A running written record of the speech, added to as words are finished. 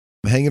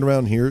hanging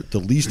around here, the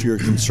least of your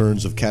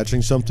concerns of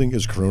catching something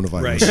is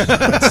coronavirus. Right.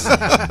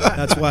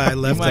 That's why I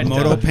left the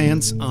moto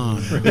pants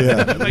on.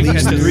 Yeah. At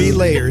least 3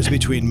 layers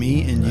between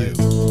me and you.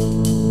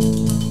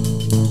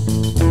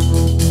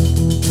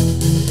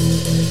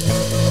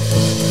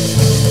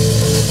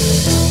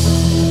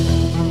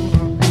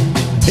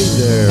 Hey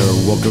there,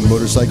 welcome to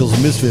Motorcycles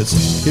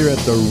Misfits here at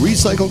the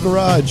Recycle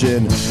Garage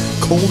in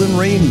cold and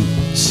rainy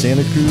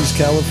Santa Cruz,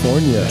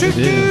 California.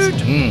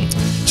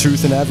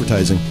 Truth in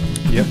advertising.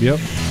 Yep.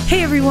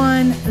 Hey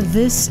everyone,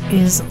 this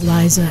is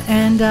Liza,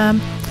 and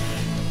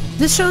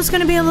this show is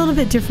going to be a little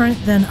bit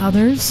different than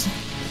others.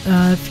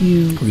 Are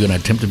you going to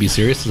attempt to be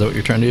serious? Is that what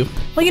you're trying to do?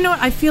 Well, you know what?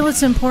 I feel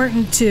it's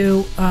important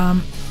to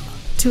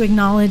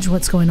acknowledge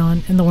what's going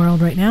on in the world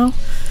right now,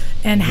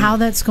 and how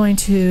that's going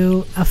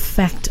to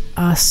affect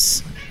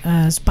us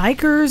as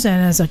bikers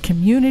and as a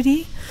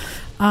community.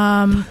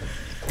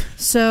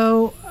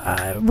 So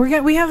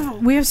we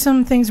have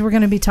some things we're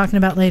going to be talking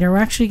about later. We're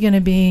actually going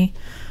to be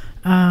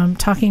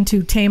talking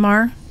to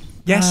Tamar,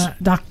 yes,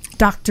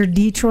 Dr.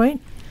 Detroit,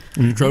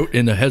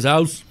 in the Hez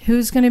house,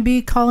 who's going to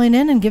be calling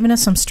in and giving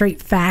us some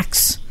straight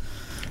facts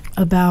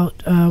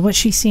about what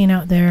she's seeing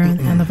out there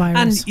and the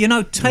virus. And you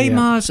know,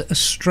 Tamar's a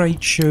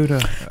straight shooter.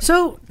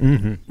 So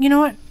you know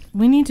what?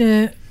 We need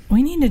to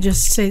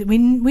just say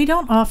we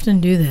don't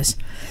often do this.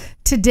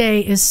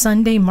 Today is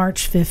Sunday,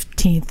 March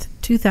 15th,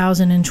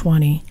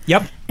 2020.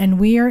 Yep. And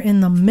we are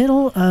in the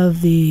middle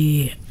of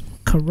the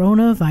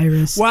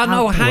coronavirus. Well,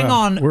 no, hang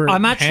on.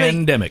 I'm actually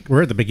pandemic.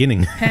 We're at the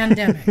beginning.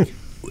 Pandemic.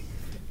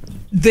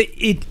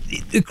 The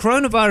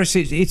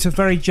coronavirus. It's a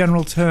very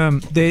general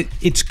term.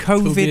 It's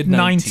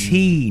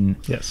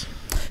COVID-19. Yes.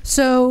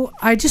 So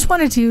I just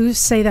wanted to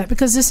say that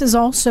because this is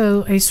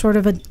also a sort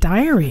of a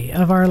diary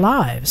of our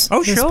lives.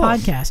 Oh, this sure.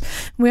 Podcast.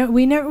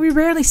 We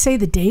rarely say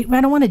the date.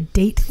 I don't want to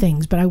date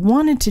things, but I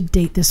wanted to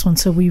date this one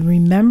so we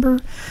remember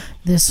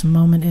this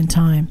moment in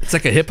time. It's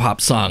like a hip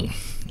hop song.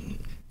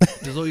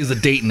 There's always a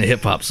date in a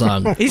hip hop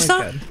song. Is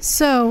that?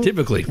 So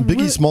Typically.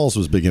 Biggie Smalls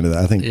was big into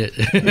that, I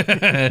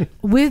think.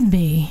 with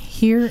me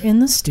here in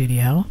the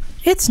studio,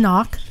 it's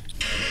Knock.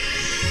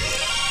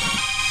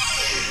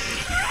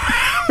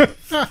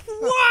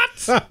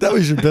 What? That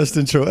was your best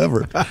intro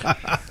ever.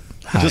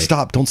 Just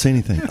stop. Don't say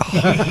anything.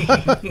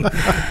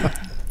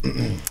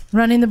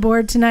 Running the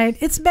board tonight,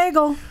 it's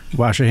Bagel.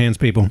 Wash your hands,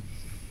 people.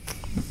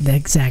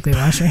 Exactly.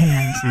 Wash your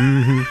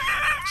hands.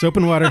 Soap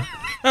and water.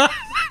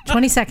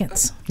 20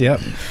 seconds.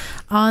 Yep.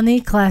 On the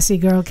classy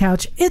girl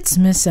couch, it's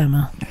Miss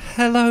Emma.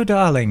 Hello,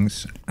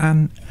 darlings.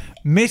 And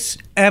Miss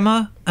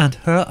Emma and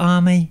her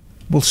army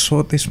will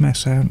sort this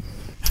mess out.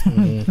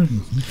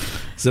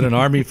 Is it an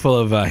army full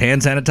of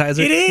hand sanitizer?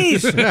 It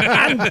is!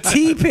 And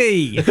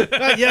TP!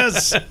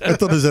 Yes. I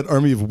thought it was that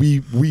army of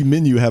wee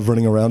men you have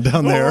running around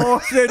down there.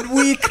 Oh, then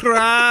we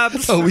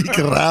crabs! Oh, wee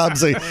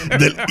crabs.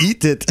 They'll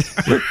eat it.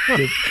 They're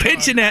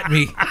pinching at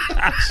me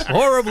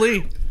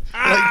horribly.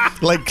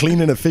 Like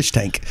cleaning a fish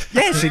tank.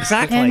 Yes,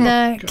 exactly.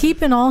 And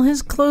keeping all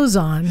his clothes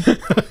on,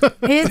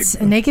 it's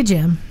Naked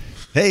Jim.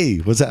 Hey,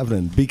 what's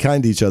happening? Be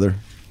kind to each other.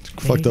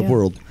 Fucked up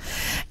world.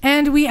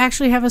 And we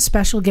actually have a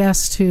special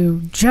guest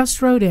who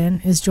just wrote in,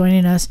 is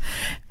joining us.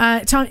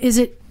 Tom, is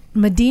it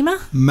Medema?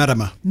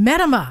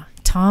 Medema.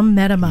 Tom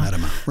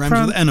Medema.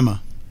 Rhymes with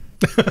enema.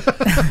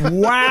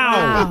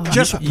 Wow.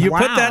 Just You put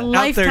that A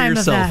out there lifetime of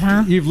yourself. that,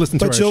 huh? You've listened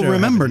to But our you'll show,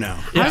 remember now.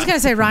 I was going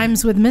to say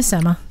rhymes with Miss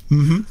Emma.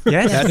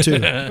 yes. That too.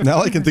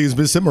 Now I can think of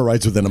Miss Emma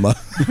rides with Enema.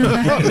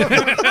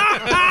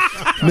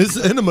 Miss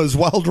Enema's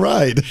wild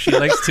ride. She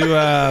likes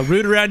to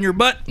root around your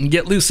butt and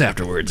get loose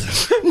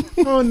afterwards.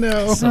 Oh,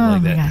 no.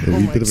 Something like that. A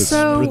wee bit of a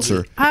So,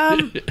 spritzer.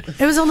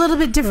 it was a little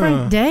bit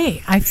different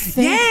day, I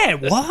think. Yeah,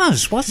 it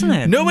was, wasn't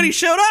it? Nobody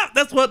showed up.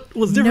 That's what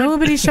was different.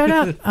 Nobody showed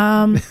up.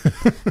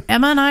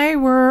 Emma and I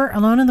were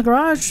alone in the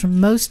garage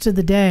most of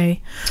the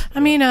day. I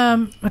mean,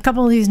 a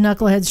couple of these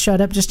knuckleheads showed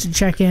up just to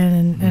check in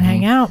and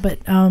hang out.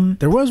 But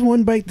There was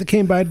one bike that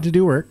came by to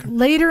do work.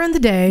 later in the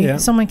day,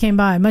 someone came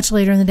by, much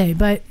later in the day.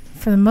 But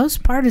for the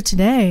most part of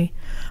today,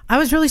 I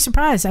was really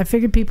surprised. I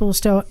figured people will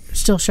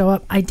still show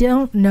up. I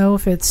don't know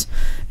if it's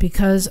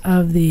because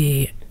of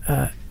the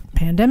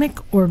pandemic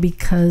or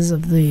because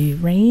of the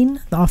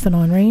rain, the off and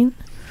on rain.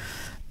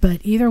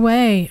 But either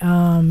way,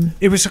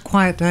 It was a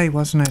quiet day,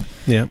 wasn't it?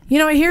 Yeah. you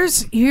know,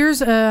 here's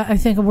I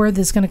think a word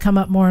that's going to come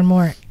up more and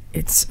more.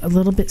 It's a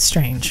little bit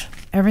strange.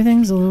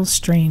 Everything's a little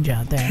strange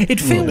out there.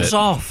 It feels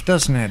off,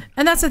 doesn't it?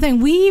 And that's the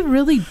thing. We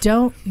really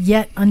don't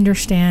yet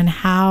understand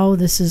how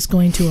this is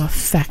going to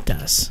affect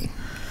us.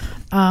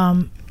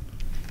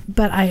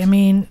 But I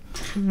mean,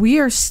 we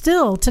are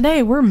still,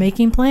 today, we're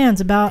making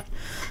plans about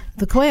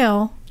the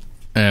quail.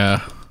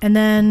 Yeah. And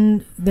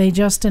then they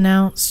just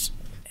announced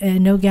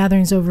no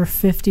gatherings over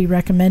 50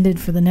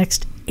 recommended for the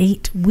next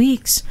 8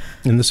 weeks.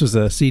 And this was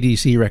a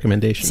CDC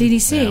recommendation.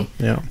 CDC.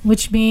 Yeah.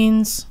 Which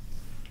means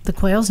the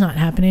quail's not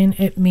happening.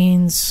 It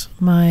means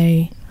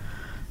my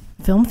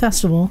film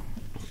festival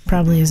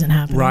probably isn't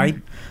happening. Right.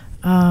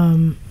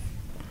 And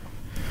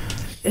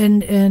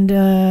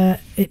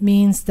it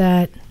means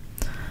that,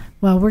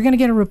 well, we're going to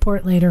get a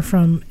report later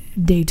from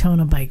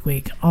Daytona Bike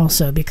Week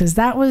also, because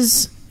that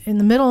was in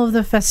the middle of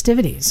the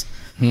festivities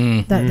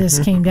that this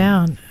came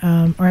down,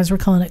 or as we're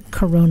calling it,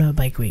 Corona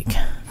Bike Week.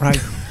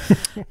 Right.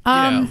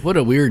 Yeah, what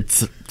a weird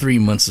 3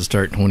 months to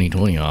start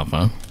 2020 off,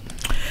 huh?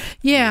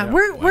 Yeah,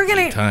 we're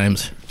gonna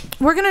times.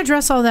 we're gonna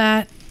address all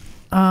that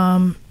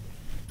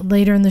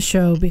later in the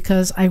show,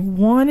 because I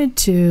wanted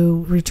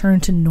to return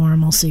to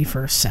normalcy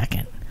for a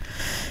second,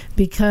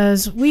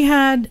 because we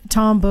had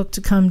Tom booked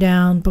to come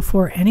down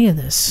before any of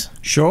this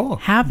Sure.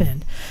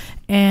 happened,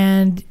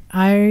 and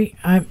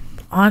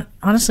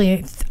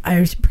honestly, I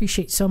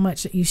appreciate so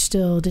much that you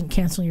still didn't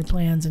cancel your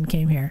plans and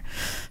came here.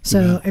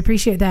 So I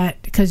appreciate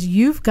that, because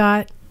you've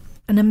got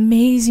an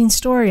amazing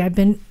story. I've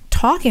been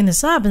talking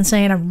this up and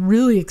saying I'm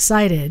really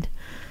excited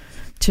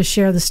to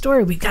share the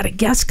story. We've got a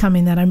guest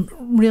coming that I'm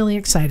really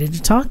excited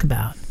to talk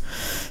about.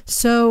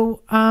 So,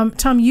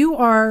 Tom, you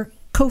are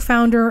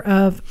co-founder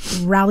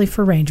of Rally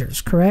for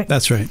Rangers, correct?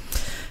 That's right.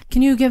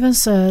 Can you give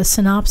us a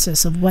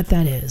synopsis of what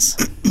that is?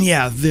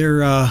 Yeah, their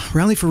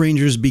Rally for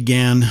Rangers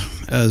began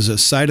as a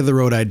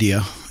side-of-the-road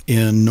idea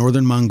in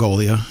northern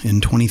Mongolia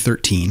in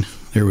 2013.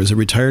 There was a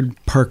retired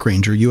park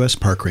ranger, U.S.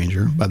 park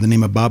ranger, by the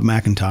name of Bob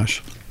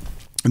McIntosh.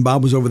 And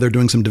Bob was over there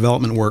doing some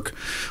development work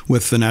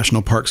with the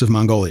national parks of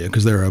Mongolia,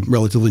 because they're a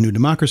relatively new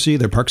democracy.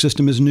 Their park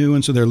system is new,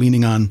 and so they're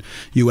leaning on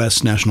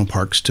U.S. national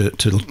parks to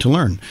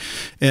learn.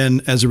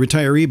 And as a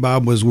retiree,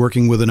 Bob was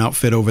working with an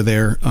outfit over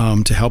there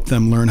to help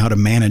them learn how to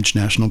manage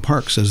national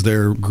parks as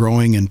they're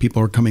growing and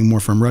people are coming more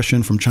from Russia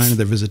and from China.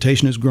 Their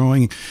visitation is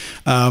growing.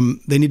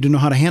 They need to know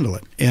how to handle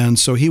it. And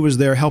so he was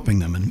there helping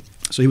them. And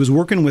so he was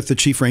working with the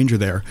chief ranger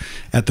there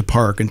at the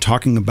park and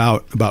talking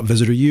about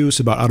visitor use,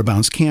 about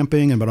out-of-bounds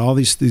camping, and about all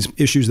these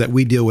issues that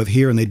we deal with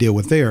here and they deal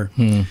with there.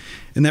 And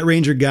that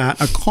ranger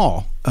got a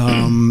call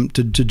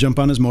to jump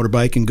on his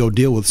motorbike and go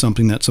deal with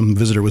something that some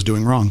visitor was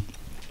doing wrong.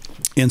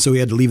 And so he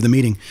had to leave the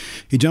meeting.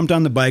 He jumped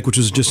on the bike, which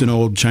was just an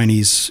old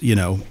Chinese,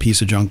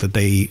 piece of junk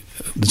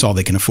that's all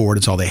they can afford.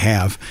 It's all they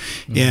have.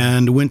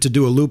 And went to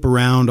do a loop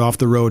around off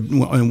the road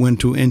and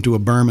went into a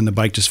berm, and the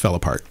bike just fell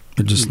apart.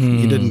 It just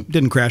he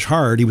didn't crash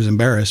hard. He was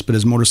embarrassed, but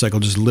his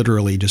motorcycle just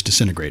literally just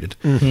disintegrated.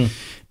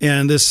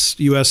 And this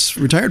U.S.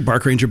 retired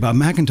park ranger, Bob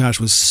McIntosh,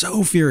 was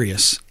so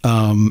furious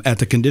at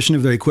the condition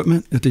of their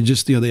equipment that they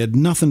just they had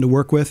nothing to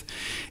work with.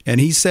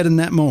 And he said in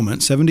that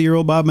moment,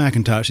 70-year-old Bob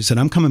McIntosh, he said,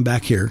 "I'm coming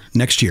back here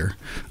next year.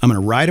 I'm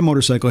going to ride a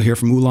motorcycle here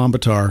from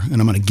Ulaanbaatar,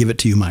 and I'm going to give it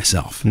to you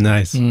myself."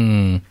 Nice.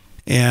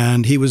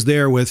 And he was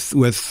there with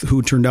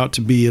who turned out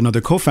to be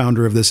another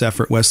co-founder of this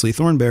effort, Wesley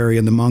Thornberry,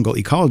 and the Mongol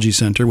Ecology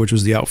Center, which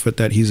was the outfit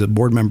that he's a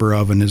board member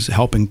of and is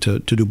helping to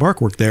do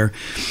bark work there.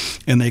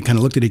 And they kind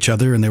of looked at each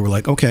other and they were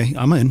like, "Okay,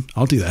 I'm in.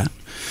 I'll do that."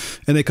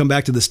 And they come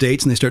back to the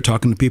States and they start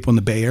talking to people in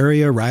the Bay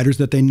Area, riders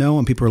that they know,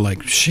 and people are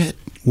like, "Shit,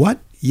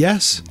 what?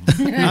 Yes,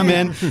 I'm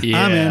in.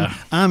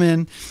 I'm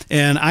in."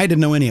 And I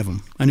didn't know any of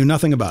them. I knew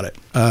nothing about it.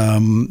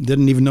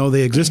 Didn't even know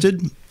they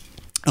existed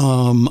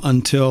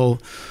until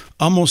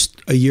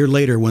almost a year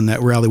later, when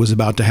that rally was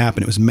about to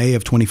happen. It was May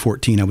of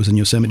 2014. I was in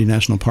Yosemite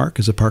National Park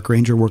as a park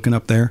ranger working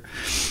up there.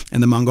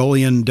 And the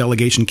Mongolian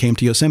delegation came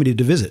to Yosemite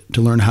to visit,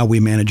 to learn how we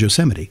manage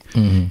Yosemite.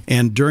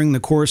 And during the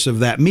course of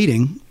that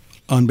meeting,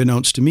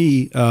 unbeknownst to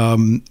me,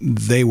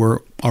 they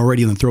were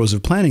already in the throes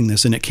of planning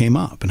this, and it came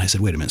up. And I said,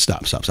 "Wait a minute,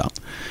 stop.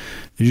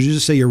 Did you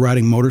just say you're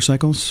riding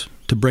motorcycles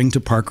to bring to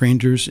park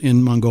rangers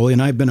in Mongolia?"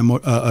 And I've been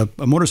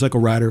a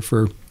motorcycle rider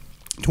for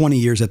 20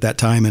 years at that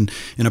time, and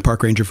a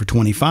park ranger for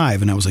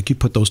 25. And I was like, "You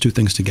put those two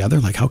things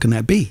together? Like, how can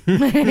that be?"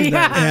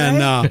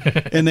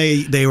 And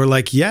they were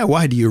like, "Yeah,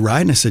 why do you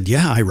ride?" And I said,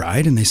 "Yeah, I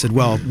ride." And they said,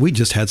 "Well, we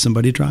just had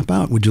somebody drop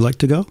out. Would you like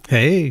to go?"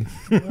 Hey.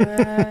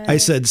 I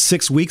said,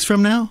 6 weeks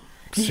from now?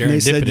 And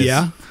they said,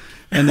 "Yeah."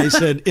 And they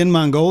said, "In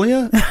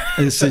Mongolia?"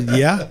 I said,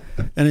 "Yeah."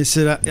 And I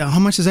said, "How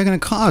much is that going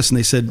to cost?" And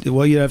they said,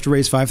 "Well, you have to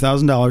raise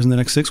 $5,000 in the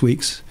next 6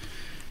 weeks."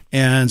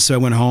 And so I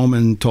went home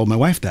and told my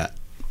wife that.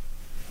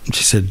 And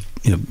she said,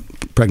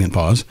 pregnant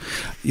pause,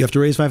 "You have to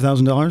raise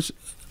 $5,000?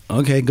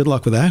 Okay, good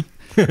luck with that."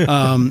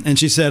 And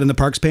she said, "And the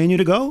park's paying you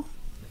to go?"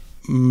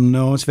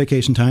 "No, it's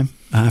vacation time.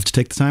 I have to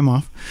take the time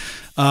off."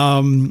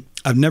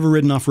 I've never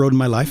ridden off-road in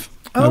my life.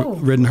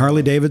 I've ridden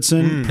Harley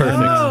Davidson,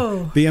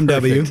 and,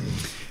 BMW. Perfect.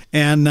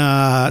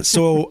 And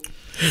so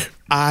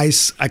I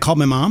called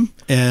my mom,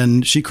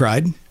 and she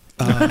cried.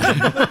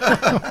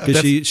 Because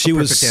she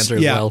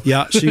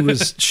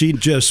was she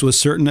just was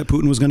certain that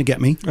Putin was going to get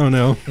me. Oh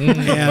no.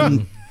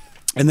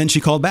 And then she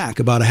called back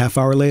about a half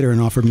hour later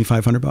and offered me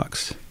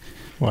 $500.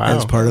 Wow.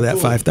 As part of that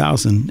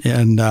 5,000.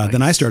 And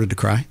then I started to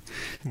cry.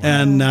 Wow.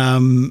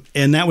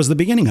 And that was the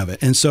beginning of it.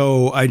 And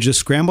so I just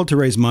scrambled to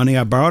raise money.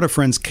 I borrowed a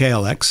friend's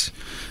KLX.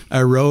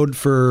 I rode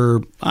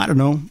for,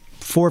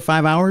 4 or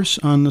 5 hours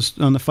on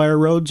the fire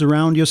roads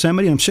around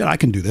Yosemite. And I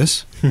can do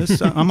this.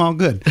 I'm all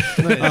good.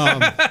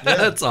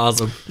 That's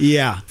awesome.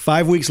 Yeah.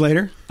 5 weeks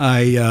later,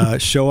 I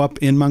show up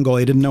in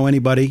Mongolia. Didn't know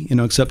anybody,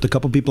 except a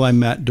couple people I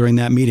met during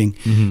that meeting.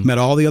 Met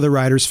all the other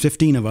riders,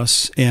 15 of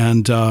us,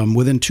 and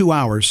within 2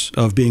 hours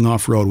of being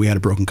off road, we had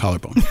a broken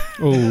collarbone.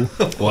 Oh,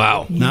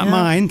 Wow. Not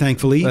mine,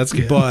 thankfully. That's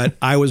good. But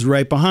I was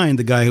right behind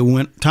the guy who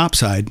went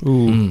topside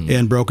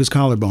and broke his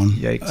collarbone.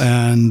 Yikes.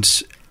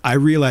 And I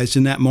realized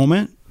in that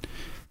moment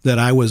that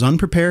I was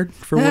unprepared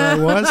for where I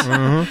was.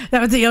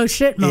 That was the oh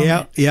shit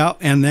moment. Yeah.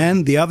 And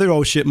then the other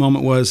oh shit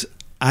moment was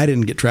I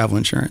didn't get travel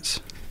insurance.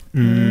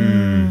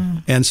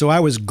 And so I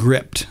was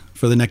gripped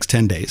for the next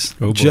 10 days.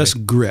 Oh, boy.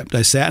 Just gripped.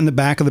 I sat in the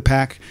back of the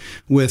pack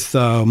with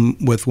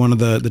one of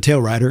the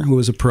tail rider who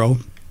was a pro,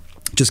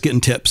 just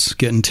getting tips.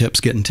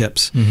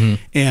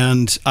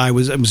 And I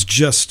was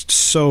just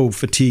so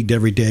fatigued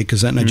every day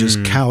because then I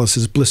just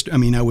calluses, blister. I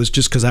mean, I was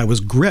just because I was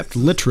gripped,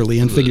 literally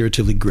and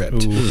figuratively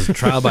gripped. It was a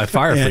trial by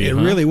fire for And you,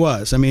 it really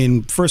was. I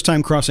mean, first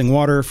time crossing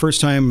water,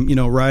 first time,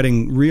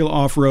 riding real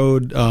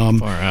off-road.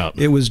 Far out.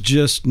 It was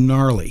just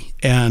gnarly.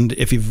 And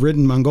if you've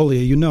ridden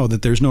Mongolia, you know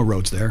that there's no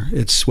roads there.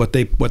 It's what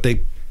they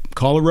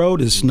call a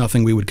road is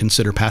nothing we would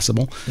consider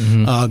passable.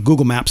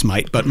 Google Maps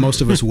might, but most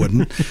of us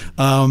wouldn't.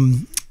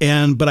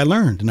 But I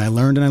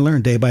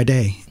learned day by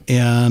day.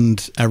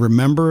 And I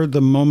remember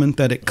the moment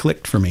that it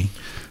clicked for me.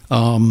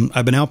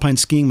 I've been alpine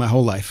skiing my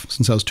whole life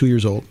since I was 2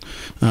 years old,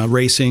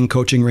 racing,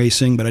 coaching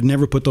racing, but I'd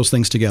never put those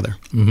things together.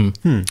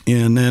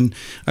 And then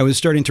I was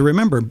starting to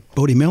remember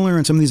Bodie Miller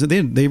and some of these,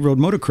 they rode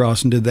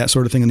motocross and did that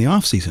sort of thing in the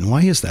off season.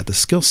 Why is that? The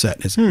skill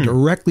set is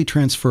directly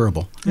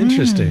transferable.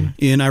 interesting.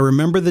 And I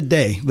remember the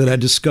day that I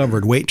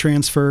discovered weight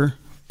transfer,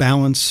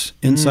 balance,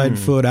 inside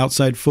foot,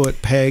 outside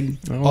foot, peg,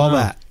 all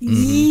that.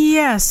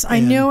 Yes, I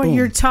And know what boom.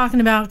 you're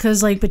talking about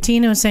because, like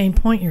Bettino was saying,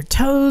 point your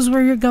toes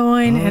where you're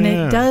going, and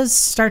it does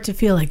start to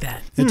feel like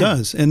that. It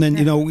does. And then,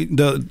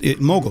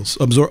 moguls,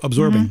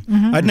 absorbing.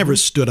 I'd never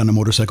stood on a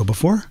motorcycle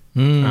before.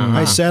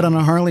 I sat on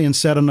a Harley and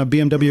sat on a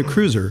BMW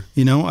Cruiser.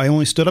 I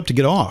only stood up to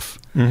get off.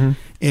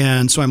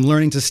 And so I'm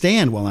learning to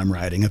stand while I'm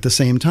riding at the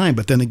same time.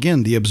 But then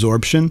again, the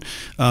absorption,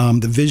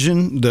 the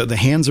vision, the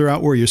hands are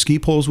out where your ski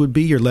poles would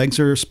be. Your legs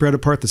are spread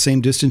apart the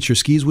same distance your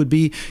skis would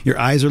be. Your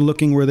eyes are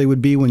looking where they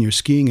would be when you're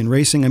skiing and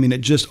racing. I mean,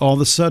 it just all of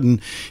a sudden.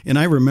 And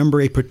I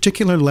remember a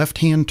particular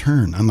left-hand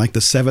turn on like the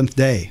 7th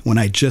day when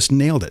I just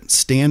nailed it.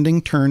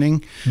 Standing,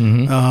 turning.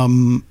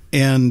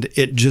 And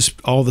it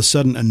just all of a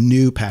sudden a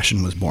new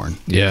passion was born.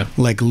 Yeah.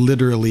 Like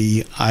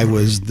literally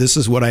this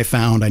is what I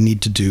found I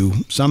need to do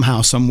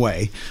somehow, some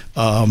way.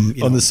 On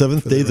the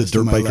 7th day, the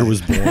dirt biker was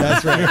born.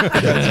 That's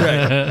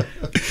right.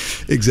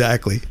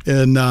 Exactly.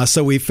 And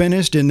so we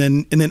finished, and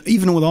then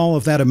even with all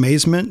of that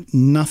amazement,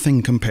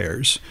 nothing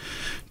compares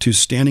to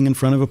standing in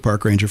front of a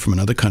park ranger from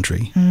another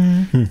country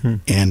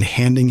and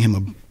handing him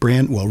a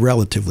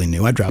relatively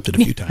new, I dropped it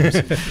a few times,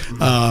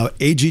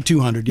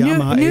 AG200,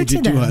 Yamaha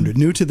AG200,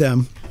 new to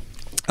them.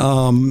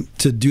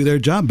 To do their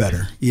job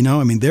better.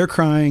 They're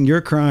crying,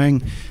 you're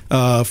crying,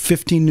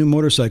 15 new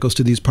motorcycles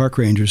to these park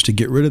rangers to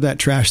get rid of that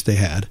trash they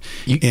had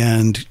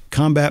and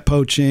combat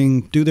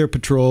poaching, do their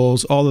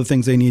patrols, all the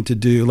things they need to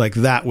do. Like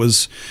that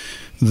was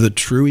the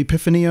true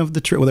epiphany of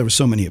the trip. Well, there were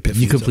so many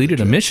epiphanies. You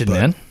completed a mission,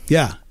 man.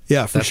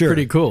 Yeah, for That's sure.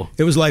 pretty cool.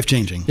 It was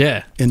life-changing.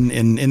 Yeah. And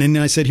then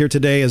I sit here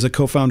today as a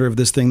co-founder of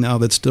this thing now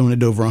that's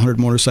donated over 100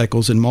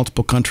 motorcycles in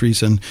multiple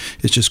countries, and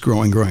it's just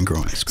growing.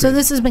 It's So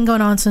this has been going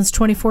on since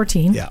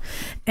 2014. Yeah.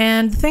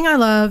 And the thing I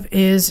love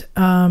is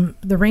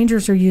the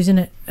Rangers are using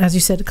it, as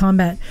you said, to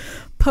combat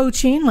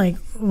poaching, like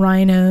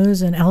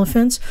rhinos and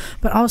elephants,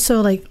 but also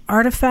like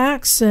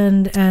artifacts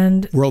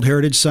and World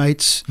Heritage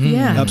Sites.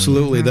 Yeah.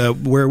 Absolutely.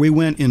 Where we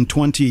went in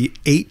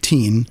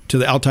 2018 to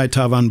the Altai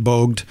Tavan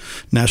Bogd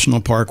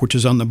National Park, which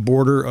is on the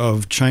border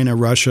of China,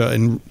 Russia,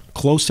 and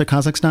close to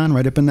Kazakhstan,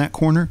 right up in that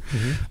corner.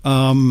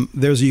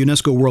 There's a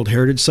UNESCO World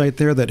Heritage Site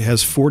there that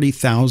has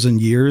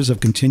 40,000 years of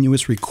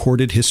continuous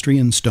recorded history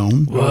in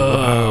stone.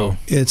 Whoa.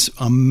 It's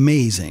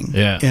amazing.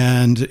 Yeah.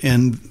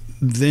 And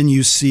then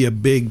you see a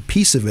big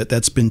piece of it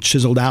that's been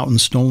chiseled out and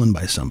stolen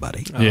by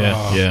somebody.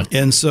 Yeah.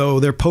 And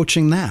so they're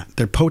poaching that.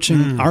 They're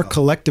poaching our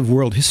collective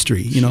world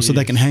history, so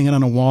they can hang it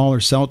on a wall or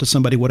sell it to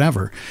somebody,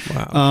 whatever.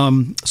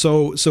 Wow.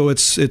 So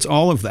it's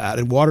all of that.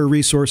 And water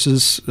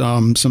resources,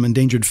 some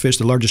endangered fish,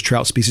 the largest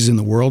trout species in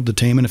the world, the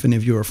taimen, if any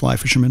of you are fly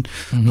fishermen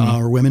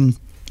or women.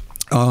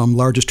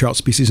 Largest trout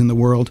species in the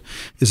world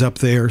is up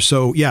there.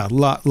 So yeah, a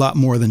lot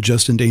more than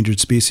just endangered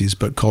species,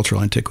 but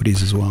cultural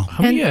antiquities as well.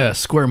 How many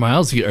square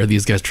miles are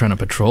these guys trying to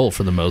patrol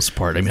for the most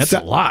part? I mean, that's a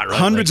lot, right?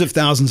 Hundreds of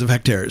thousands of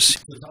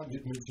hectares. The Tom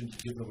did mention to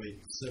give away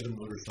 7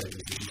 motorcycles,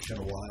 which is kind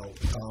of wild.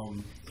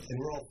 And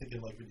we're all thinking,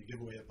 like, when you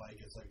give away a bike,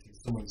 it's like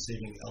someone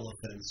saving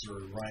elephants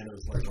or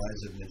rhinos, like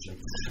Liza had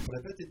mentioned. But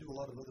I bet they do a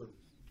lot of other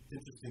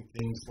interesting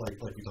things,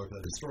 like we talked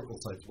about historical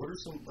sites. What are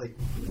some,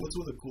 what's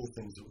one of the cool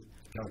things that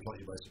kind of caught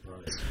you by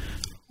surprise?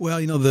 Well,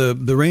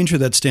 the ranger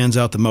that stands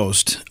out the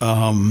most,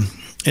 and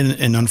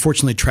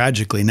unfortunately,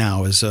 tragically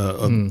now, is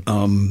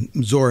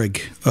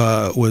Zorig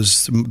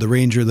was the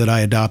ranger that I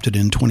adopted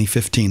in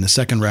 2015, the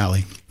second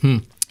rally.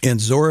 And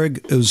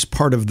Zorig is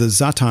part of the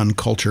Zatan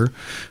culture,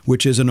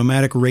 which is a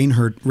nomadic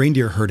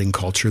reindeer herding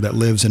culture that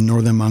lives in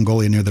northern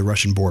Mongolia near the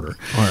Russian border.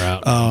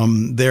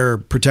 Their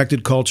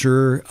protected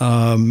culture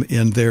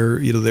and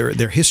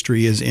their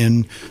history is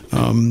in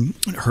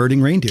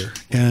herding reindeer,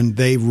 and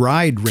they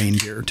ride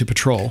reindeer to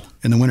patrol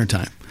in the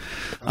wintertime.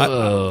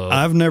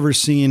 I've never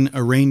seen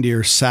a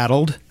reindeer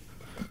saddled,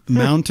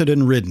 mounted,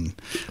 and ridden,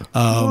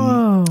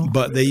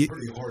 but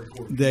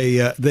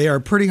they are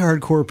pretty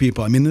hardcore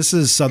people. I mean, this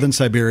is southern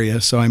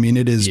Siberia, so I mean,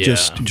 it is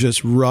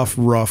just rough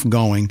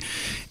going,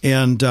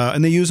 and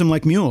they use them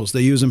like mules.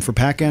 They use them for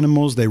pack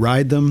animals. They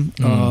ride them,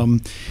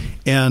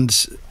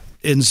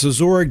 And so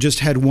Zorig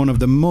just had one of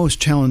the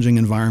most challenging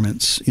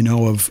environments,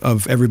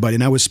 of everybody.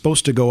 And I was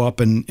supposed to go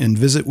up and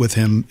visit with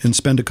him and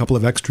spend a couple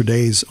of extra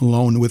days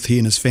alone with he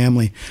and his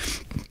family,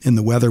 and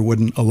the weather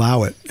wouldn't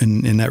allow it.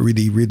 And that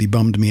really, really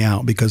bummed me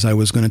out, because I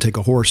was going to take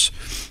a horse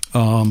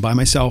by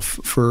myself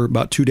for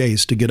about 2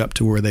 days to get up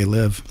to where they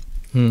live.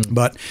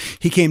 But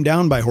he came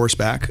down by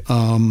horseback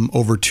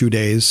over 2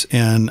 days,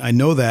 and I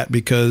know that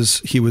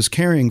because he was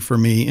carrying for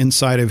me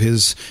inside of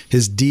his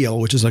deal,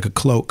 which is like a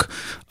cloak,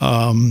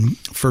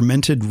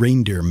 fermented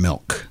reindeer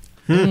milk.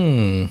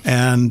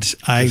 And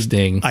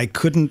I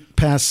couldn't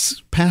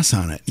pass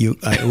on it.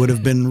 It would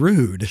have been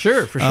rude.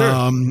 Sure, for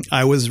sure.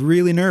 I was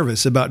really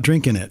nervous about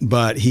drinking it,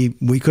 but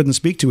we couldn't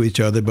speak to each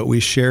other, but we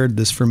shared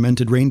this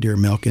fermented reindeer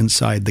milk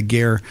inside the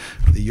ger,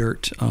 the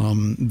yurt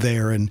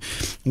there. And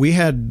we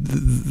had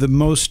the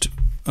most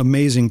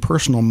amazing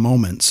personal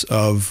moments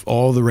of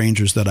all the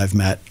rangers that I've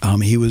met.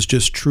 He was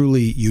just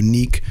truly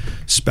unique,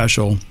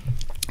 special,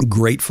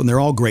 grateful. They're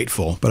all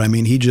grateful, but I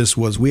mean, he just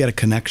was. We had a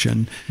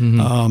connection,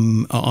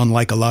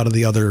 unlike a lot of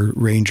the other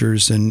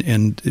rangers,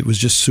 and it was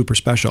just super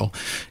special.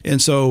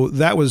 And so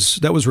that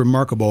was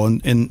remarkable.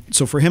 And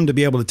so for him to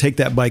be able to take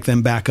that bike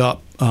then back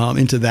up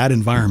into that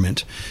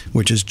environment,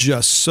 which is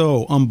just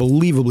so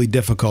unbelievably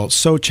difficult,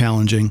 so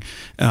challenging,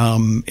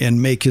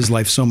 and make his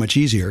life so much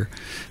easier.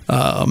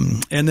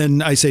 And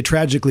then I say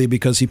tragically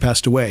because he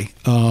passed away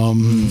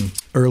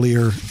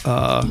earlier.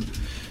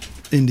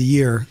 In the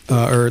year,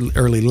 or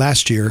early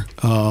last year,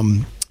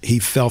 he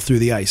fell through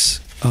the ice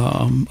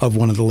of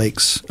one of the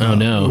lakes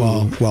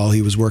while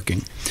he was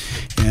working.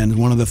 And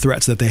one of the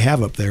threats that they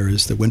have up there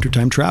is the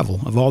wintertime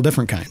travel of all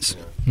different kinds.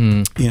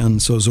 And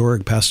so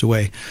Zorig passed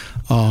away.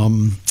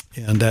 And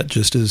that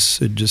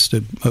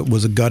it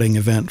was a gutting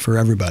event for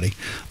everybody.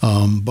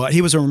 But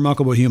he was a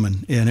remarkable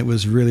human, and it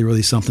was really,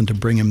 really something to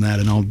bring him that.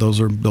 And all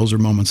those are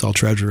moments I'll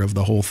treasure of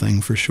the whole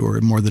thing for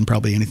sure, more than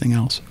probably anything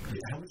else.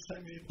 How much time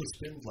are you able to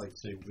spend, like,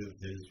 say,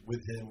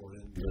 with him or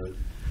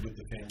with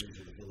the families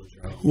of the village?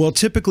 Well,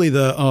 typically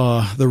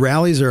the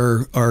rallies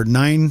are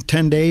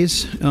 9-10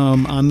 days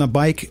on the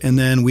bike, and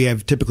then we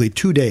have typically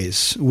 2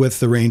 days with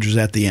the rangers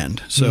at the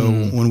end. So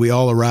when we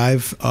all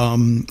arrive,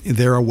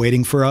 they're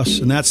waiting for us,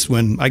 and that's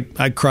when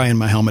I cry in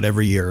my helmet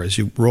every year as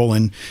you roll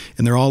in,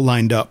 and they're all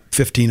lined up,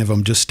 15 of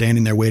them just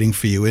standing there waiting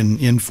for you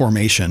in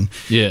formation.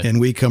 Yeah. And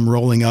we come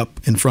rolling up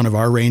in front of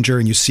our ranger,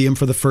 and you see him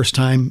for the first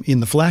time in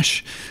the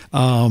flesh,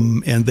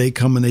 and they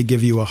come and they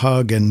give you a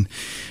hug, and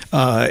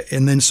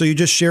then so you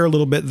just share a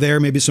little bit there,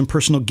 maybe some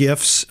personal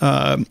gifts,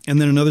 and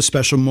then another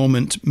special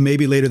moment,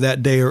 maybe later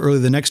that day or early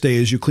the next day,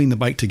 is you clean the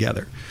bike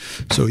together.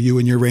 So you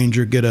and your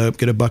ranger get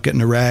a bucket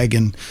and a rag,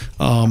 and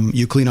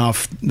you clean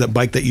off the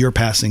bike that you're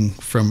passing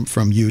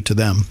from you to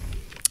them.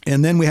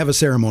 And then we have a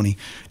ceremony,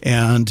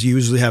 and you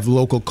usually have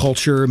local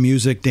culture,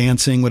 music,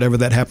 dancing, whatever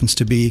that happens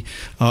to be.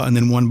 And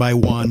then one by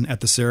one at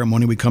the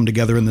ceremony, we come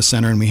together in the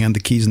center and we hand the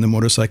keys in the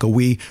motorcycle.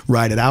 We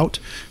ride it out,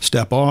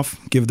 step off,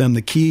 give them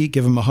the key,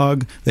 give them a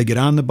hug. They get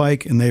on the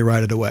bike and they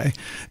ride it away.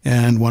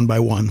 And one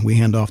by one, we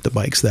hand off the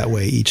bikes that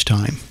way each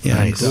time.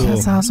 Nice.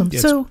 That's awesome.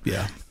 So,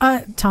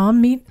 Tom,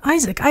 meet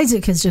Isaac.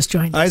 Isaac has just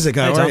joined us. Isaac,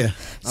 how are you?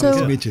 So,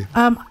 nice to meet you.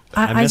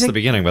 I missed the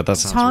beginning, but that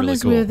sounds Tom really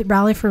is cool. with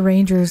Rally for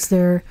Rangers.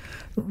 They're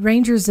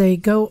rangers. They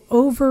go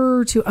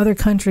over to other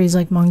countries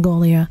like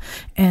Mongolia,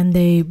 and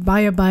they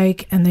buy a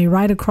bike and they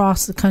ride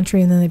across the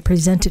country, and then they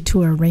present it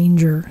to a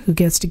ranger who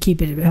gets to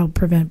keep it to help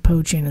prevent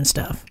poaching and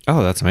stuff.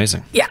 Oh, that's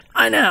amazing. Yeah,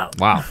 I know.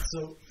 Wow.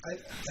 So I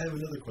have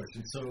another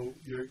question. So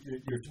your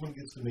twin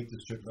gets to make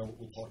this trip. Now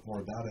we'll talk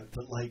more about it.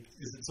 But like,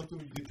 is it something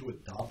you get to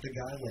adopt a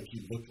guy? Like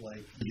you look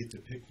like you get to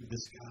pick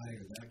this guy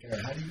or that guy?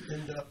 Or how do you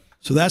end up?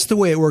 So that's the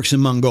way it works in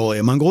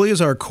Mongolia. Mongolia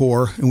is our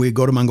core, and we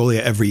go to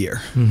Mongolia every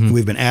year.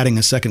 We've been adding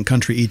a second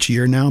country each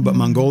year now, but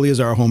Mongolia is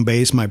our home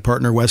base. My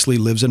partner Wesley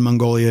lives in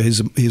Mongolia.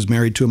 He's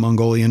married to a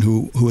Mongolian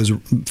who has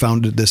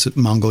founded this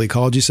Mongol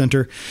Ecology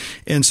Center,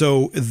 and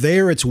so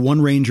there it's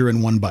one ranger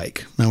and one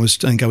bike. I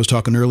think I was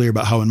talking earlier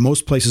about how in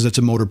most places it's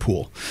a motor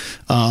pool,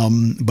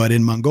 but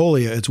in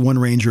Mongolia it's one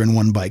ranger and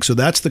one bike. So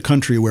that's the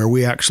country where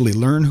we actually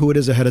learn who it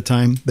is ahead of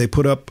time. They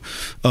put up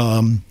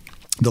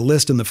the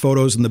list and the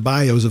photos and the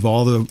bios of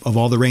all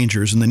the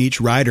rangers, and then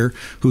each rider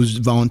who's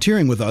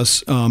volunteering with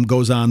us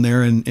goes on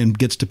there and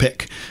gets to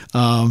pick.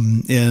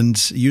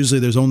 And usually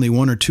there's only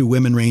one or two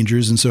women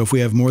rangers, and so if we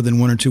have more than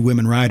one or two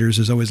women riders,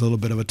 there's always a little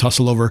bit of a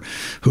tussle over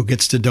who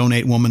gets to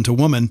donate woman to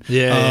woman.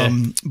 Yeah.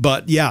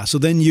 But yeah, so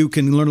then you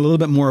can learn a little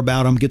bit more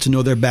about them, get to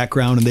know their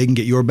background, and they can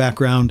get your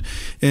background.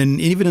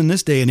 And even in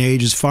this day and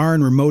age, as far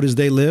and remote as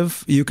they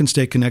live, you can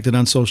stay connected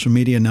on social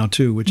media now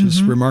too, which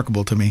is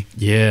remarkable to me.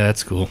 Yeah,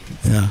 that's cool.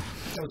 Yeah.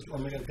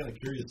 I'm kind of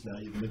curious now.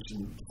 You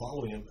mentioned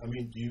following him. I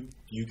mean, do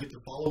you get to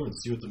follow and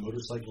see what the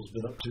motorcycle's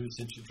been up to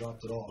since you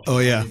dropped it off? Oh,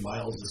 yeah. How many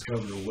miles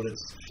discovered, or what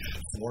it's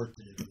thwarted,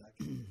 that kind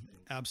of thing.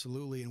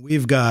 Absolutely. And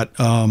we've got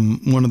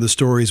one of the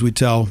stories we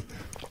tell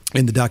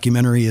in the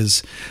documentary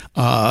is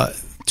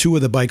two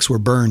of the bikes were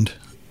burned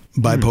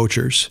by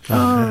poachers.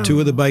 Two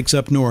of the bikes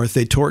up north,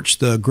 they torched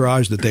the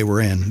garage that they were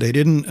in. They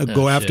didn't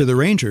go after the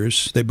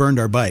rangers. They burned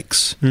our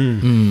bikes.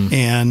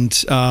 And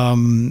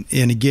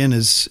again,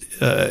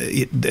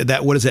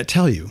 what does that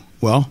tell you?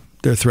 Well,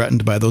 they're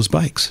threatened by those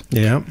bikes.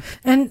 Yeah.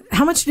 And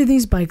how much do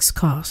these bikes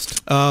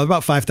cost?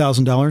 About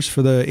 $5,000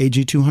 for the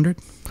AG200.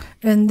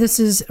 And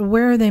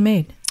where are they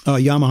made?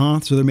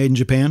 Yamaha, so they're made in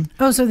Japan.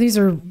 Oh, so these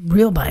are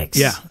real bikes.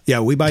 Yeah,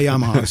 we buy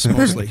Yamahas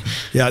mostly.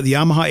 Yeah, the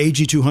Yamaha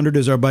AG200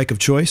 is our bike of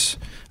choice.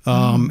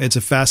 It's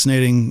a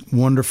fascinating,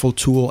 wonderful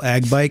tool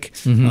ag bike,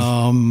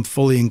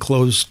 fully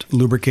enclosed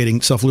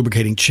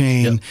self-lubricating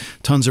chain,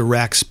 tons of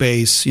rack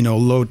space,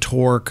 low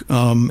torque.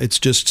 It's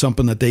just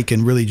something that they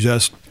can really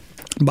just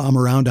bomb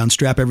around on,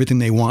 strap everything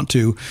they want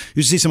to.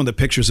 You see some of the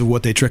pictures of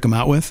what they trick them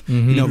out with,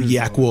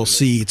 yak wool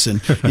seats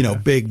and,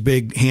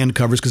 big hand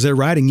covers, because they're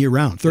riding year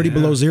round, 30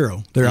 below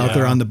zero. They're out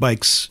there on the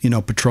bikes,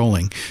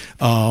 patrolling.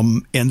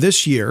 And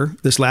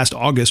this last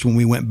August, when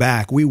we went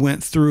back, we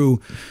went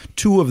through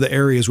two of the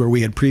areas where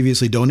we had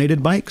previously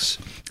donated bikes.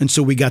 And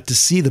so we got to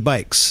see the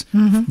bikes.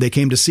 They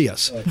came to see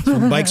us.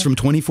 Bikes from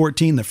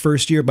 2014, the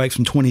first year, bikes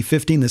from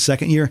 2015, the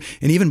second year,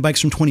 and even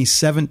bikes from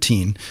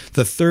 2017,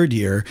 the third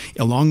year.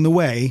 Along the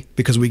way,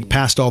 because we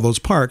passed all those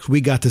parks,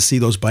 we got to see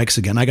those bikes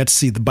again. I got to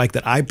see the bike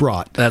that I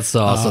brought. That's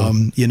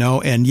awesome.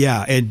 And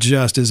yeah, it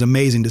just is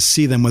amazing to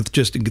see them with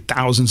just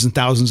thousands and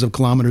thousands of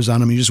kilometers on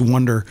them. You just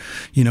wonder,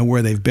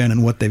 where they've been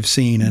and what they've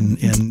seen.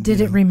 And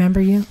did it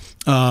remember you?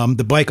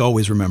 The bike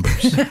always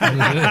remembers.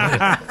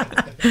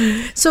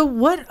 So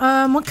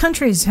what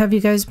countries have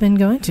you guys been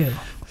going to?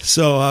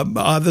 So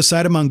on the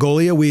side of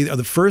Mongolia,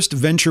 the first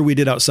venture we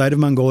did outside of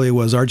Mongolia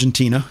was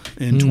Argentina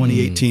in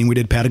 2018. We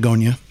did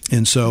Patagonia.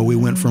 And so we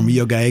went from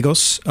Rio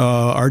Gallegos,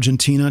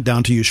 Argentina,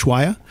 down to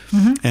Ushuaia,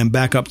 and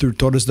back up through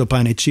Torres del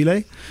Paine,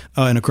 Chile,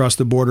 and across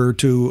the border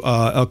to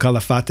El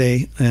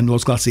Calafate and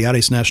Los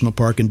Glaciares National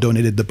Park, and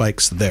donated the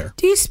bikes there.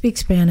 Do you speak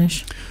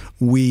Spanish?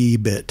 Wee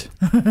bit.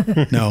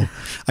 No,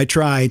 I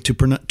try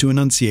to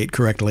enunciate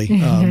correctly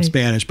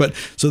Spanish. But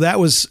so that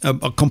was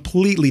a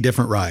completely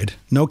different ride.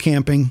 No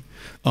camping.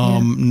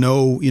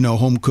 No,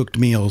 home cooked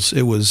meals.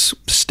 It was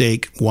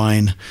steak,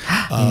 wine,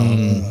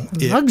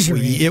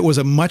 luxury. It was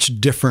a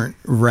much different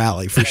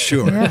rally for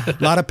sure. A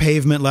lot of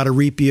pavement, a lot of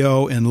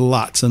Ripio, and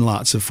lots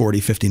of 40,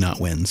 50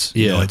 knot winds.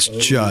 Yeah, it's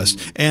just,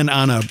 and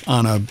on a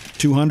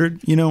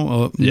 200,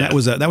 that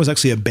was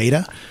actually a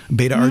Beta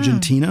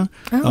Argentina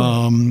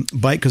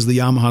bike, because the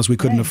Yamahas we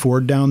couldn't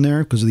afford down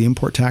there because of the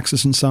import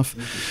taxes and stuff.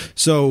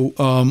 So,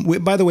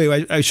 by the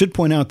way, I should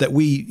point out that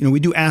we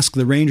do ask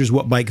the Rangers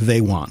what bike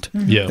they want.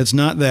 Yeah. It's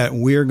not that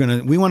we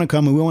want to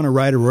come and we want to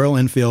ride a Royal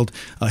Enfield,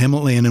 a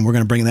Himalayan, and we're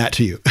going to bring that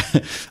to you.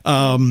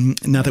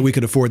 Not that we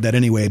could afford that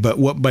anyway, but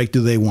what bike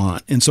do they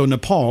want? And so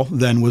Nepal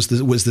then was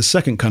the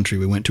second country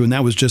we went to, and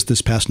that was just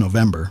this past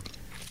November.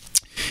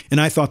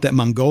 And I thought that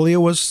Mongolia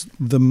was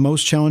the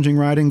most challenging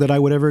riding that I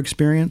would ever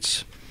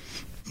experience.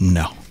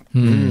 No.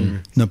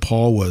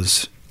 Nepal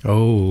was...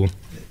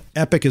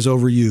 Epic is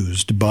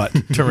overused, but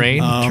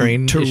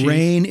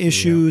terrain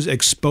issues,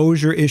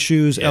 exposure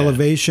issues,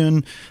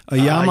 elevation.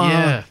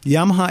 Yamaha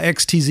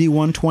XTZ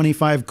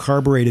 125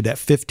 carbureted at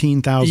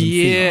 15,000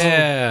 feet.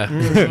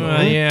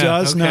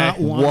 Does not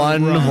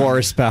want 1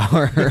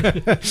 horsepower.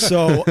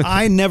 So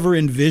I never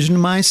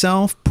envisioned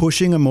myself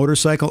pushing a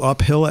motorcycle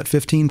uphill at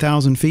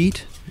 15,000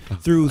 feet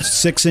through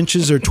 6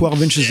 inches or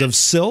 12 inches of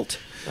silt.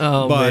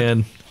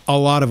 Man. A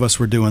lot of us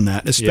were doing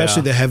that,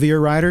 especially the heavier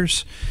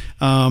riders.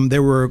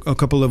 There were a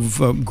couple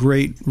of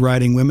great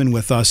riding women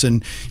with us,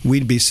 and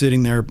we'd be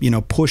sitting there,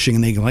 pushing,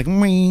 and they'd go like,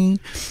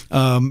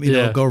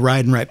 go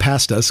riding right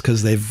past us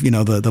because they've,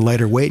 the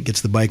lighter weight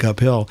gets the bike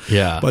uphill.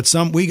 Yeah. But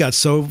we got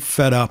so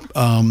fed up.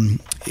 A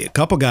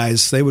couple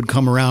guys, they would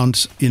come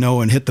around,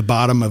 and hit the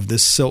bottom of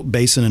this silt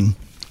basin and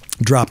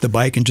drop the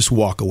bike and just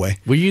walk away.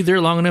 Were you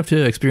there long enough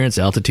to experience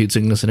altitude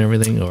sickness and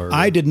everything? Or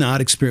I did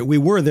not experience. We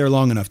were there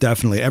long enough,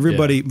 definitely.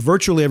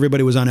 Virtually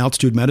everybody was on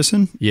altitude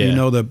medicine. Yeah. You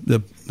know,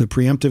 the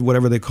preemptive,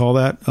 whatever they call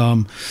that.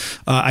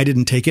 I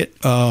didn't take it.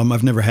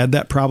 I've never had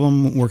that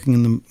problem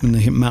working in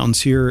the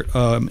mountains here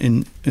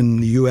in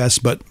the U.S.,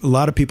 but a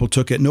lot of people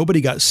took it.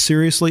 Nobody got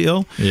seriously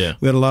ill. Yeah.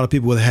 We had a lot of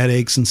people with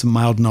headaches and some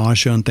mild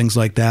nausea and things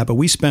like that. But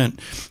we spent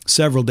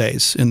several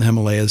days in the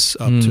Himalayas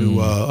up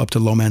to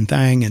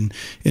Lomanthang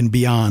and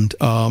beyond,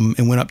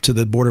 and went up to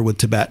the border with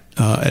Tibet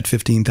at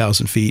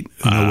 15,000 feet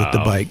with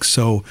the bike.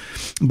 So,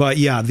 but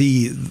yeah,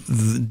 the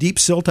deep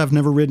silt I've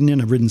never ridden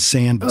in. I've ridden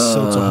sand, but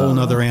silt's a whole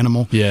other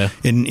animal. Yeah.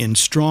 In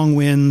strong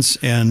winds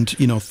and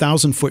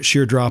 1,000-foot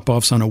sheer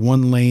drop-offs on a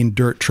one-lane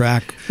dirt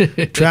track,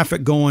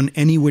 traffic going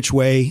any which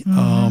way.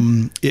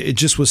 It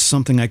just was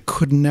something I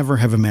could never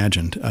have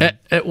imagined.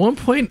 At one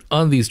point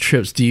on these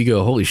trips, do you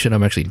go, "Holy shit,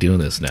 I'm actually doing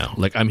this now"?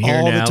 Like I'm here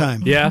all now. the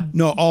time. Yeah.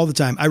 No, all the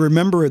time. I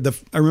remember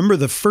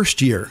the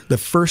first year, the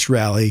first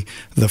rally,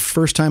 the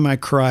first time I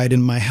cried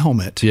in my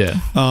helmet. Yeah.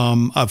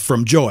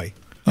 From joy.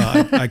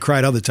 I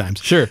cried other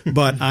times. Sure.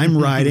 But I'm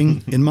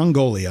riding in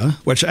Mongolia,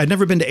 which I'd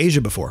never been to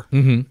Asia before,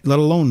 let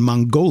alone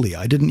Mongolia.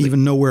 I didn't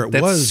even know where it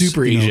That's was.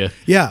 super Asia.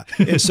 Yeah.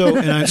 And so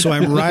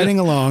I'm riding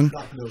along.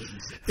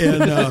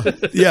 And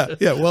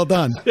yeah, well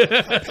done.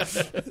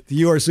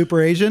 You are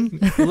super Asian?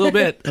 A little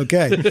bit.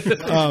 Okay.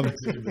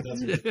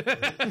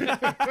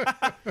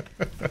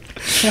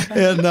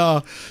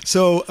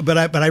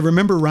 But I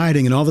remember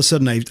riding, and all of a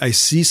sudden I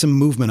see some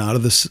movement out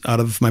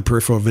of my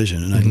peripheral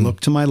vision, and I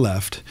look to my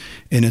left,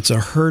 and it's a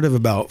herd of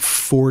about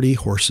 40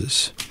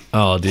 horses.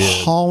 Oh, dude.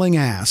 Hauling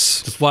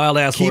ass. Just wild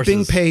ass keeping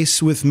horses.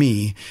 pace with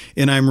me,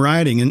 and I'm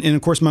riding. And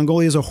of course,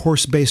 Mongolia is a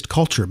horse-based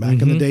culture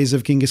back in the days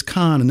of Genghis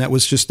Khan, and that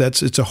was just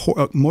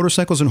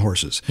motorcycles and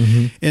horses.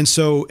 And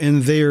so,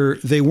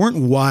 they weren't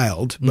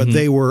wild, but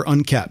they were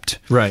unkept.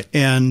 Right.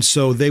 And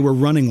so they were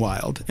running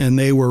wild, and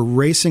they were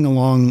racing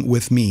along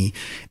with me.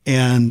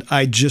 And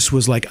I just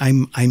was like,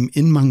 I'm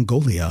in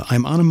Mongolia.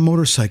 I'm on a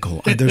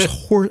motorcycle. There's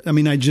horse. I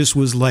mean, I just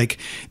was like,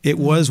 it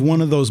was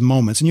one of those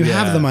moments, and you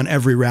have them on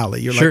every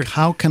rally. You're like,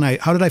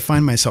 how did I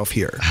find myself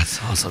here?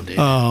 That's awesome, dude.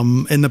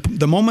 And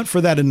the moment for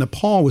that in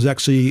Nepal was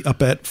actually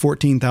up at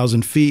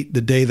 14,000 feet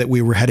the day that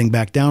we were heading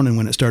back down, and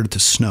when it started to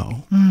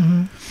snow.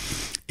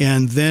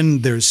 And then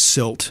there's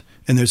silt,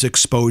 and there's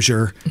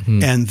exposure,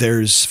 and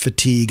there's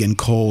fatigue and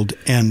cold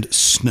and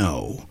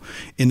snow.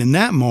 And in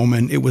that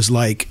moment, it was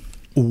like,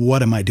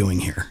 what am I doing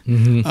here?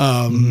 And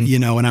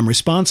I'm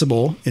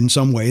responsible in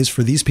some ways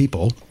for these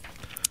people.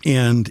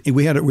 And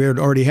we had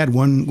already had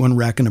one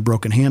wreck and a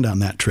broken hand on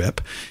that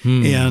trip.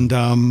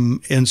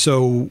 And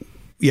so,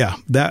 yeah,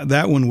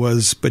 that one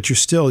was, but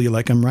you're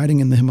like, I'm riding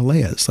in the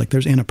Himalayas. Like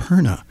there's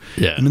Annapurna.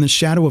 Yeah. I'm in the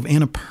shadow of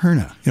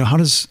Annapurna.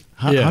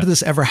 How did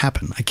this ever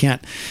happen? I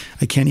can't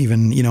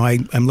even,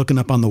 I'm looking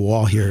up on the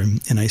wall here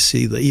and I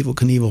see the Evel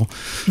Knievel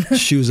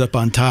shoes up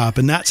on top.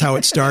 And that's how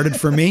it started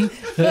for me.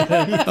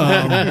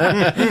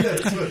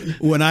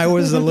 When I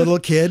was a little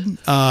kid,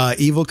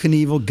 Evel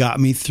Knievel got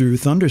me through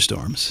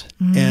thunderstorms.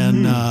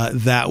 And I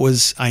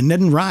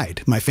didn't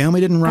ride. My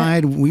family didn't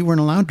ride. We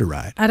weren't allowed to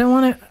ride. I don't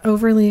want to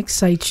overly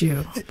excite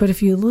you, but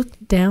if you look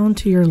down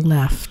to your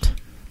left,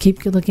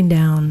 keep looking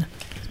down.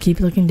 Keep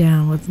looking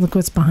down. Look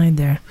what's behind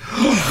there.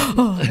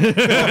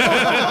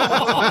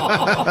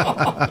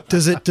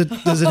 Does it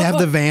have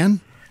the van?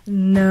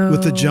 No.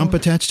 With the jump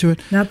attached to it?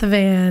 Not the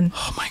van.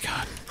 Oh my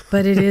God.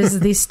 But it is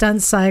the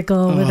stunt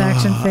cycle with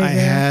action figure. I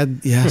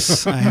had.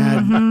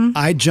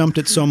 I jumped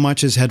it so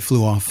much his head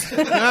flew off.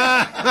 And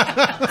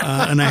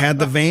I had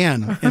the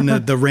van and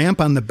the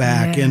ramp on the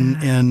back, and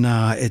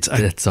it's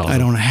That's awesome. I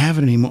don't have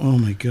it anymore. Oh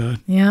my God.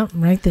 Yeah,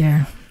 right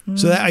there.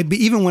 So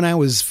even when I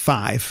was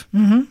 5,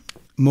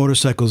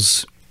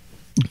 motorcycles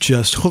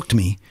just hooked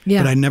me,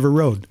 but I never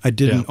rode. I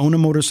didn't own a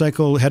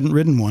motorcycle, hadn't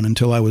ridden one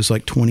until I was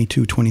like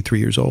 22, 23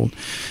 years old.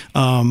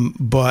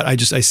 But I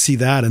see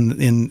that, and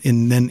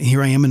then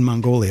here I am in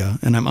Mongolia,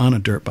 and I'm on a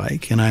dirt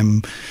bike, and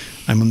I'm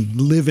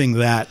living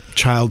that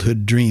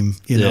childhood dream,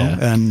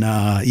 and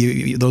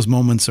those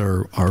moments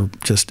are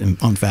just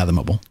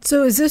unfathomable.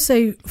 So is this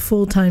a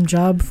full-time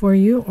job for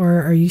you,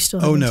 or are you still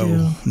having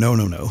no.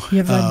 You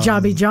have a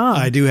jobby job.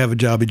 I do have a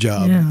jobby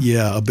job.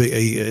 Yeah,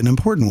 an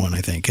important one,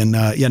 I think. And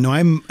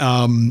I'm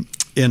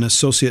an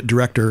associate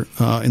director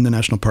in the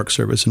National Park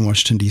Service in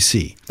Washington,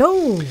 D.C.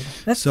 Oh,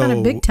 that's kind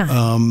of big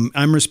time.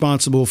 I'm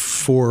responsible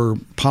for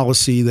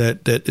policy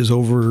that is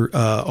over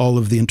all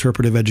of the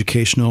interpretive,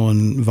 educational,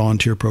 and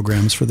volunteer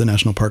programs for the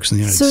national parks in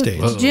the United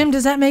States. So, Jim,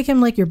 does that make him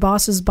like your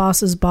boss's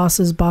boss's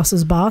boss's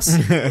boss's boss?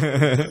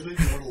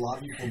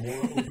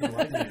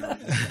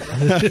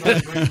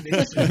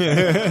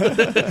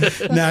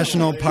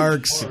 National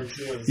parks.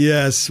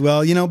 Yes.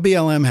 Well,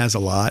 BLM has a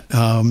lot,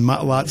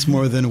 lots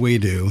more than we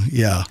do.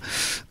 Yeah.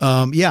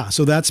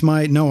 So that's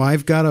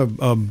I've got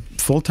a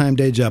full-time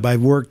day job.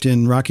 I've worked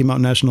in Rocky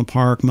Mountain National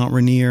Park, Mount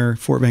Rainier,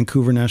 Fort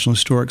Vancouver National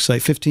Historic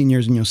Site, 15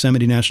 years in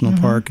Yosemite National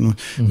Park, and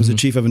was the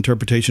chief of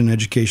interpretation and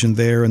education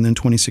there. And then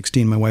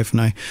 2016, my wife and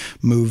I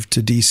moved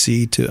to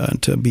DC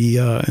to be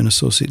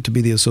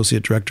the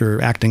associate director,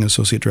 acting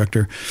associate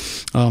director,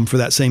 for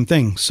that same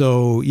thing.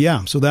 So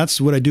that's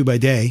what I do by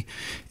day.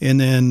 And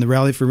then the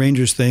Rally for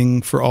Rangers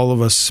thing for all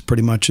of us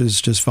pretty much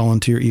is just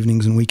volunteer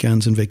evenings and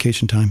weekends and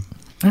vacation time.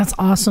 That's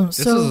awesome. This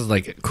is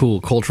like a cool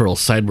cultural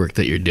side work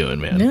that you're doing,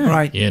 man. Yeah.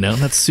 Right.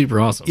 That's super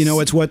awesome.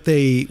 It's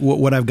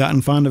what I've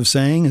gotten fond of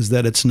saying is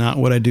that it's not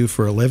what I do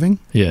for a living.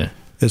 Yeah.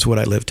 It's what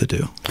I live to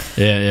do.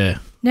 Yeah.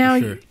 Now,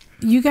 sure.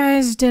 You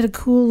guys did a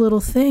cool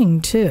little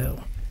thing, too.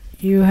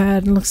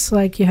 Looks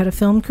like you had a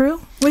film crew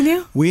with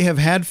you? We have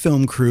had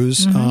film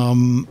crews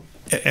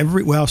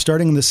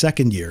starting in the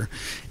second year,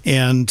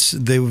 and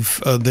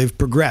they've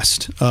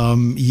progressed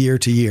year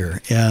to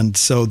year. And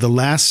so the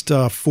last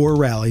 4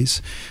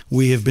 rallies,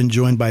 we have been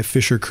joined by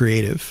Fisher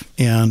Creative.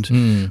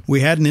 And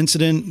we had an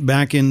incident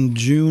back in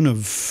June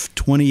of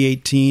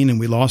 2018, and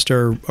we lost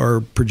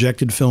our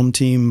projected film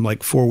team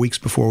like 4 weeks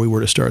before we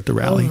were to start the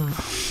rally.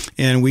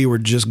 And we were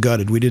just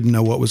gutted. We didn't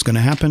know what was going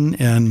to happen.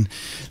 And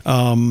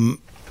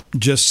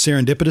just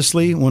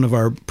serendipitously, one of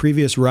our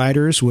previous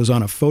riders was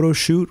on a photo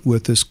shoot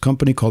with this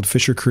company called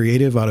Fisher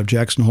Creative out of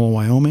Jackson Hole,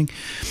 Wyoming,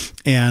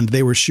 and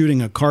they were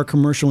shooting a car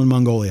commercial in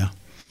Mongolia.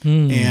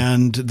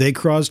 And they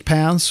crossed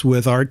paths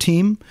with our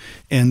team,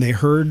 and they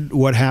heard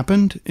what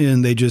happened,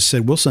 and they just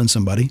said, "We'll send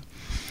somebody."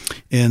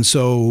 And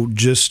so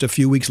just a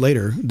few weeks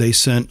later, they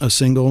sent a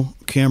single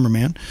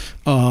cameraman,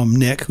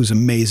 Nick, who's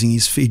amazing.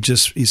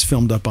 He's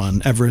filmed up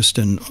on Everest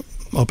and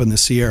up in the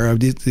Sierra.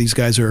 These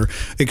guys are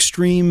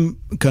extreme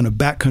kind of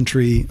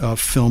backcountry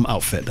film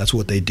outfit. That's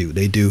what they do.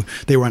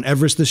 They were on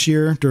Everest this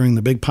year during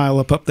the big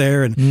pileup up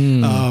there,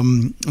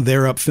 and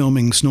they're up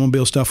filming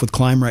snowmobile stuff with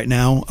Climb right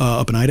now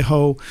up in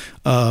Idaho.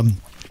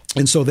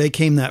 And so they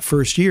came that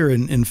first year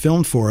and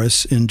filmed for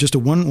us in just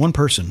one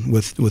person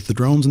with the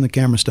drones and the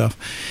camera stuff.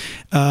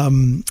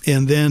 And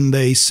then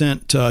they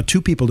sent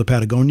 2 people to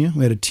Patagonia.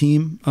 We had a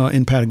team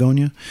in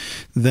Patagonia,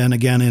 then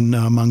again in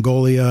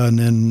Mongolia, and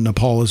then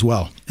Nepal as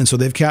well. And so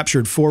they've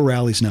captured 4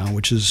 rallies now,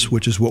 which is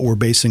what we're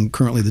basing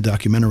currently the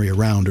documentary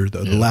around, or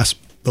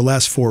the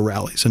last 4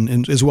 rallies,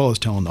 and as well as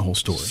telling the whole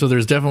story. So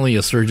there's definitely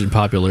a surge in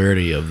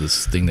popularity of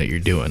this thing that you're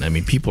doing. I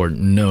mean, people are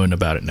knowing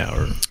about it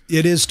now.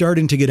 It is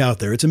starting to get out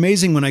there. It's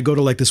amazing when I go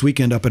to like this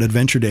weekend up at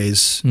Adventure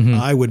Days,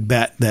 I would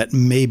bet that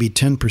maybe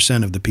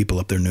 10% of the people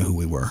up there knew who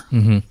we were.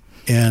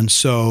 And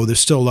so there's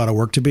still a lot of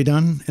work to be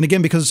done. And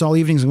again, because it's all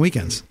evenings and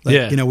weekends.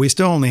 We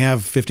still only have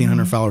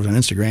 1,500 followers on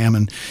Instagram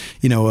and,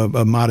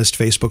 a modest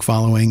Facebook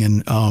following.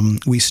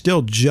 And we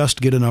still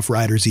just get enough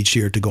riders each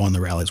year to go on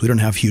the rallies. We don't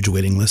have huge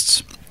waiting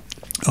lists.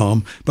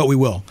 But we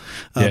will,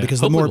 because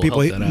the more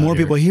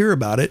people hear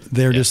about it,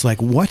 they're just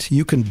like, "What?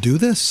 You can do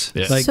this?"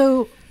 Yeah.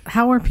 So,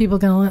 how are people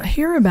going to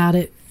hear about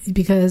it?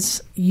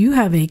 Because you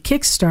have a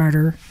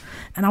Kickstarter,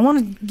 and I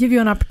want to give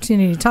you an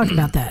opportunity to talk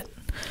about that.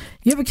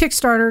 You have a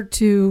Kickstarter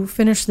to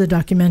finish the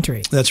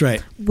documentary. That's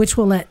right. Which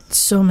will let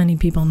so many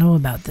people know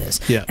about this.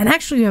 Yeah. And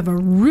actually, you have a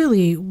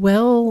really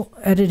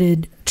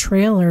well-edited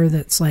trailer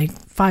that's like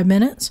 5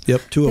 minutes.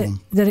 Yep, 2 of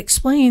them. That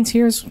explains,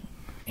 here's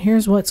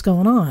what's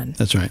going on.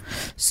 That's right.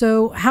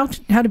 So how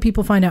do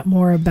people find out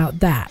more about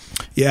that?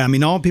 Yeah, I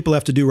mean, all people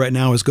have to do right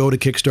now is go to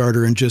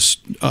Kickstarter and just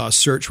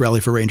search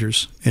Rally for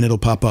Rangers, and it'll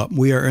pop up.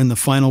 We are in the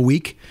final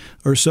week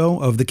or so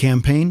of the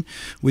campaign.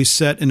 We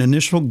set an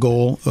initial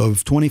goal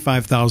of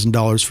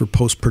 $25,000 for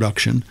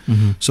post-production.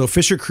 So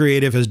Fisher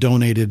Creative has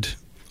donated,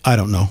 I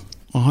don't know,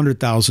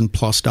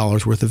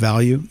 $100,000+ worth of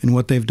value in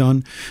what they've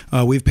done.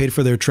 We've paid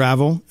for their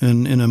travel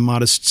and a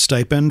modest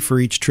stipend for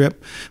each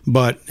trip,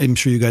 but I'm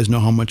sure you guys know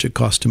how much it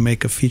costs to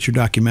make a feature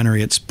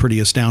documentary. It's pretty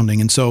astounding.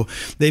 And so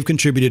they've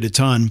contributed a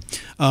ton.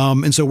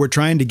 And so we're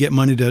trying to get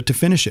money to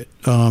finish it,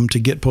 to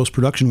get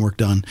post-production work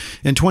done.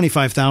 And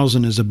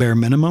 $25,000 is a bare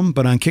minimum,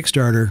 but on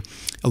Kickstarter,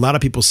 a lot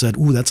of people said,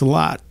 "Ooh, that's a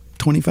lot.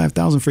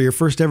 $25,000 for your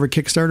first ever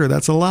Kickstarter,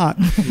 that's a lot."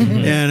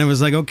 And it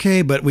was like,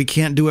 okay, but we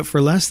can't do it for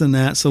less than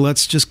that, so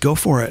let's just go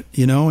for it,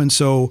 And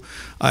so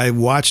I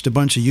watched a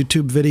bunch of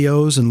YouTube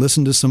videos and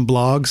listened to some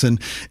blogs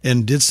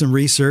and did some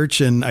research,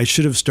 and I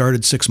should have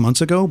started 6 months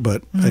ago,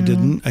 but I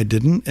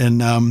didn't.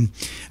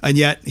 And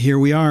yet here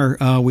we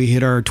are. We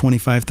hit our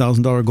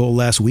 $25,000 goal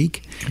last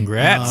week.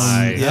 Congrats.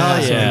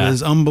 So it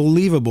was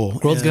unbelievable.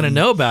 World's going to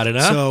know about it,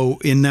 huh? So,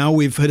 and now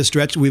we've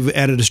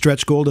added a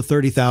stretch goal to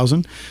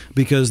 30,000,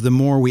 because the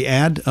more we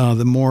add,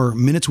 the more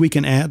minutes we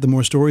can add, the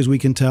more stories we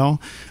can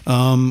tell.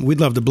 We'd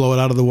love to blow it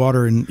out of the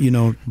water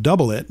and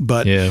double it,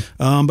 but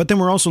then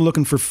we're also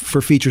looking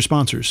for feature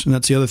sponsors, and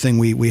that's the other thing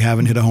we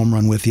haven't hit a home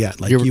run with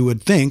yet. Like, you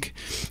would think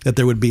that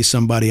there would be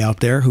somebody out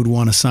there who'd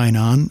want to sign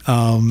on,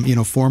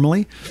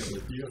 formally.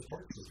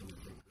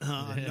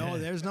 No,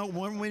 there's no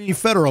any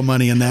federal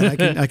money in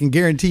that. I can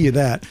guarantee you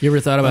that. You ever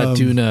thought about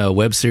doing a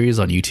web series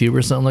on YouTube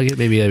or something like it?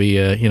 Maybe that'd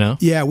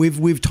be, Yeah,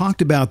 we've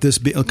talked about this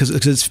because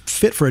it's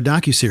fit for a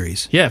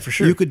docuseries. Yeah, for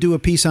sure. You could do a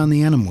piece on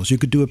the animals. You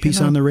could do a piece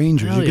on the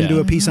Rangers. You can do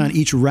a piece on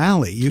each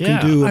rally. You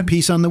can do a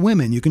piece on the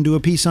women. You can do a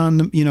piece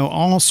on,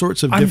 all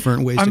sorts of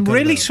different ways to I'm cut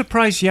really it out.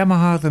 surprised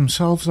Yamaha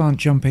themselves aren't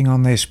jumping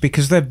on this,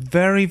 because they're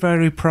very,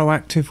 very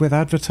proactive with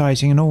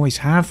advertising and always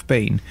have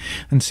been.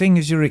 And seeing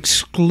as you're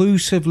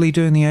exclusively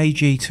doing the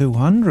AG200,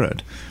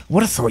 I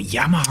would have thought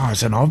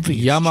Yamaha's an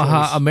obvious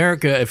Yamaha choice.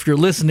 America, if you're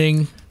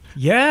listening.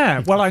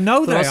 Yeah, well, I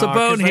know Throw they us a are,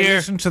 bone 'cause they here.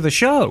 listen to the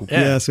show.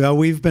 Yeah. Yes, well,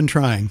 we've been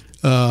trying.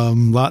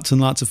 Lots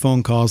and lots of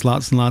phone calls,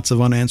 lots and lots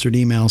of unanswered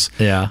emails.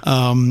 Yeah.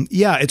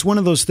 It's one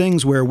of those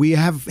things where we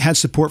have had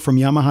support from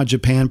Yamaha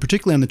Japan,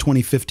 particularly on the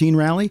 2015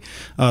 rally.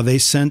 They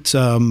sent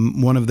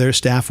one of their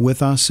staff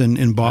with us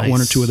and bought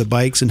one or two of the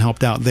bikes and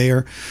helped out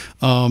there.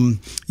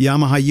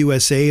 Yamaha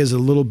USA is a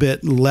little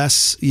bit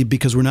less,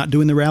 because we're not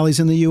doing the rallies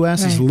in the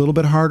U.S. It's a little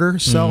bit harder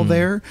sell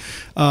there.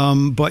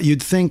 But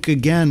you'd think,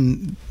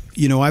 again,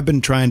 I've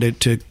been trying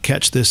to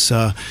catch this,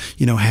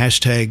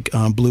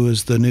 hashtag blue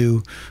is the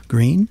new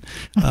green.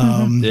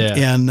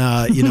 And,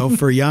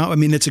 for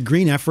it's a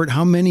green effort.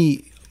 How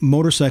many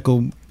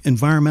motorcycle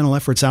environmental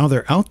efforts out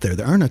there?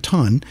 There aren't a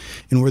ton.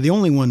 And we're the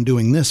only one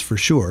doing this for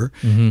sure.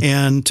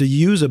 And to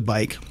use a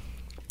bike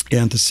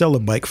and to sell a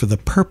bike for the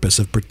purpose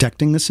of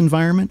protecting this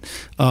environment,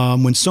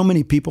 when so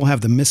many people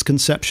have the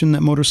misconception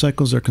that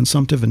motorcycles are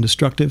consumptive and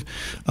destructive,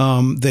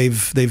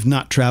 they've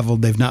not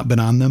traveled, they've not been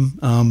on them,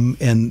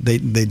 and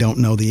they don't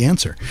know the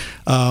answer.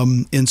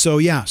 So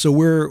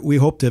we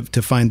hope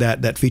to find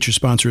that feature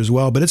sponsor as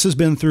well. But this has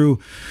been through,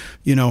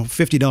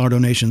 $50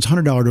 donations,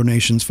 $100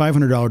 donations,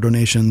 $500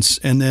 donations,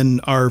 and then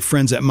our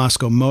friends at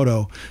Moscow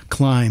Moto,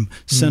 Climb,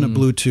 Senna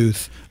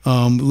Bluetooth,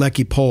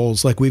 Lecky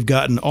Poles. Like, we've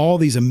gotten all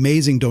these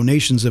amazing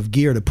donations of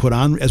gear to put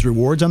on as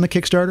rewards on the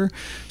Kickstarter.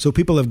 So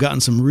people have gotten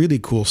some really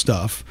cool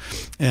stuff.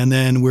 And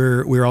then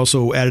we're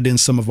also added in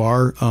some of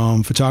our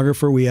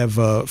photographer. We have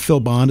Phil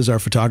Bond as our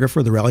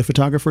photographer, the rally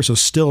photographer. So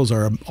stills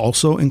are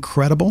also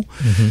incredible.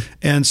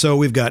 And so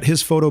we've got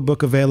his photo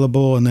book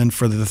available. And then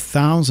for the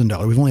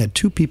 $1,000, we've only had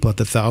 2 people at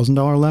the $1,000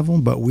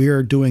 level, but we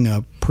are doing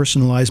a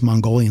personalized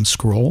Mongolian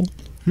scroll.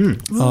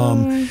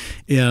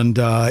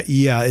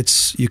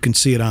 It's, you can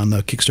see it on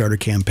the Kickstarter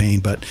campaign,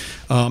 but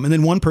and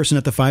then one person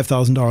at the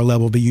 $5,000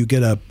 level, but you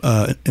get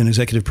an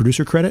executive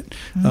producer credit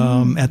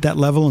at that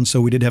level, and so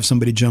we did have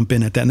somebody jump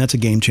in at that, and that's a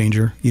game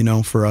changer,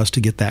 for us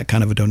to get that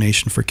kind of a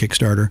donation for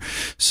Kickstarter.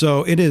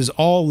 So it is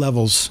all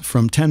levels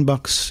from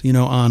 $10,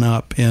 on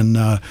up, and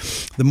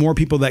the more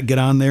people that get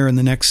on there in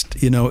the next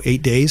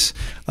 8 days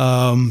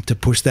to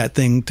push that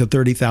thing to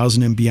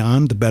 30,000 and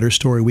beyond, the better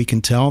story we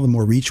can tell, the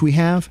more reach we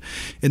have,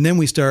 and then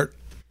we start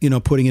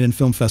putting it in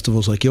film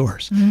festivals like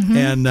yours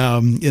and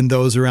in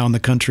those around the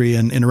country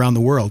and around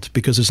the world,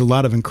 because there's a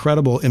lot of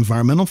incredible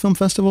environmental film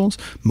festivals,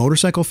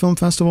 motorcycle film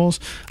festivals.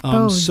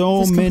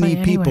 So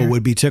many people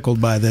would be tickled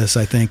by this,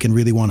 I think, and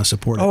really want to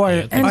support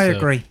it. I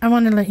agree. I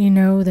want to let you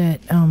know that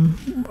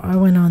I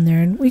went on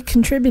there and we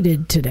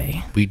contributed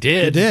today. We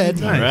did. You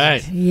did? All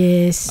right.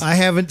 Yes.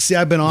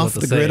 I've been off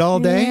the grid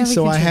all day,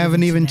 so I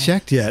haven't even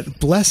checked yet.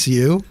 Bless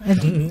you. I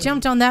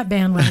jumped on that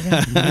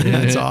bandwagon.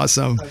 That's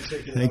awesome. I'm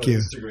checking Thank it out you.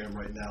 on Instagram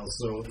right now.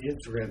 So the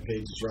Instagram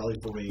page is Rally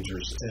for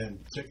Rangers, and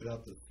check it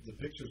out. The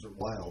pictures are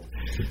wild.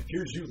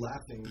 Here's you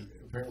laughing,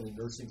 apparently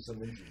nursing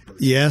some injured person.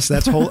 Yes,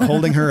 that's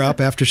holding her up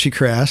after she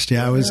crashed.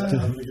 Yeah, I was.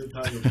 Having a good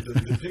time.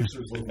 The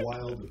pictures look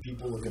wild. The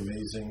people look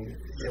amazing.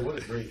 Yeah, what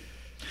a great.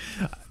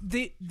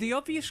 The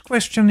obvious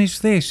question is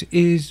this: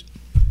 is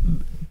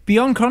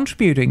beyond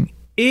contributing,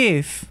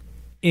 if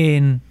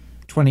in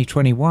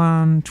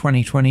 2021,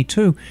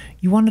 2022,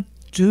 you want to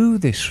do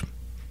this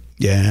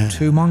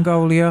to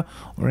Mongolia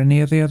or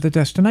any of the other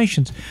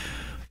destinations,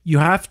 you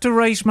have to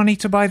raise money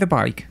to buy the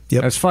bike.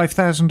 Yep. That's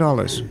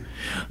 $5,000.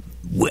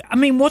 I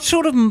mean, what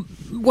sort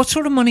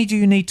of money do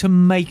you need to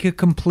make a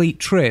complete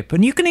trip?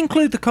 And you can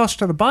include the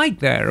cost of the bike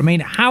there. I mean,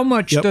 how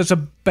much does a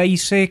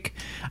basic,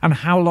 and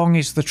how long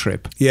is the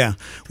trip? Yeah.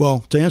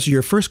 Well, to answer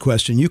your first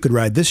question, you could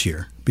ride this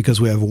year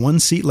because we have 1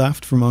 seat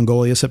left for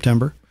Mongolia,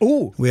 September.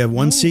 Oh. We have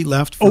 1 seat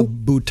left for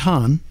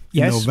Bhutan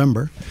in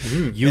November.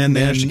 You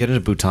managed to get into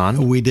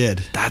Bhutan? We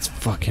did. That's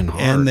fucking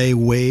hard. And they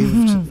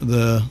waived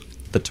the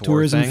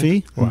tourism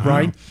fee. Wow.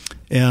 Right.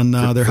 And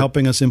they're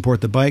helping us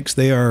import the bikes.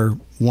 They are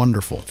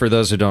wonderful. For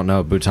those who don't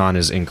know, Bhutan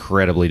is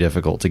incredibly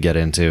difficult to get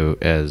into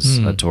as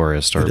a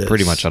tourist, or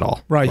pretty much at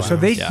all. Right. Wow. So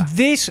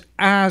this,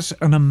 as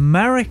an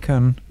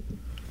American,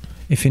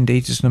 if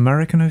indeed it's an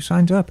American who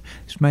signs up,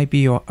 this may be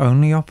your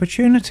only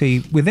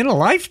opportunity within a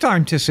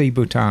lifetime to see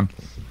Bhutan.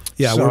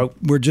 Yeah, so,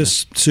 we're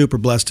just super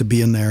blessed to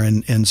be in there,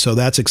 and so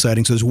that's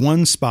exciting. So there's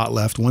 1 spot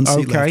left, 1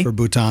 seat left for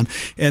Bhutan,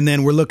 and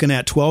then we're looking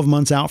at 12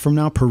 months out from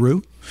now,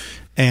 Peru,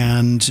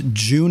 and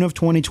June of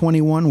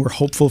 2021, we're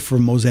hopeful for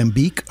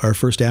Mozambique, our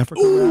first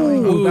Africa rally.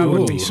 Oh, that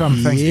would be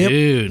something. Yep.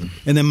 Dude.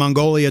 And then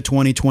Mongolia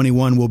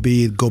 2021 will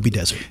be Gobi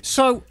Desert.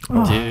 So,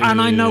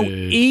 and I know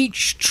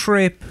each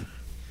trip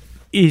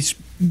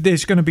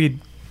there's going to be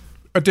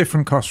a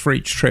different cost for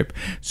each trip.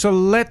 So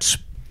let's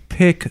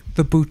pick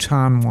the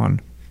Bhutan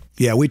one.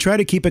 Yeah, we try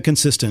to keep it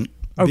consistent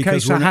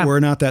because so we're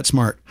not that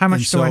smart. How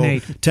much do I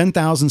need?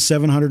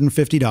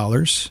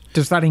 $10,750.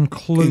 Does that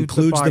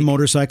includes the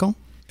motorcycle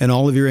and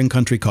all of your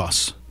in-country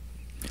costs.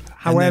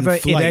 However,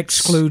 it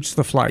excludes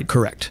the flight.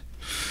 Correct.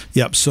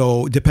 Yep.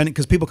 So depending,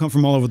 because people come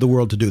from all over the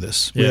world to do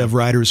this. We have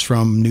riders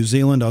from New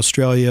Zealand,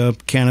 Australia,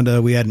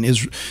 Canada. We had an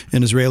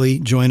Israeli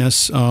join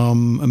us.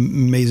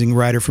 Amazing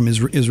rider from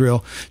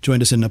Israel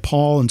joined us in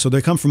Nepal, and so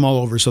they come from all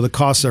over. So the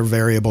costs are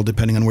variable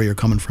depending on where you're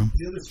coming from.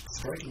 The other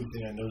striking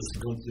thing I noticed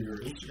going through your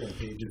Instagram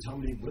page is how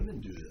many women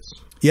do this.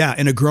 Yeah,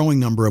 and a growing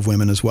number of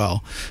women as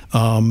well.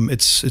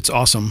 It's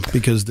awesome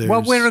because there's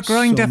we're a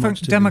growing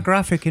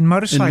demographic in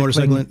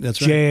motorcycling.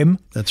 That's right. Jim.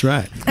 That's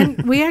right.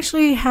 And we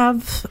actually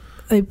have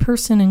a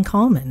person in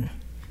common.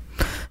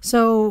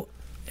 So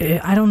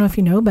I don't know if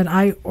you know, but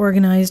I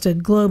organized a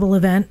global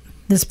event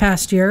this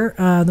past year,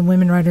 the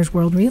Women Riders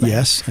World Relay.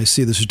 Yes, I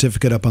see the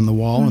certificate up on the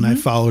wall, and I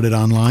followed it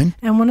online.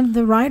 And one of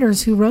the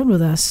riders who rode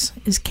with us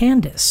is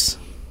Candace.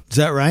 Is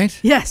that right?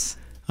 yes.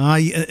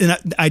 And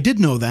I did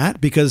know that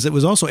because it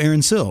was also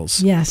Aaron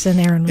Sills. Yes, and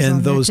Aaron was on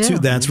and those there two.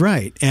 too. That's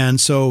right. And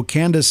so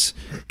Candace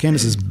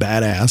is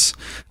badass.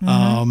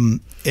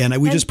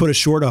 We just put a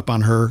short up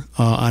on her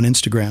on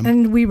Instagram.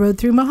 And we rode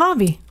through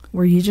Mojave,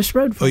 where you just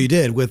rode from. Oh, you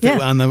did with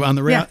on the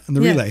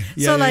relay.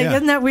 So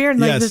isn't that weird?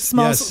 Like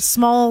the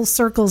small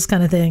circles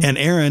kind of thing. And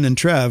Aaron and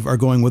Trev are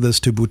going with us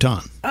to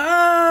Bhutan.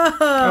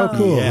 Oh,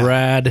 cool. Yeah.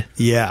 Rad.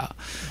 Yeah.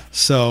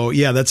 So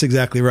yeah, that's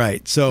exactly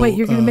right. So wait,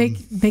 you're going to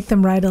make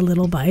them ride a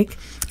little bike?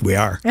 We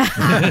are. and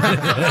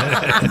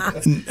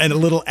a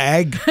little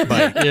ag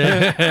bike.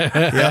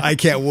 Yeah, I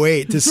can't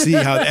wait to see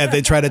how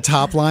they try to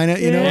top line it,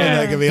 you know?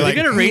 Yeah. And they're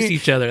going to race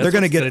each other. They're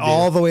going to get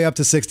all the way up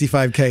to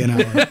 65K an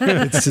hour.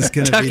 It's just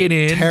going to be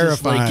terrifying.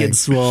 Just like it's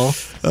swell.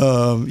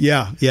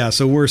 Yeah.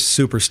 So we're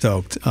super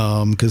stoked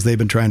because they've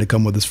been trying to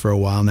come with us for a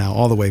while now,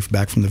 all the way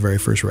back from the very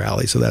first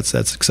rally. So that's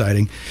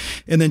exciting.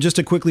 And then just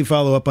to quickly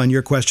follow up on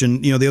your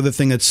question, the other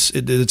thing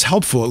it's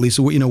helpful, at least,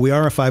 we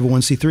are a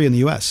 501c3 in the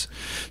U.S.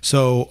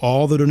 So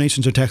all the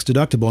donations are tax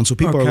deductible, and so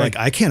people are like,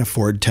 I can't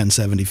afford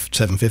 $1070,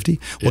 $750.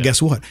 Well,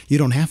 guess what? You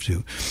don't have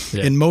to.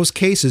 Yeah. In most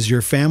cases,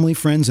 your family,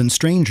 friends, and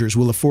strangers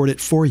will afford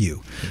it for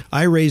you.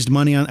 I've raised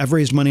money on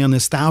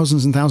this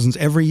thousands and thousands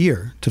every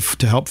year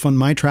to help fund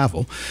my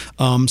travel.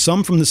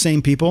 Some from the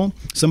same people.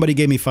 Somebody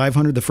gave me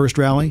 $500 the first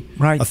rally,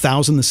 right?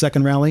 $1,000 the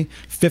second rally,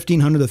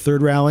 $1,500 the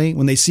third rally.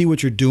 When they see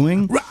what you're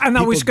doing, and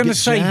I was going to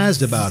say,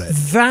 jazzed about it.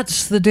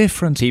 That's the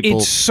difference.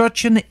 It's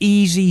such an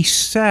easy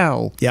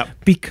sell,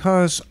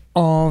 because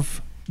of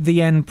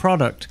the end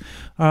product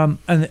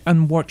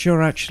and what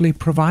you're actually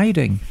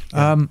providing.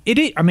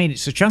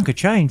 It's a chunk of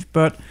change,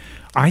 but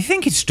I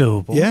think it's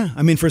doable. Yeah,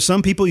 for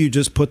some people, you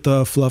just put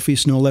the fluffy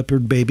snow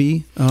leopard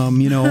baby, and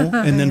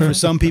then for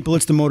some people,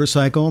 it's the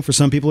motorcycle. For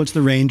some people, it's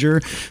the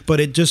Ranger. But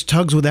it just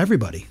tugs with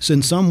everybody. So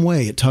in some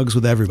way, it tugs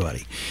with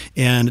everybody.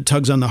 And it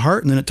tugs on the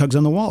heart, and then it tugs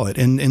on the wallet.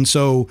 And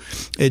so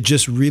it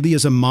just really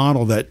is a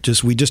model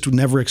that we just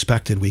never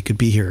expected we could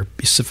be here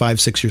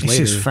 5-6 years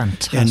later. This is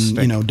fantastic.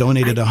 And,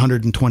 donated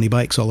 120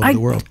 bikes all over the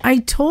world. I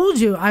told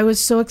you I was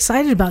so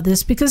excited about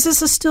this because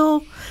this is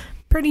still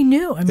pretty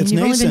new.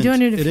 You've only been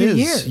doing it a few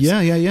years.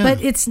 Yeah.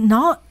 But it's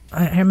not,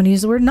 I'm going to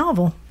use the word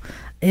novel.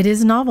 It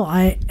is novel.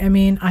 I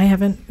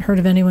haven't heard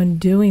of anyone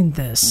doing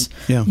this.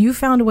 Yeah. You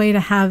found a way to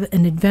have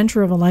an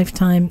adventure of a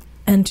lifetime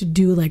and to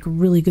do like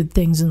really good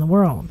things in the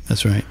world.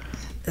 That's right.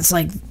 It's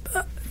like,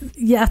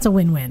 it's a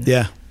win-win.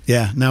 Yeah.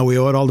 Yeah, now we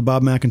owe it all to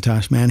Bob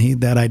McIntosh, man.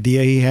 That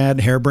idea he had,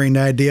 harebrained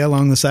idea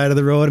along the side of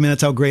the road.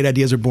 That's how great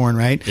ideas are born,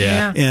 right?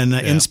 Yeah. And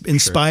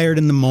inspired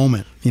in the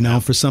moment,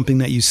 for something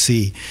that you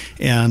see.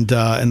 And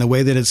the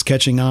way that it's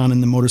catching on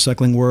in the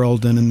motorcycling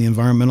world and in the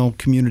environmental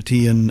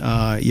community. And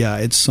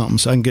it's something.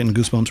 So I'm getting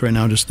goosebumps right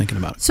now just thinking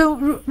about it.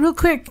 So real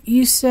quick,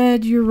 you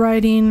said you're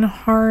riding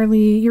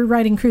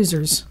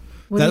cruisers.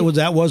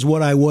 That was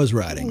what I was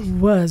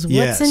riding. What's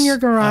in your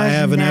garage? I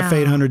have an now?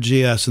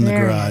 F800 GS in the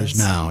There garage it is.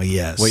 now.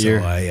 Yes. What year?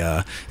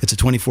 It's a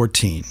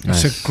 2014.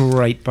 It's a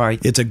great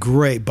bike. It's a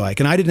great bike,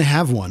 and I didn't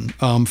have one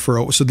for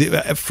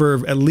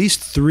at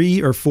least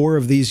 3 or 4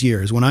 of these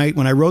years. When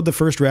I rode the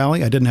first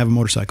rally, I didn't have a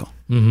motorcycle,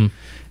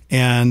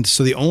 and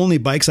so the only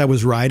bikes I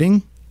was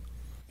riding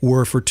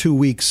were for 2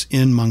 weeks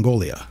in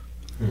Mongolia.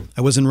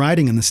 I wasn't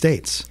riding in the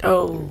States.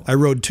 Oh, I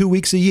rode 2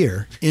 weeks a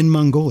year in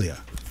Mongolia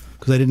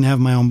because I didn't have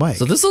my own bike.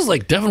 So this is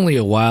like definitely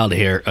a wild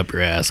hair up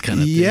your ass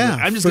kind of thing. Yeah,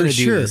 I'm just going to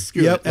do this.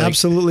 Screw it.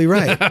 Absolutely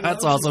right.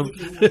 That's awesome.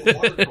 They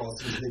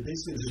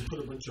basically just put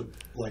a bunch of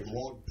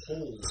log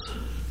poles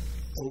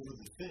over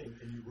the thing,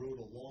 and you rode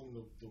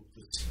along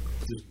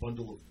this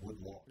bundle of wood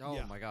logs. Oh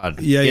my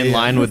God! Yeah, in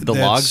line with the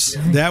logs.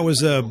 That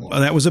was a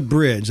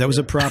bridge. That was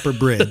a proper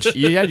bridge.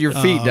 You had your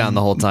feet down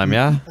the whole time,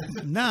 yeah?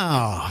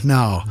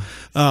 No.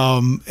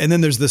 And then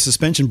there's the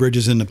suspension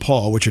bridges in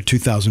Nepal, which are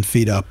 2,000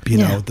 feet up.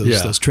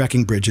 Those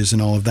trekking bridges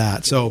and all of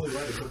that. So,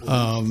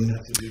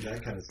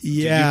 Did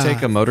you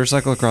take a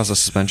motorcycle across a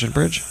suspension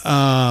bridge?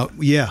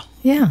 Yeah.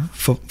 Yeah.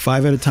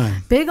 5 at a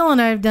time. Bagel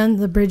and I have done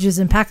the bridges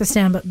in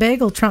Pakistan, but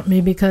Bagel trumped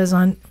me because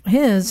on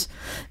his,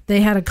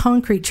 they had a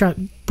concrete truck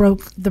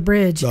broke the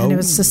bridge and it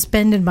was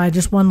suspended by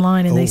just one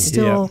line, and they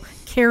still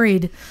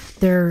carried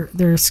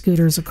their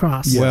scooters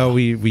across. Yeah. Well,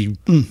 we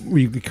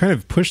kind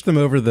of pushed them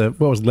over what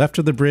was left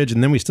of the bridge,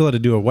 and then we still had to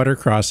do a water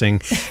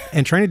crossing.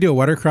 And trying to do a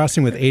water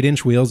crossing with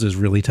 8-inch wheels is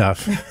really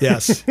tough.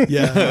 Yes.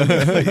 Yeah.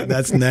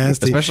 That's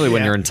nasty. Especially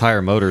when your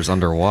entire motor's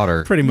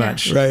underwater. Pretty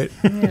much. Right.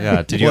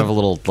 Yeah. Did you have a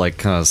little like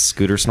kind of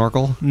scooter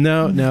snorkel?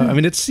 No. I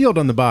mean, it's sealed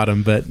on the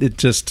bottom, but it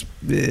just,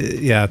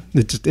 it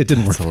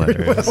didn't work.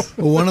 Hilarious.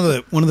 Well,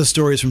 one of the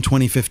stories from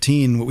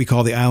 2015, what we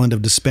call the Island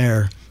of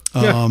Despair.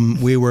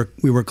 We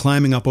were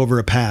climbing up over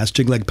a pass,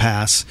 Jigleg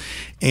Pass,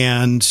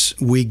 and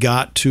we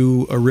got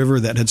to a river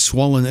that had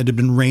swollen. It had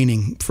been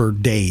raining for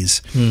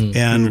days,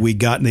 and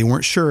they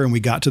weren't sure, and we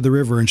got to the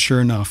river, and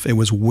sure enough, it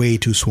was way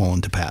too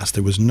swollen to pass.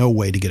 There was no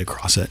way to get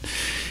across it.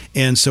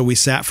 And so we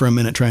sat for a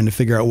minute trying to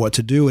figure out what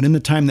to do. And in the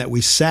time that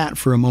we sat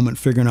for a moment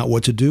figuring out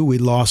what to do, we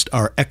lost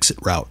our exit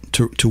route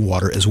to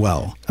water as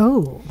well.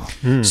 Oh.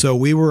 So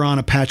we were on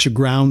a patch of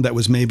ground that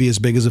was maybe as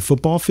big as a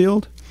football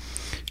field.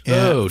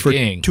 For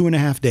dang.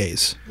 2.5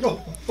 days.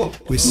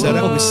 We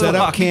set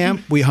up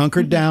camp, we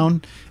hunkered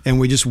down, and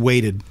we just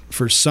waited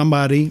for some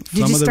of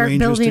the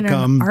Rangers to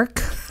come. An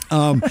ark?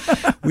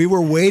 We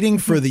were waiting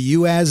for the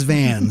UAZ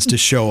vans to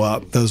show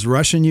up. Those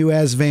Russian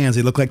UAZ vans,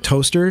 they look like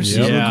toasters,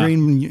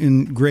 green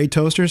and gray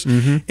toasters.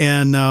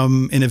 And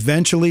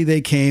eventually they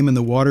came, and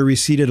the water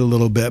receded a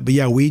little bit. But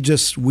yeah,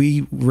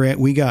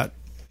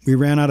 we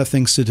ran out of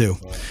things to do.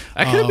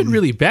 That could have been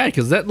really bad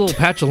because that little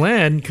patch of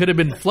land could have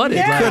been flooded.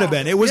 It could have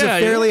been. It was a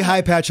fairly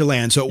high patch of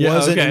land, so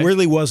it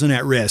really wasn't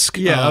at risk.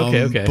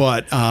 Okay.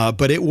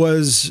 But it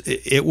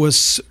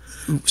was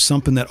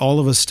something that all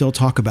of us still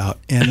talk about.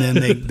 And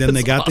then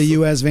they got the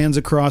UAZ vans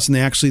across, and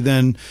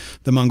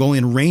the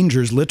Mongolian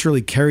Rangers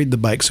literally carried the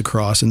bikes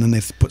across, and then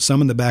they put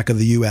some in the back of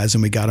the UAZ,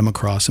 and we got them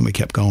across, and we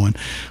kept going.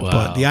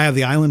 Wow. But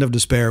the Island of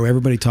Despair,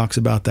 everybody talks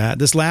about that.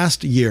 This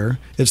last year,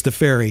 it's the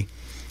ferry.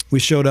 We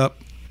showed up.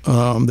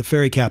 The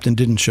ferry captain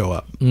didn't show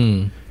up.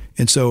 And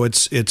so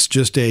it's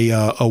just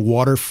a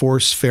water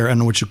force ferry. I don't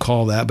know what you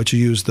call that, but you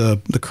use the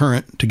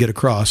current to get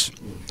across.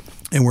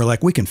 And we're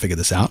like, we can figure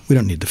this out. We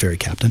don't need the ferry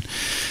captain.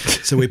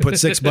 So we put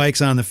 6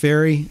 bikes on the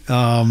ferry,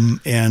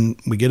 and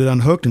we get it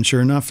unhooked, and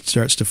sure enough, it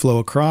starts to flow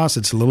across.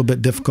 It's a little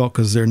bit difficult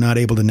because they're not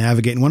able to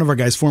navigate. And one of our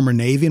guys, former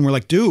Navy, and we're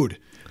like, dude,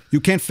 you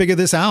can't figure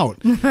this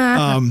out.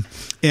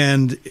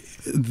 And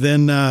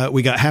then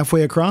we got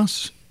halfway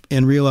across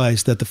and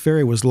realized that the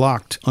ferry was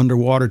locked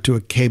underwater to a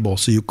cable,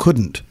 so you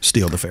couldn't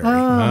steal the ferry.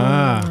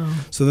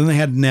 So then they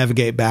had to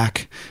navigate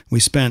back. We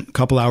spent a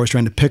couple hours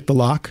trying to pick the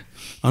lock,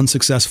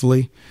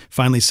 unsuccessfully,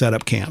 finally set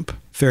up camp.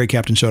 Ferry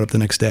captain showed up the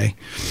next day.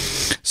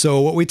 So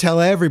what we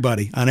tell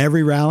everybody on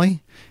every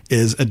rally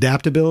is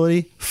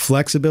adaptability,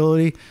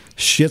 flexibility.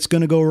 Shit's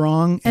going to go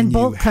wrong, and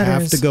bolt you cutters.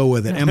 have to go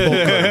with it. And bolt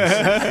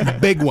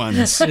cutters. Big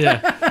ones.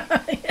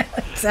 Yeah,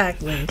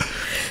 exactly.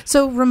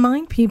 So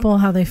remind people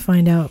how they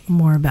find out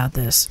more about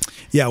this.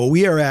 Yeah, well,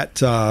 we are at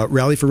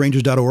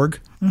rallyforrangers.org.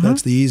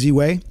 That's the easy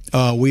way.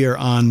 We are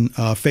on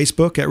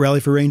Facebook at Rally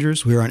for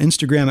Rangers. We are on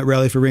Instagram at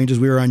Rally for Rangers.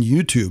 We are on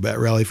YouTube at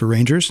Rally for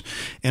Rangers.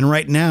 And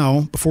right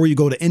now, before you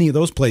go to any of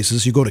those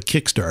places, you go to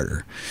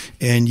Kickstarter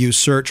and you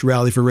search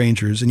Rally for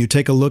Rangers, and you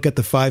take a look at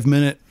the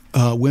 5-minute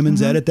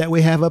women's edit that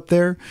we have up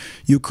there.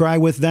 You cry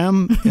with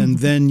them, and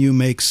then you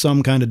make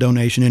some kind of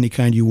donation, any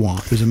kind you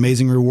want. There's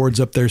amazing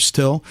rewards up there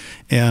still,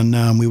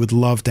 and we would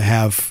love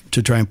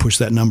to try and push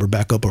that number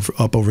back up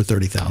over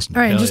 30,000.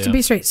 All right, just to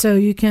be straight, so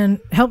you can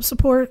help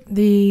support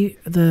the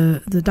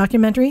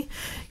documentary.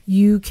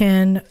 You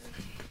can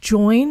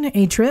join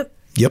a trip.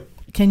 Yep.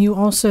 Can you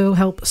also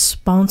help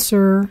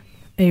sponsor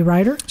a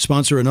rider?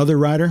 Sponsor another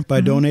rider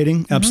by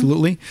donating.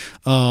 Absolutely.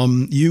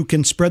 You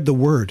can spread the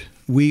word.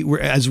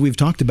 As we've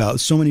talked about,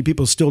 so many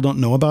people still don't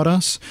know about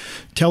us.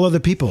 Tell other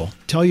people.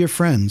 Tell your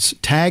friends.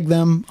 Tag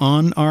them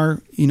on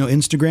our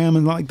Instagram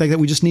and like that.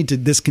 We just need to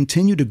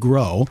continue to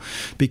grow,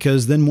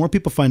 because then more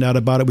people find out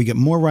about it. We get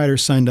more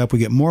riders signed up. We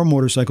get more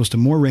motorcycles to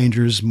more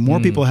Rangers. More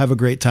people have a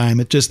great time.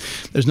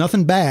 There's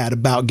nothing bad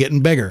about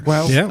getting bigger.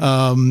 Well,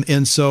 yeah.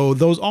 And so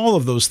all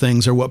of those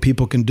things are what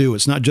people can do.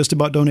 It's not just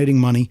about donating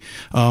money.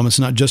 It's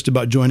not just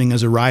about joining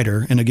as a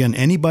rider. And again,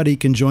 anybody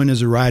can join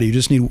as a rider. You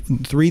just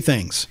need 3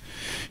 things.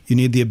 You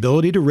need the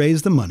ability to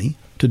raise the money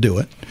to do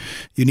it.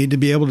 You need to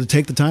be able to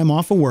take the time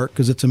off of work,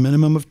 because it's a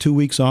minimum of 2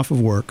 weeks off of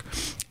work.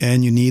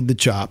 And you need the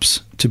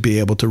chops to be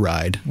able to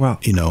ride,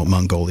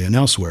 Mongolia and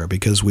elsewhere,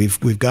 because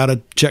we've got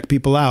to check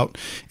people out.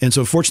 And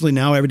so fortunately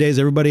now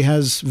everybody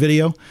has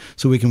video,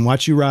 so we can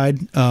watch you ride.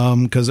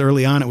 Because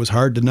early on it was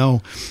hard to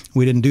know.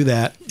 We didn't do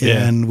that.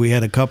 Yeah. And we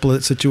had a couple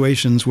of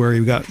situations where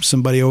you got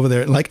somebody over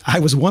there, like I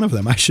was one of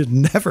them. I should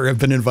never have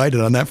been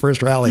invited on that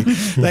first rally.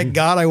 Thank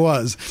God I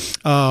was.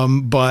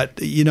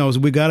 But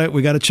we got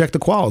to check the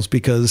quals,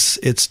 because because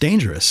it's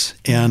dangerous,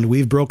 and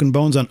we've broken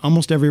bones on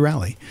almost every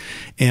rally.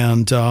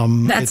 And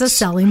that's a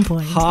selling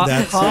point.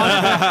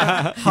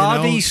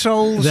 Hardy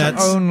souls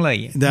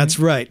only. That's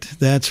right.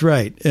 That's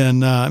right.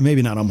 And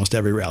maybe not almost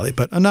every rally,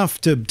 but enough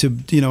to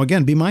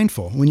again, be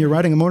mindful when you're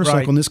riding a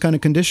motorcycle in this kind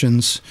of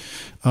conditions.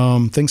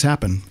 Things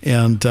happen,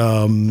 and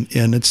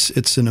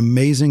it's an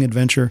amazing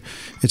adventure.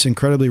 It's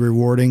incredibly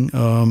rewarding,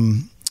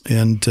 and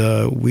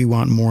we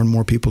want more and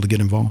more people to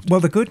get involved. Well,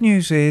 the good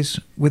news is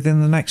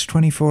within the next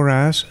 24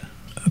 hours,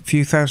 a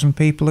few thousand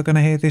people are going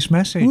to hear this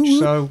message. Woo-woo.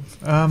 So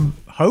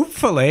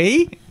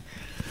hopefully,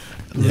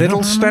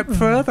 little step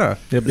further.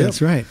 Yep.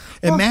 That's right.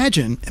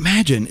 Imagine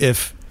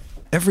if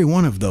every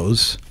one of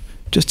those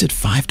just did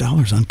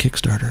 $5 on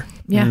Kickstarter.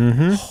 Yeah.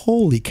 Mm-hmm.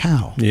 Holy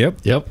cow.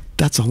 Yep.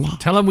 That's a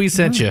lot. Tell them we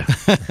sent you.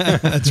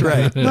 That's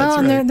right. Well,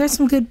 and there's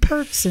some good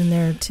perks in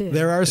there, too.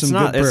 There are some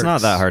good perks. It's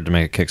not that hard to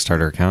make a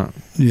Kickstarter account.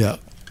 Yeah.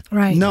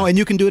 Right. No, and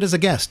you can do it as a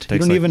guest. You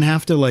don't even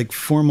have to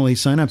formally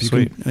sign up. You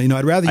Sweet. can,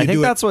 I'd rather you do it. I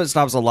think that's what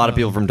stops a lot of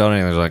people from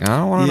donating. They're like, I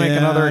don't want to make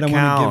another account. I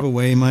don't want to give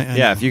away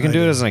my. If you can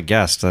do it as a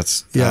guest,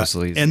 that's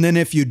absolutely easy. And then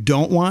if you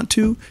don't want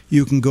to,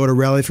 you can go to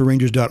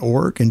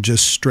rallyforrangers.org and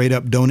just straight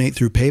up donate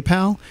through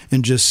PayPal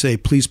and just say,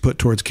 please put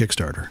towards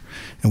Kickstarter,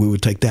 and we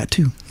would take that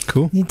too.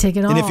 Cool. You take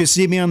it all. And if you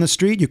see me on the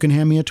street, you can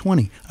hand me a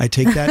 20. I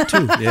take that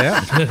too.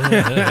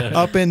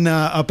 Up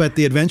at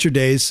the Adventure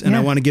Days, and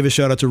I want to give a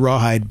shout out to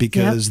Rawhide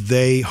because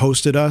they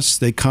hosted us,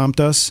 they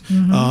comped us,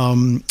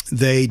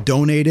 they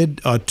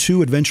donated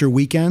 2 adventure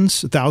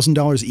weekends,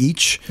 $1,000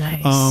 each,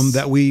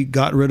 that we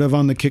got rid of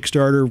on the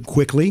Kickstarter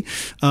quickly.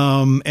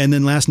 And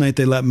then last night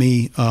they let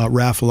me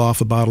raffle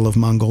off a bottle of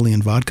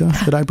Mongolian vodka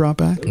that I brought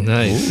back.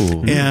 Nice.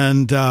 Ooh.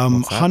 And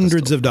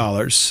hundreds of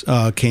dollars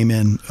came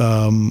in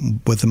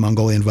with the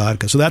Mongolian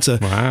vodka. So that's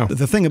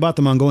the thing about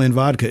the Mongolian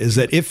vodka is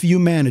that if you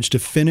manage to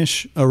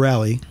finish a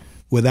rally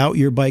without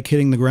your bike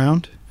hitting the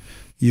ground,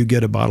 you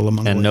get a bottle of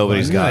Mongolian and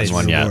nobody's vodka. gotten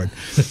one yet.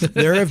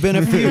 There have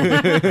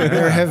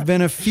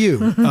been a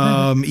few.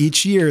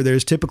 Each year,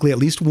 there's typically at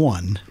least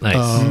one.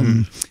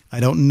 Nice. I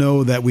don't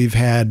know that we've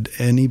had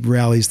any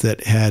rallies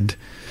that had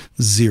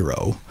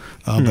 0.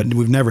 But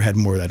we've never had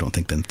more, I don't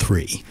think, than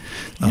 3.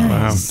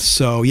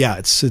 So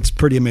it's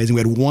pretty amazing.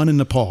 We had 1 in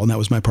Nepal, and that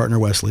was my partner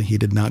Wesley. He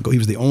did not go. He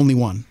was the only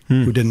one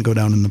who didn't go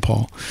down in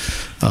Nepal.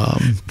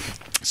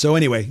 So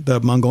anyway, the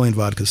Mongolian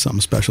vodka is something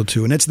special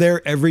too, and it's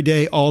there every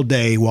day, all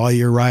day while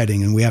you're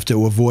riding, and we have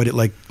to avoid it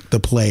like the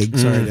plague.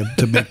 Sorry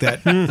to make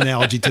that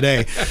analogy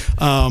today,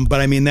 but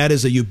I mean that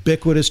is a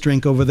ubiquitous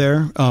drink over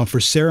there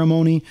for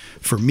ceremony,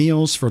 for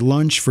meals, for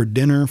lunch, for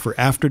dinner, for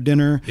after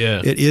dinner.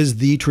 Yeah. It is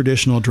the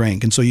traditional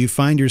drink, and so you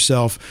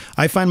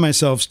I find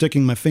myself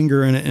sticking my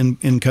finger in it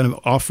and kind of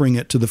offering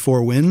it to the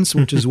 4 winds,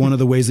 which is one of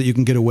the ways that you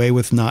can get away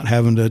with not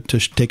having to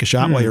take a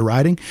shot while you're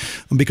riding,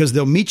 because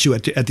they'll meet you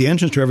at the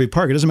entrance to every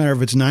park. It doesn't matter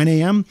if it's 9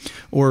 a.m.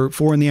 or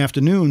 4 in the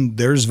afternoon.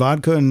 There's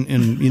vodka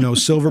and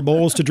silver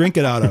bowls to drink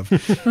it out of,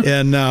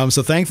 and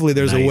so thankfully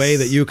there's a way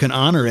that you can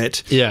honor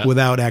it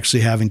without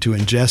actually having to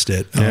ingest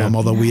it.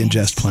 Although we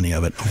ingest plenty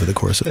of it over the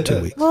course of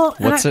 2 weeks. Well,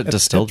 What's it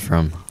distilled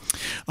from?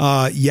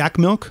 Yak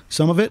milk,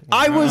 some of it.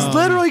 I was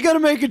literally going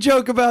to make a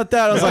joke about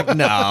that. I was like,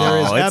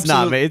 no, it's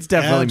not. It's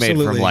definitely made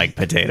from like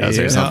potatoes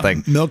or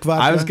something. Milk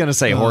vodka. I was going to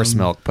say horse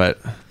milk, but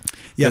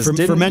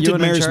fermented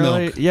mare's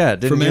milk. Yeah,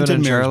 didn't you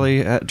and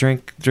Charlie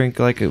drink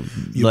like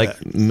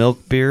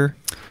milk beer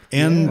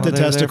and the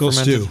testicle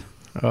stew?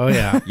 Oh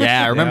yeah,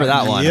 yeah, I remember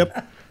that one.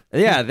 Yep.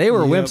 Yeah, they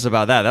were wimps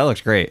about that. That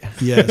looks great.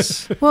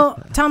 Yes.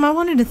 Well, Tom, I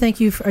wanted to thank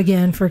you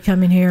again for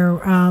coming here.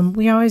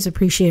 We always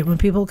appreciate when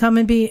people come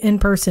and be in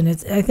person.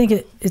 I think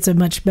it's a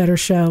much better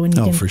show when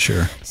you can for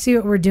sure see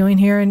what we're doing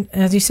here. And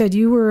as you said,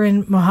 you were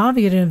in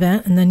Mojave at an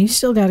event, and then you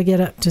still got to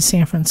get up to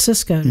San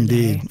Francisco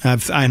today. Indeed.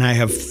 I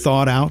have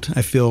thought out.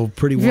 I feel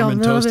pretty warm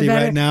and toasty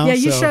right now. Yeah,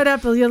 you showed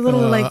up a little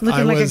looking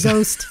like a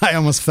ghost. I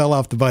almost fell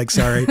off the bike,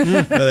 sorry.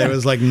 It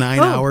was like 9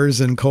 hours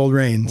in cold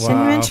rain. Wow. Can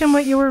you mention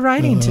what you were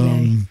riding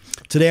today?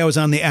 Today I was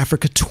on the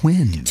Africa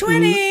Twin.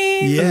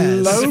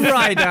 Yes.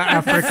 Lowrider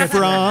Africa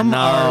from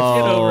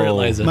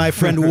my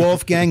friend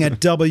Wolfgang at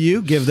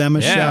W. Give them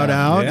a shout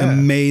out. Yeah.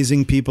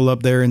 Amazing people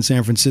up there in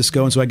San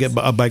Francisco. And so I get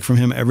a bike from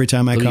him every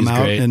time I come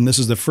out. Great. And this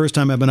is the first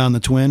time I've been on the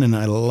Twin, and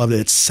I love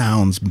it. It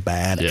sounds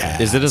badass. Yeah.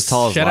 Is it as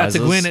tall as Shout out to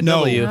Gwen at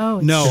W.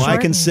 No, I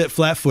can sit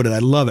flat-footed. I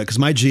love it because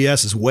my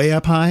GS is way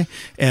up high,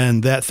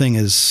 and that thing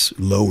is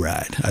low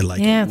ride. I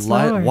like it. It's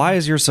lower. Why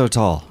is yours so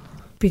tall?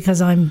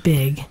 Because I'm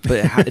big.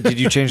 But did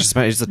you change the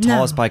suspension? It's the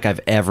tallest bike I've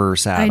ever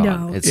sat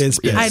on. It's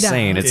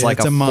insane. It's like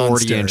a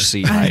 40-inch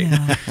seat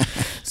height.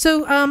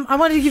 So I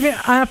wanted to give you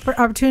an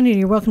opportunity.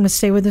 You're welcome to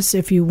stay with us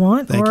if you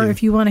want,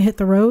 if you want to hit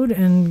the road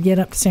and get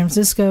up to San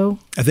Francisco.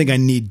 I think I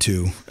need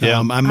to.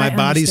 Yeah. My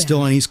body's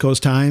still on East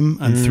Coast time.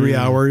 I'm 3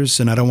 hours,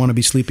 and I don't want to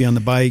be sleepy on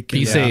the bike.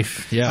 Be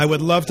safe. Yeah. I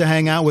would love to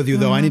hang out with you,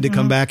 though. I need to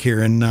come back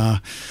here and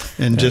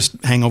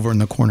just hang over in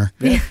the corner.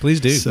 Yeah, please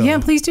do. So, yeah,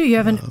 please do. You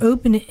have an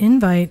open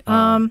invite.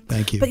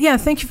 Thank you. But yeah,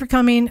 thank you for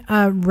coming.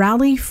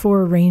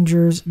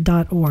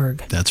 Rallyforrangers.org.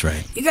 That's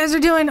right. You guys are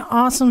doing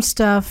awesome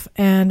stuff,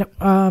 and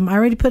I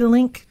already put a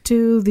link link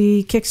to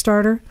the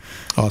Kickstarter.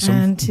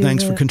 Awesome.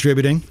 Thanks for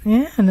contributing.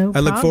 Yeah, no problem. I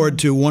look forward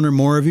to one or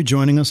more of you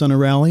joining us on a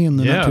rally in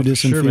the not too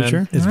distant future.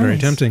 Man. It's very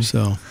tempting.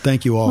 So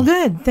thank you all. Well,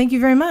 good. Thank you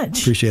very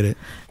much. Appreciate it.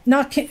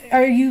 Now,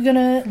 are you going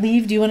to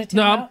leave? Do you want to take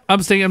him out? No,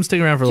 I'm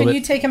sticking around for a little bit.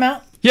 Can you take him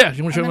out? Yeah.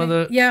 You want to show him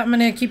the... Yeah, I'm going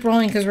to keep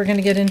rolling because we're going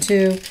to get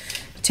into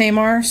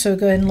Tamar. So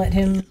go ahead and let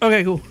him...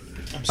 Okay, cool.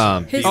 Is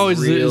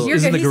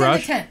in the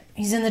garage?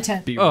 He's in the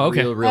tent. Be real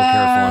careful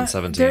on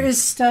 17. There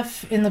is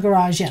stuff in the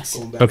garage, yes.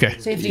 Okay.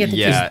 So you have to get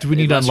the do we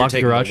need to unlock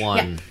the garage?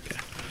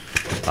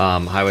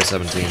 Highway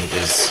 17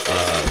 is...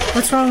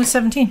 What's wrong with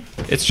 17?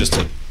 It's just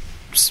a,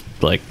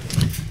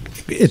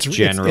 it's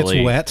generally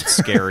it's wet.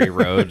 Scary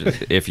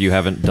road if you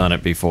haven't done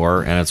it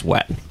before, and it's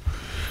wet.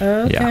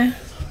 Okay.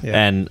 Yeah.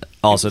 And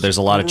also, there's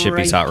a lot of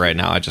chippies out right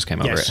now. I just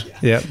came over it.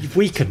 Yeah.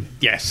 We can.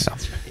 Yes.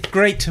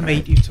 Great to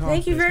meet you, Tom.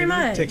 Thank you very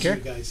much. Take care.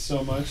 Thank you guys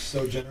so much.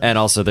 So generous. And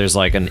also, there's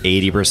like an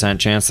 80%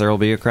 chance there will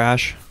be a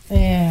crash.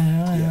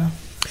 Yeah.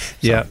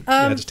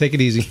 Just take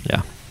it easy.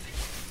 Yeah.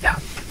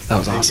 That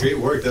was awesome. Great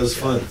work. That was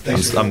fun.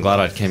 Thanks. I'm glad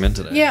I came in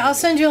today. Yeah, I'll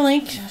send you a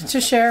link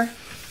to share.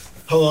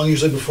 How long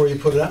usually before you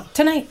put it out?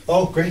 Tonight.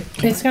 Oh, great.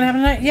 It's going to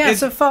happen tonight. Yeah,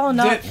 so follow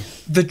up.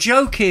 The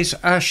joke is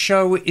our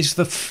show is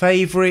the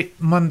favourite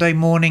Monday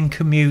morning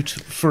commute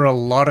for a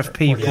lot of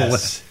people.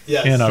 Yes.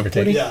 Yeah, and I'm going to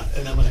add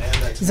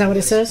that to Is that what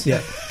it says?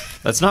 Yeah.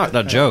 That's not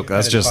a joke.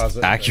 That's just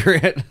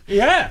accurate.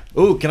 Yeah.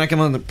 Ooh, can I come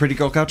on the pretty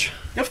girl couch?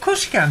 Of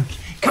course you can.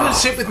 Come and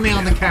sit with me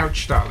on the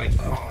couch, darling.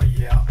 Oh,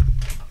 yeah.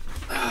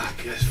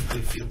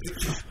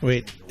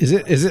 Wait, is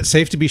it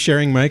safe to be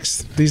sharing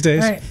mics these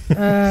days? Right.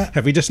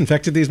 Have we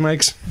disinfected these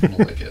mics? I don't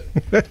like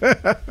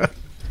it.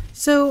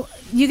 So,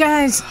 you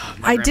guys,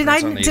 on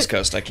the East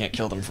Coast. I can't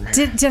kill them from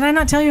here. Did I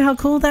not tell you how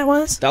cool that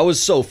was? That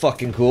was so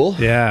fucking cool.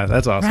 Yeah,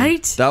 that's awesome.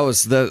 Right? That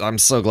was I'm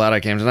so glad I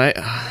came tonight.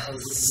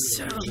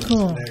 So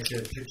cool.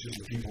 Pictures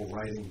of people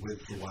riding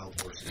with the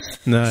wild horses.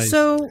 Nice.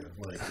 So,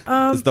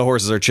 The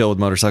horses are chill with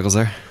motorcycles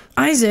there.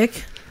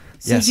 Isaac,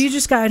 since you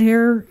just got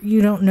here,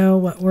 you don't know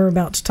what we're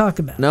about to talk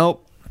about.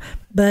 Nope.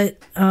 But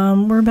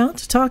we're about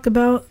to talk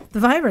about the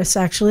virus,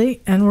 actually,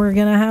 and we're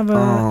going to have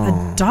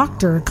a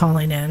doctor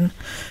calling in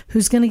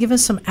who's going to give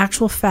us some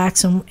actual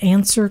facts and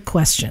answer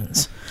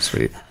questions.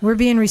 Sweet. We're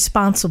being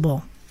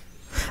responsible.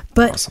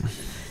 But Awesome.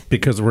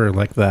 Because we're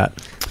like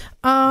that.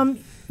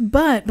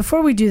 But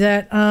before we do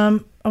that,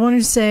 I wanted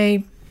to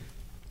say,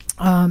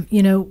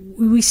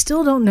 we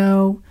still don't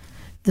know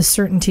the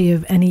certainty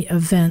of any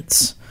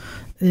events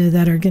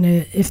that are going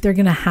to, if they're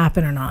going to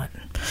happen or not.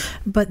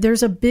 But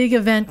there's a big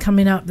event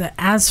coming up that,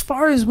 as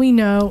far as we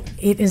know,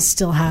 it is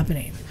still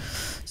happening.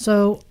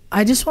 So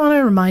I just want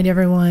to remind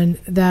everyone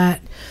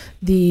that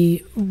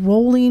the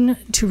Rolling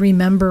to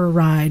Remember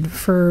ride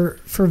for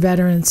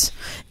veterans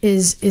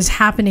is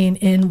happening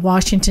in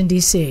Washington,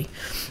 D.C.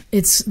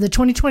 It's the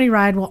 2020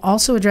 ride will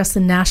also address the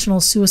national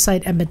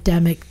suicide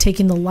epidemic,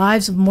 taking the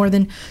lives of more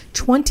than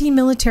 20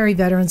 military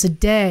veterans a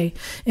day.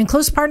 In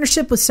close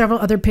partnership with several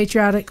other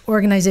patriotic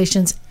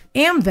organizations,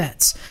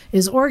 AMVETS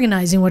is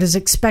organizing what is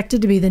expected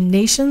to be the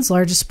nation's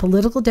largest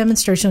political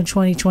demonstration of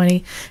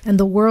 2020 and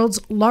the world's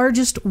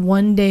largest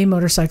one-day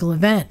motorcycle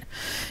event.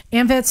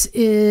 AMVETS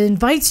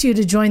invites you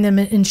to join them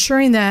in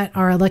ensuring that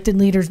our elected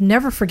leaders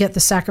never forget the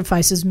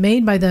sacrifices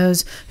made by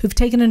those who've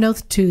taken an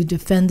oath to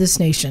defend this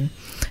nation.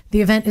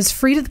 The event is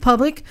free to the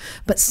public,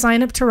 but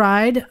sign up to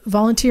ride,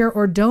 volunteer,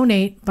 or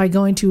donate by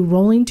going to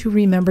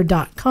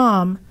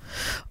rollingtoremember.com.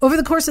 Over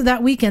the course of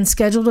that weekend,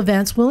 scheduled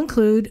events will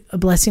include a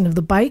blessing of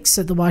the bikes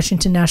at the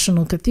Washington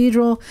National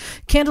Cathedral,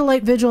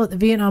 candlelight vigil at the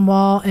Vietnam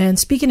Wall, and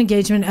speaking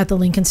engagement at the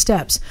Lincoln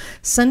Steps.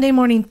 Sunday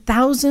morning,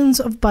 thousands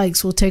of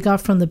bikes will take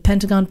off from the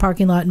Pentagon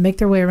parking lot and make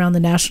their way around the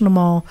National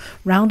Mall,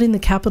 rounding the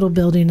Capitol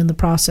building in the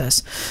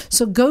process.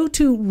 So go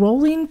to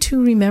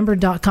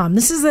rollingtoremember.com.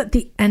 This is at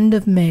the end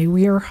of May.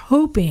 We are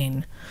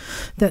hoping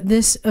that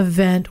this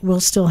event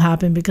will still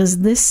happen because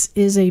this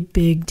is a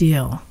big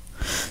deal.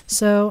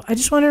 So I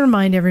just want to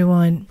remind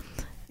everyone,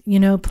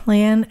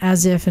 plan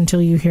as if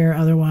until you hear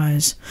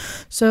otherwise.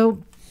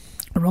 So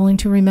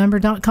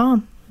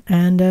rollingtoremember.com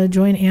and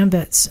join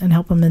AMVETS and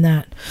help them in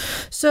that.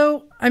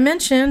 So I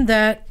mentioned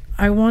that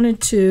I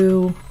wanted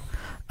to,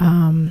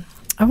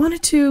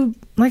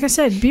 like I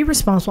said, be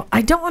responsible.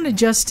 I don't want to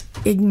just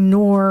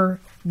ignore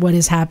what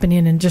is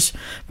happening and just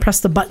press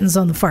the buttons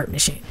on the fart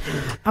machine.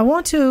 I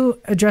want to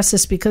address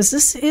this because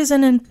this is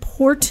an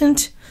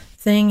important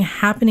thing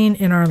happening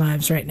in our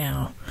lives right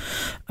now.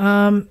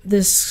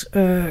 This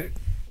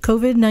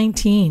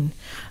COVID-19,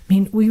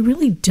 we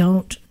really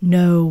don't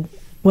know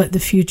what the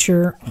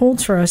future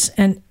holds for us,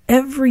 and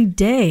every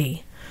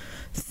day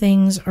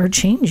things are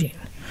changing.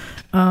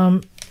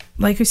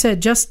 Like we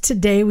said, just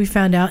today we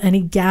found out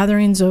any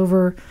gatherings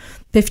over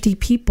 50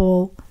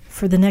 people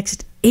for the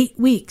next 8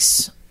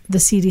 weeks, the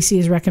CDC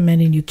is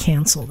recommending you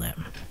cancel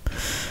them.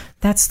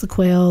 That's the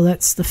Quail,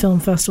 that's the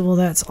film festival,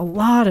 that's a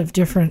lot of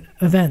different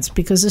events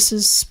because this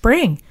is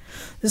spring.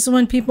 This is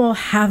when people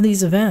have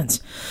these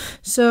events.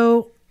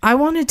 So I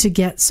wanted to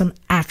get some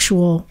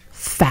actual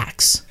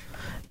facts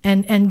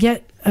and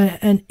get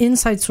an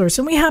inside source,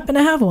 and we happen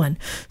to have one.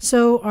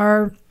 So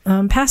our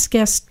past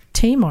guest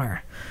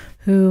Tamar,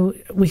 who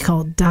we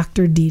call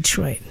Dr.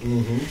 Detroit.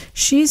 Mm-hmm.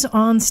 She's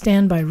on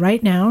standby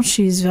right now.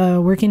 She's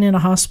working in a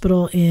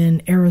hospital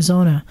in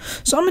Arizona.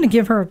 So I'm going to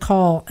give her a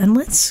call, and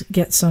let's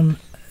get some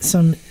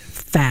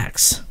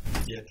facts.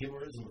 Yeah,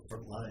 Tamar is in the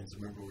front lines.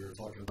 Remember, we were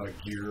talking about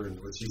gear and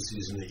what she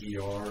sees in the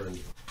ER, and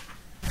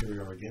here we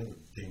are again with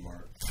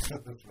Tamar.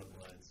 Front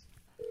lines.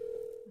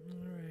 All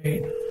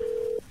right.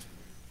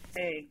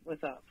 Hey,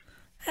 what's up?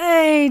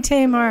 Hey,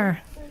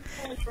 Tamar.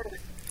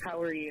 How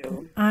are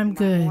you? I'm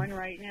good. Am I on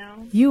right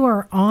now? You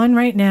are on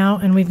right now,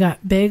 and we've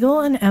got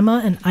Bagel and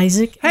Emma and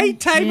Isaac. Hey,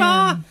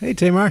 Tamar. Hey,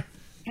 Tamar.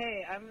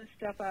 Hey, I'm going to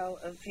step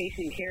out of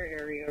patient care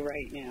area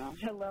right now.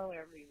 Hello,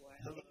 everyone.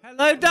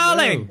 Hello,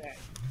 darling.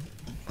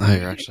 Oh,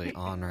 you're actually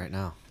on right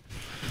now.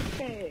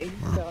 Hey,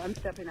 so I'm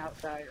stepping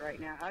outside right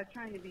now. I was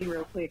trying to be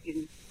real quick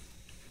and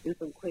do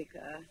some quick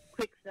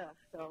stuff.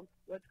 So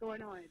what's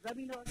going on? Let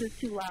me know if it's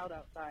too loud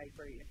outside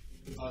for you.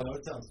 No,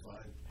 it sounds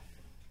fine.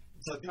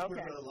 So I think what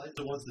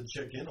Eliza wants to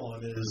check in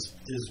on is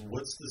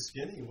what's the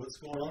skinny? What's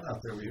going on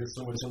out there? We hear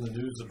so much on the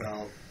news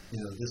about,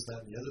 this,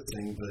 that, and the other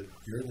thing, but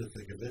you're in the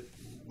thick of it.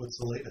 What's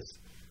the latest?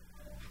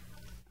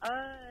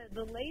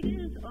 The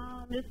latest,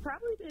 it's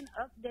probably been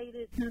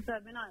updated since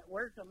I've been at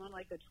work. I'm on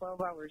like a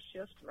 12-hour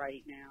shift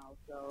right now.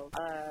 So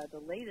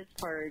the latest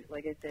part,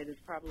 like I said, has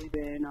probably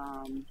been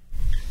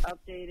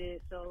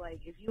updated. So,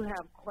 like, if you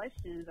have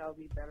questions, I'll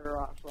be better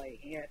off, like,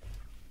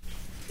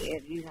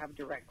 if you have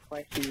direct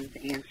questions,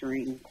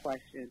 answering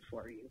questions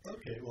for you.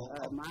 Okay, well,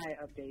 my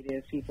update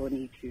is people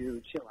need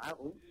to chill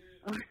out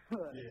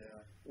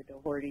with the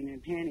hoarding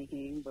and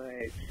panicking.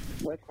 But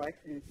what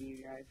questions do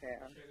you guys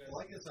have?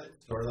 Well, I guess I'd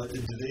start.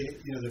 Today,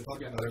 they're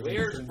talking about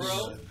everything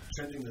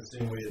trending the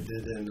same way it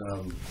did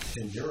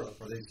in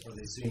Europe. Are they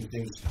seeing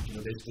things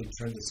basically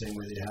trend the same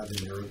way they have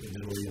in Europe and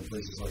Italy and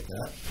places like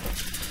that?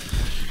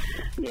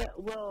 Yeah,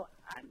 well,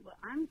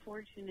 I'm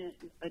fortunate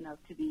enough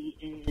to be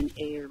in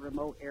a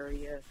remote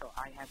area, so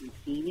I haven't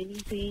seen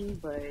anything,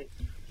 but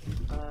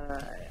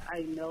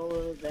I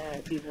know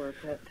that people are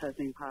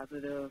testing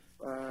positive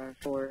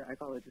for, I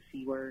call it the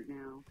C word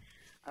now,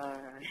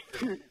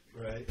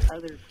 right.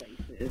 Other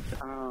places.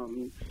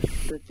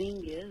 The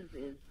thing is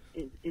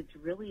it's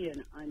really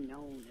an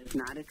unknown. It's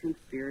not a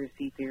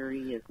conspiracy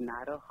theory. It's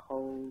not a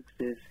hoax.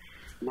 It's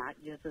not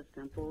just a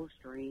simple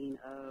strain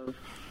of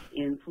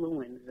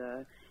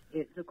influenza.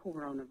 It's a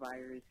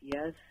coronavirus.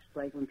 Yes,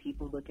 like when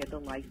people look at the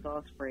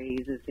Lysol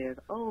sprays, it says,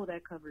 oh,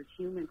 that covers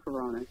human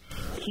corona.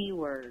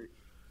 Keyword,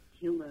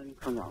 human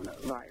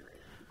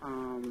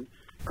coronavirus.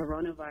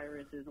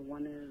 Coronavirus is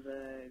one of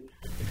the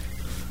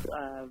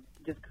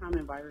just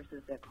common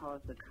viruses that cause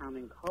the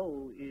common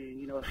cold.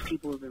 And, if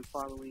people have been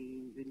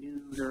following the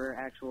news or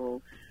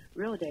actual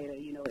real data,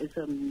 it's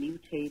a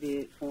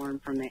mutated form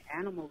from the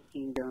animal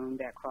kingdom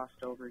that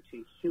crossed over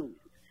to humans.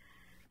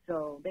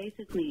 So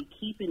basically,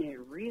 keeping it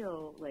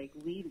real, like,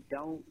 we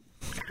don't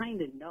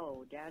kind of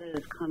know. Data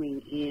is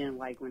coming in,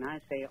 like, when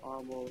I say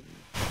almost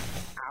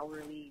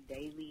hourly,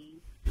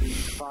 daily,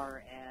 as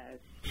far as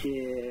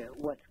to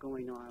what's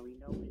going on. We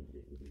know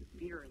it's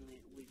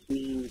virulent, which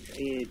means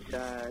it's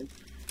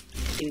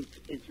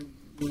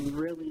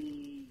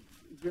really,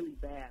 really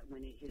bad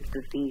when it hits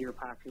the senior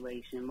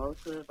population.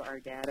 Most of our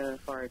data, as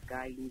far as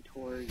guiding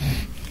towards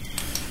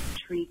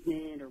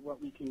treatment or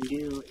what we can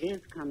do, is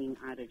coming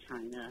out of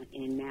China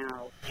and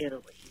now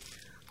Italy.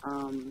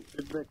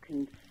 The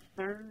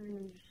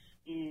concerns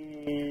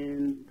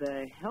in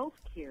the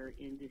healthcare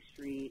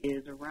industry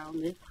is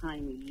around this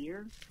time of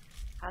year,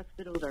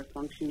 hospitals are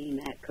functioning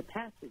at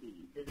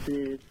capacity. This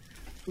is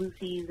flu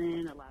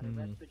season, a lot of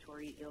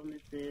respiratory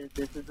illnesses.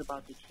 This is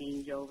about to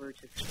change over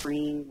to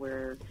spring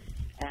where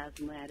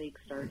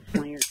asthmatics start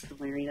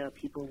flaring up,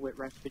 people with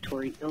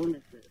respiratory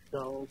illnesses.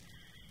 So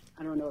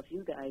I don't know if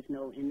you guys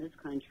know, in this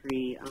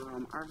country,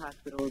 our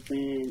hospitals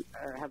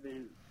have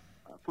been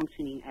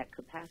functioning at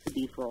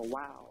capacity for a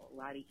while. A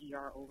lot of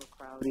ER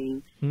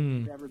overcrowding. If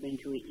you've ever been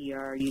to an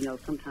ER,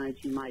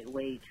 sometimes you might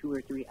wait 2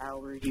 or 3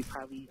 hours. You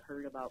probably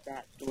heard about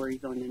that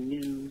stories on the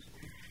news.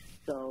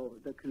 So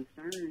the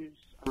concerns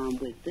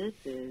with this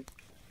is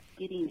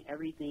getting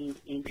everything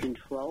in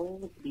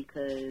control,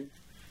 because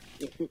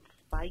if it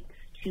spikes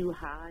too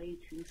high,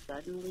 too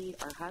suddenly,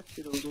 our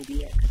hospitals will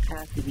be at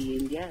capacity.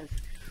 And yes,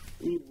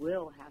 we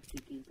will have to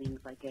do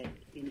things like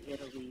in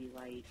Italy,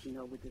 like,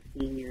 with the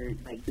seniors,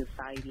 like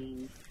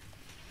deciding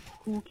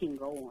who can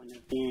go on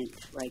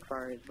events, like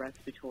far as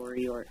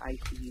respiratory or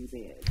ICU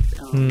beds.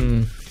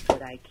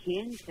 What I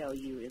can tell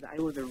you is I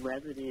was a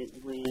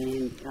resident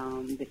when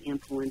the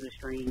influenza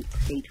strain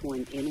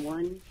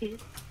H1N1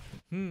 hit.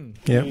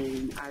 Yep.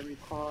 And I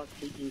recall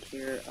taking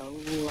care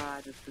of a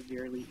lot of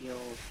severely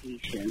ill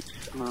patients,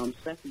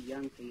 especially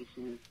young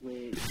patients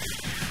with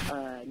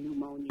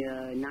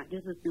pneumonia, not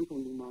just a simple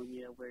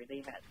pneumonia where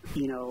they had,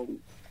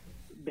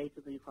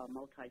 basically called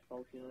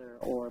multifocal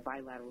or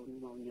bilateral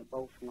pneumonia,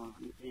 both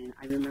lungs. And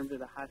I remember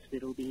the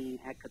hospital being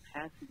at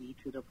capacity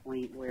to the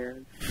point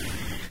where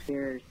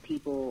there's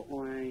people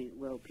on,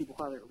 people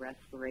call it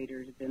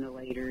respirators,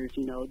 ventilators,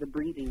 the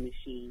breathing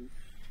machine.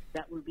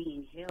 that were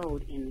being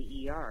held in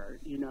the ER,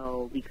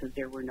 because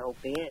there were no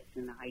beds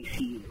in the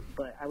ICU.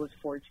 But I was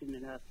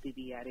fortunate enough to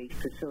be at a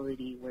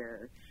facility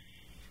where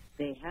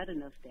they had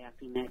enough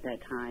staffing at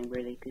that time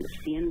where they could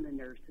send the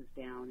nurses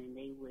down, and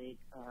they would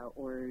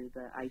order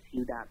the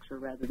ICU docs or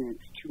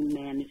residents to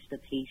manage the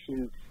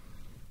patients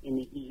in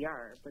the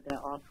ER. But that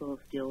also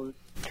still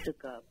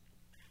took up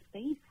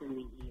space in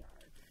the ER.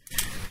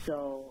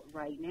 So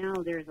right now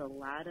there's a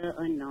lot of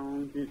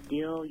unknowns. It's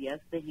still, yes,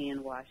 the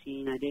hand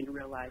washing. I didn't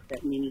realize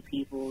that many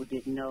people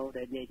didn't know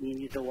that they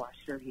needed to wash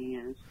their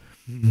hands.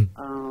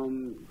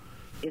 Mm-hmm.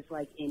 It's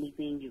like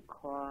anything, you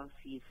cough,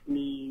 you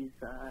sneeze,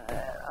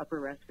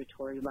 upper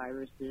respiratory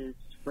viruses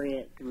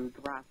spread through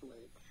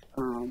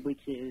droplets,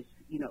 which is,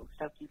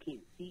 stuff you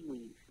can't see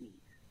when you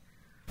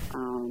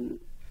sneeze.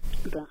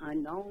 The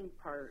unknown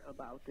part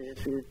about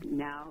this is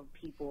now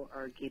people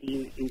are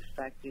getting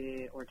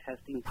infected or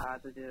testing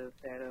positive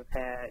that have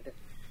had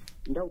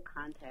no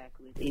contact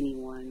with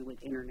anyone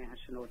with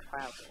international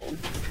travel.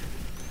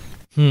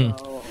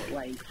 So,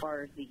 like, as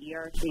far as the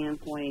ER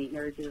standpoint,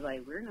 nurses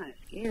we're not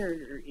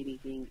scared or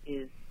anything.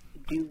 We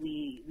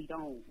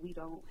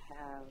don't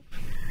have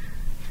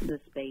the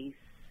space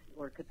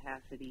or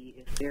capacity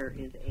if there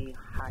is a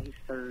high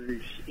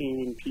surge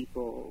in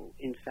people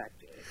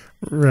infected.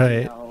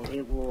 Right.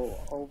 It will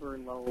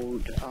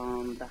overload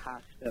the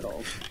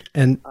hospital.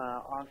 And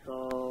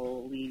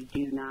also, we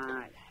do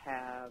not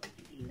have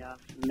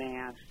enough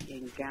masks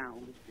and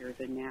gowns. There's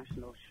a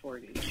national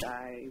shortage.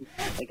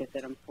 Like I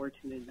said, I'm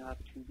fortunate enough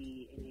to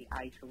be in an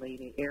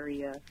isolated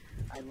area.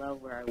 I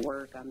love where I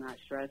work. I'm not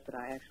stressed, but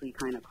I actually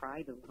kind of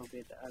cried a little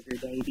bit the other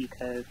day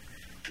because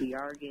we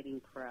are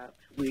getting prepped.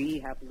 We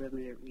have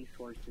limited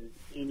resources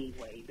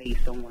anyway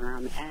based on where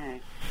I'm at.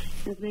 I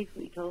was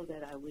basically told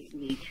that I would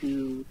need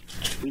to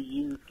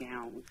reuse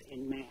gowns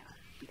and masks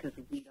because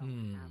we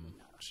don't have enough.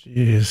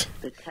 Jeez.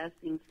 The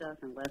testing stuff,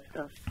 unless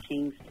stuff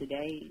changed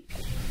today,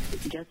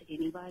 just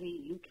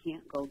anybody, you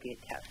can't go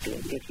get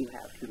tested if you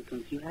have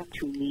symptoms. You have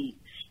to meet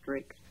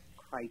strict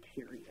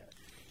criteria.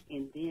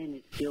 And then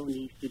it still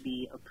needs to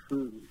be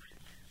approved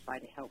by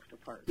the health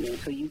department.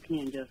 So you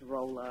can't just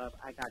roll up,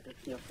 I got the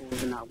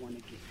sniffles and I want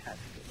to get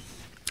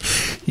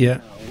tested.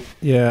 Yeah.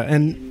 Yeah.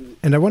 And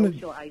I wanted...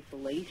 Social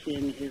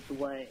isolation is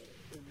what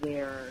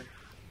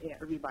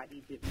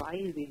everybody's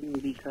advising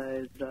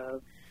because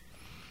of,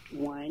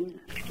 one,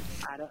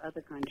 out of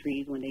other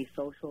countries, when they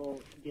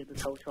did the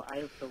social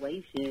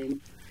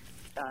isolation,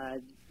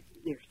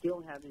 they're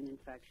still having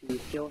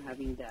infections, still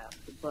having deaths,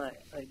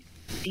 but a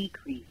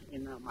decrease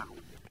in the amount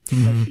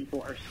that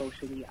people are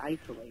socially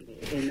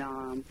isolated.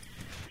 And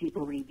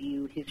people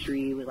review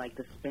history with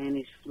the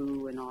Spanish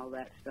flu and all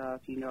that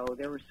stuff.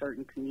 There were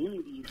certain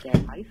communities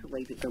that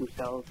isolated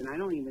themselves, and I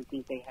don't even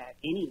think they had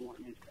anyone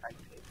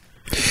infected.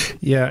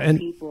 Yeah, and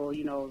people,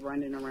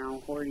 running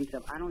around hoarding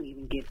stuff. I don't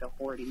even get the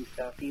hoarding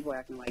stuff. People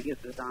acting like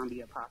it's a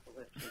zombie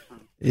apocalypse or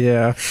something.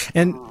 Yeah,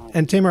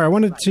 and Tamar, I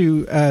wanted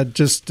to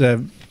just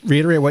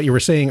reiterate what you were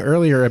saying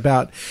earlier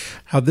about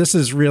how this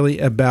is really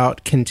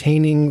about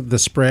containing the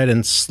spread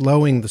and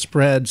slowing the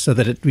spread so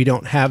that we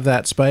don't have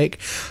that spike.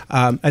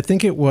 I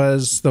think it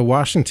was the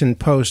Washington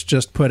Post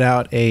just put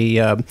out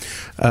an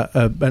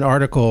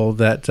article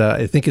that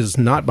I think is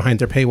not behind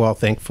their paywall,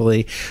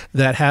 thankfully,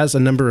 that has a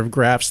number of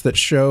graphs that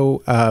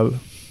show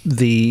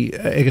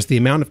the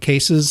amount of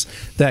cases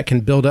that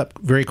can build up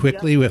very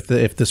quickly if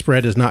the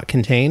spread is not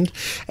contained,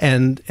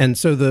 and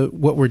so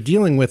what we're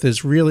dealing with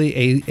is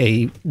really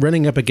a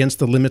running up against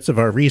the limits of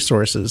our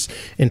resources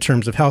in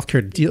terms of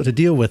healthcare to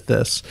deal with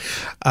this,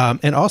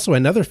 and also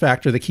another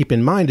factor to keep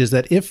in mind is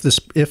that if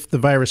the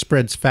virus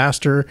spreads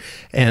faster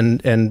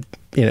and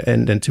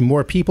to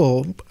more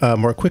people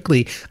more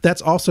quickly,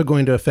 that's also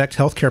going to affect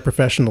healthcare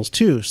professionals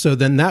too. So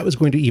then that was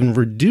going to even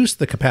reduce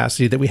the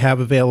capacity that we have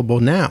available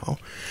now.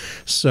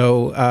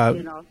 So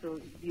and also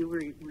you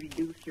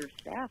reduce your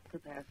staff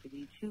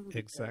capacity too.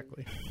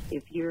 Exactly.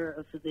 If you're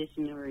a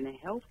physician or in a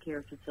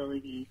healthcare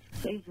facility,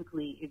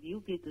 basically, if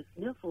you get the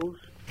sniffles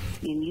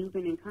and you've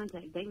been in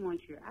contact, they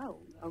want you out.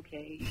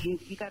 Okay,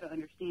 you got to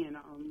understand.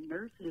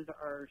 Nurses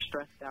are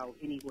stressed out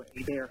anyway.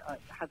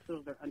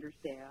 Hospitals are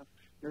understaffed.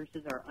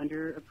 Nurses are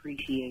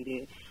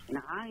underappreciated, and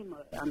I'm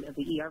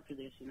the ER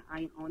physician.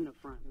 I'm on the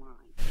front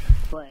line,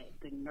 but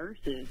the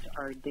nurses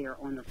are there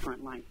on the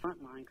front line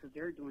because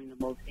they're doing the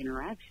most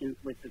interactions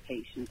with the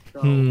patients.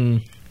 So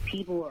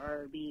people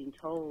are being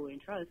told,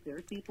 and trust,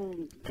 there's people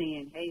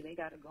saying, hey, they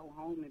got to go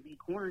home and be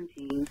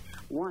quarantined.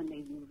 One, they're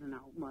losing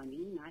out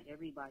money. Not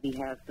everybody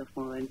has the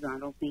funds. I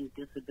don't think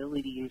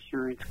disability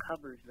insurance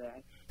covers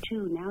that.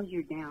 Two, now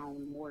you're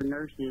down more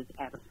nurses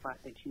at a spot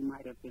that you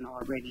might have been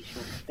already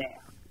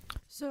short-staffed.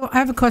 So I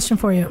have a question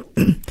for you.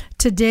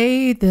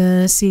 Today,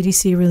 the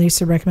CDC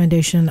released a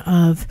recommendation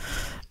of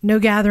no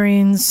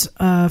gatherings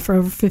for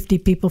over 50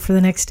 people for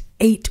the next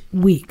 8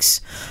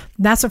 weeks.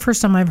 That's the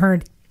first time I've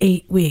heard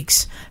 8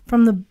 weeks.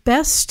 From the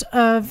best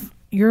of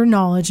your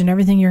knowledge and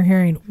everything you're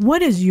hearing,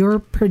 what is your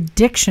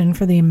prediction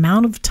for the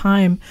amount of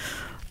time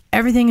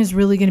everything is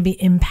really going to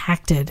be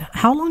impacted?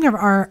 How long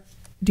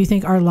do you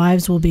think our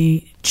lives will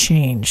be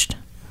changed?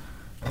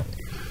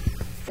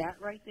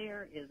 right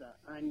there is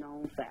an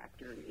unknown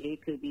factor.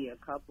 It could be a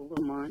couple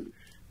of months.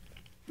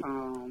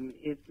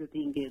 If the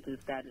thing is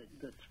that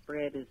the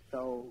spread is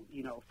so,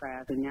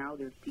 fast, and now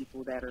there's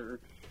people that are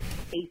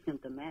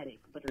asymptomatic,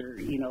 but are,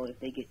 if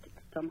they get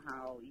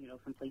somehow,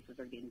 some places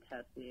are getting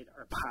tested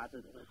or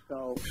positive.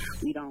 So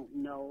we don't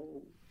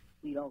know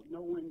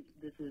when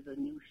this is a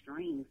new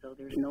strain, so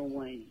there's no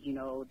one,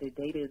 the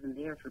data isn't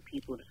there for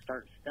people to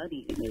start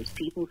studying. There's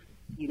people,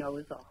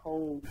 it's a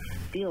whole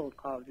field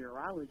called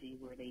virology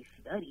where they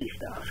study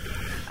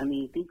stuff. I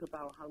mean, think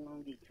about how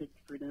long it took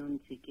for them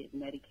to get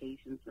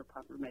medications or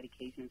proper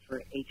medications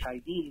for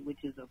HIV,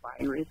 which is a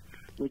virus,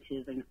 which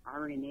is an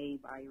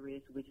RNA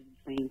virus, which is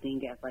the same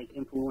thing as like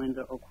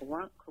influenza or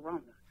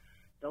corona.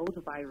 Those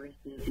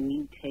viruses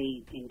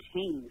mutate and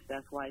change.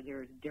 That's why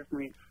there's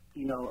different,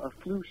 a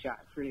flu shot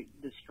for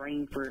the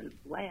strain for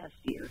last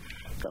year.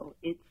 So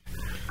it's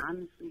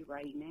honestly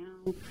right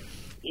now,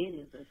 it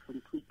is a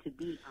complete, to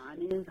be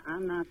honest,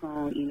 I'm not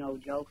going to,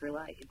 joke or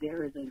lie.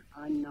 There is an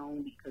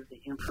unknown because the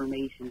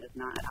information is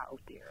not out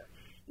there.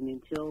 And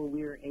until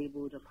we're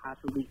able to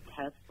possibly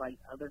test like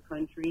other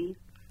countries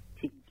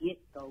to get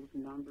those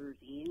numbers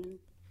in,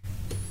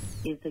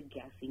 it's a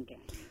guessing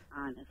game,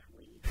 honestly.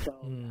 So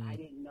I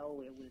didn't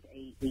know it was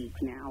 8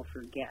 weeks now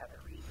for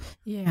gathering.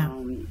 Yeah.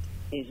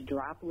 It's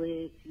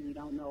droplets. We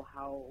don't know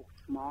how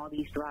small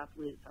these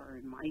droplets are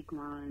in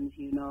microns,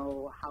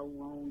 how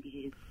long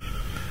it's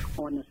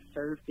on the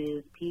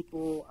surface.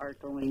 People are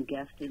throwing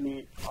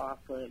guesstimates off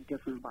of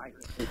different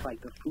viruses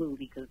like the flu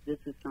because this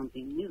is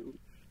something new.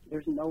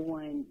 There's no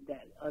one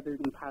that other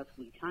than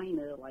possibly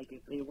China, like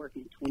if they're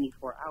working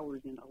 24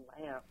 hours in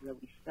a lab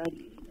really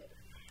studying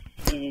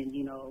this. And,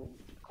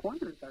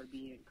 corners are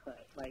being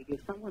cut. Like, if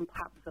someone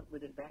pops up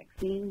with a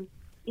vaccine,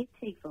 it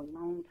takes a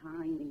long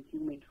time in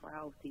human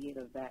trials to get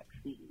a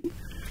vaccine.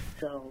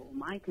 So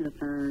my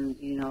concern,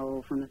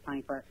 from the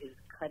science part is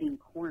cutting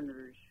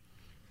corners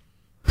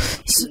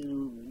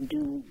to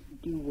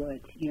do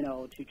what,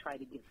 to try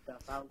to get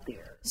stuff out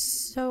there.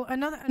 So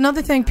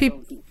another thing,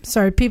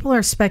 people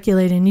are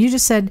speculating. You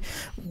just said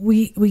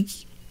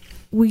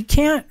we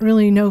can't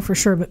really know for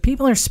sure, but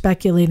people are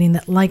speculating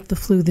that, like the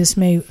flu, this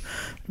may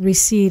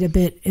recede a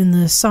bit in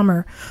the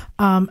summer.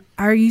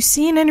 Are you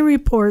seeing any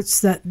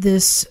reports that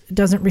this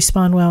doesn't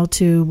respond well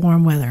to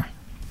warm weather?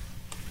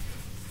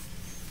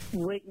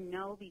 Wouldn't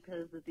know,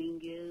 because the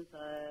thing is,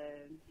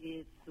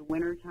 it's the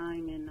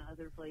wintertime in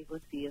other places.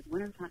 Let's see, it's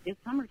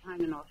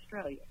summertime in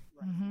Australia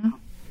right now.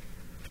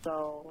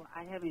 So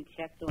I haven't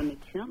checked on the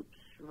temps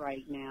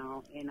right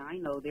now, and I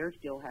know they're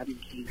still having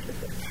cases.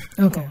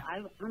 Okay.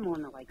 So I'm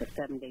on a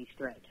 7-day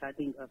stretch, I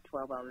think, of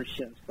 12-hour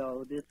shifts.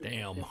 So this is the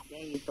 5th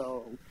day,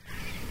 so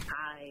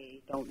I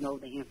don't know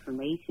the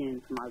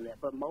information from all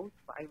that. But most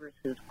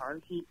viruses are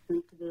heat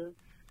sensitive.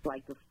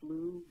 Like the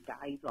flu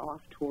dies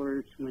off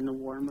towards when the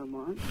warmer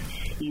months.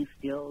 I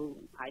still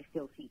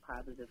see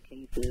positive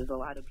cases. A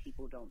lot of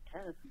people don't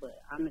test,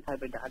 but I'm the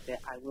type of doc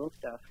that I will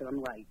stuff. So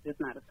I'm like, this is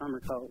not a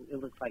summer cold. It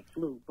looks like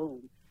flu.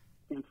 Boom.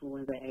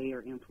 Influenza A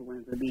or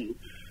influenza B.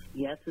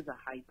 Yes, there's a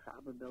high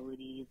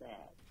probability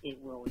that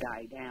it will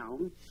die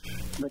down,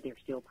 but there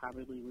still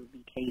probably will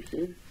be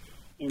cases.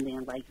 And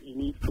then, like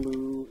any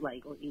flu,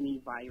 or any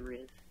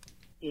virus,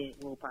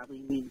 it will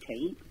probably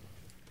mutate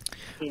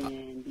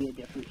and be a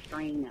different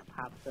strain that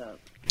pops up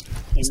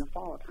in the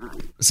fall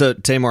time. So,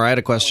 Tamar, I had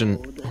a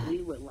question. So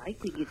we would like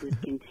to get this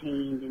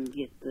contained and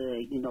get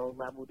the,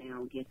 level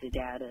down, get the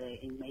data,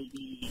 and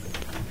maybe,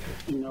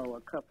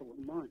 a couple of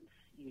months,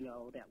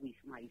 that we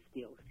might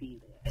still see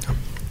that.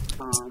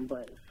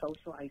 But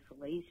social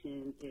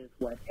isolation is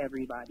what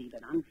everybody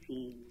that I'm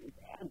seeing is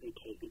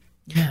advocating.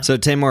 Yeah. So,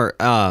 Tamar,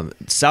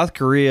 South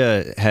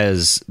Korea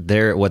has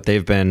what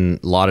they've been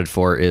lauded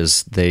for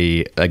is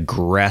the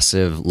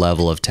aggressive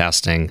level of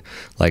testing,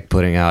 like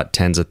putting out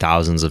tens of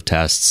thousands of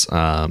tests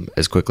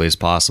as quickly as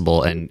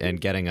possible and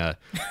getting a...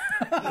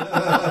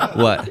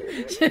 What?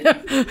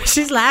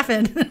 She's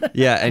laughing.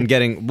 Yeah, and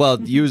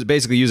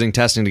basically using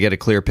testing to get a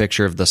clear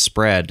picture of the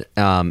spread.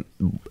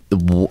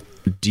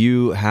 Do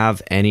you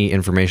have any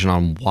information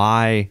on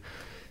why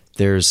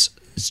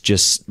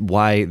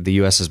why the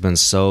U.S. has been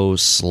so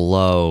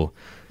slow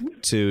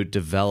to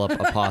develop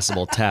a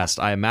possible test?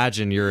 I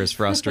imagine you're as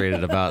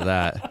frustrated about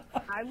that,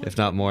 if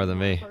not more than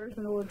me.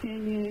 Personal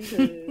opinion, because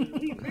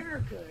we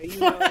America,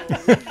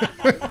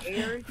 the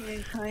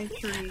arrogant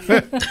country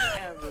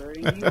ever.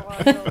 And you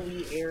all know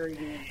we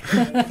arrogant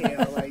as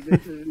hell.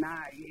 This is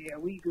not,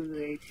 we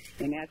good.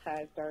 And that's how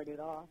it started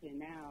off. And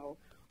now,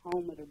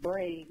 home of the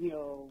brave,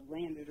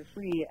 land of the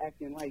free,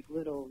 acting like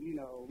little,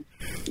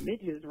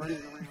 bitches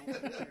running around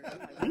with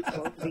her. We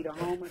supposed to be the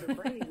home of the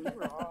brave. We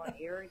were all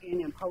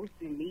arrogant and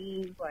posting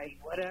memes,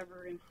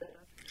 whatever and stuff.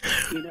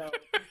 People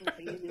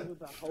saying it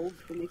was a hoax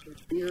and a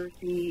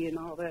conspiracy and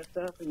all that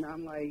stuff. And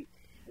I'm like,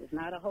 it's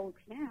not a hoax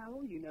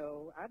now.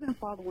 I've been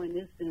following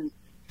this since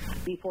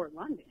before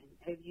London.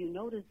 Have you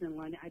noticed in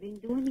London, I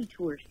didn't do any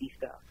touristy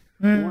stuff.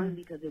 One,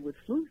 because it was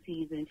flu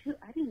season. Two,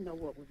 I didn't know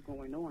what was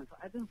going on. So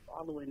I've been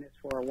following this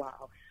for a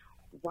while.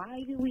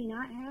 why do we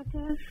not have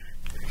tests?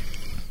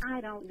 I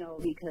don't know,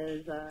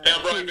 because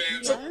Damn right,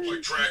 man. Something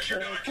like track, you're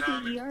not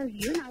common.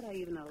 you're not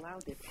even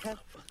allowed to test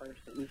the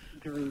person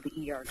through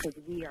the ER because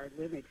we are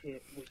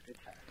limited with the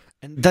test.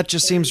 And that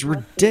just seems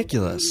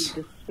ridiculous.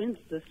 We dispense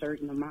a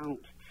certain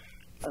amount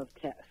of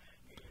tests.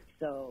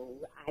 So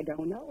I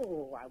don't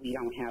know why we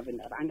don't have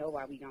enough. I know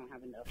why we don't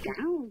have enough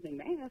gowns and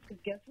masks, because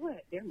guess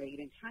what? They're made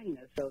in China.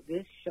 So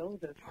this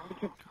shows us how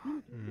to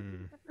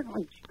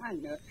on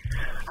China.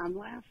 I'm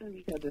laughing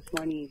because it's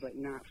funny, but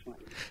not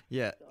funny.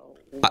 Yeah. So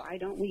why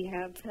don't we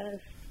have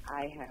tests?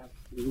 I have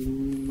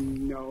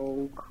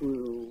no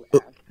clue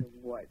as to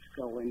what's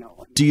going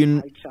on.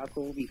 I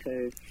chuckle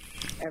because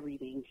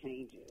everything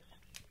changes.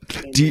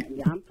 And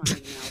I'm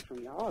finding out from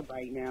y'all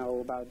right now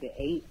about the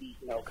 8-week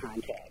no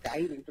contact. I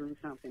even threw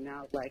something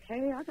out like,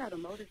 hey, I got a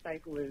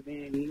motorcyclist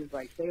in. And he was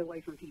like, stay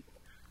away from people.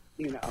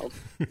 You know,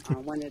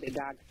 one of the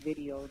doc's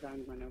videos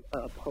I'm going to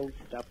post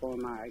up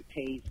on my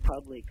page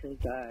public because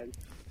his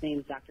name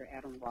is Dr.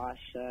 Adam Rosh,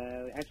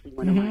 actually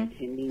one of my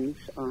attendings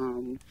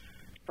as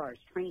far as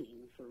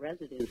training for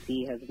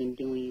residency, has been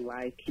doing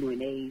live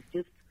Q&As,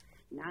 just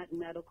not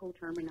medical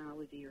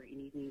terminology or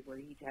anything, where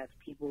he has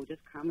people,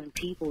 just common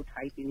people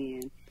typing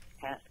in,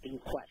 asking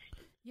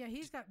questions. Yeah,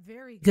 he's got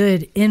very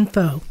good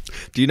info.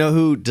 Do you know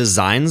who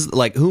designs,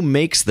 like, who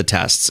makes the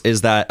tests?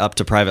 Is that up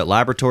to private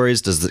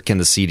laboratories? Can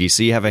the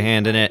CDC have a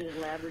hand in it?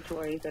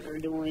 Laboratories that are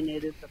doing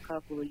it. It's a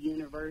couple of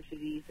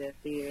universities that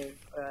they're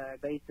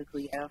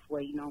basically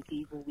waiting on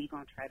people. We're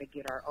going to try to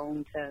get our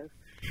own test.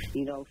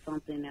 You know,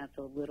 something that's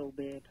a little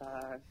bit...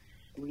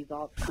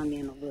 results come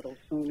in a little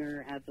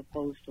sooner as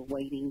opposed to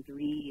waiting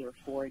 3 or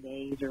 4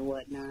 days or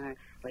whatnot.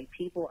 Like,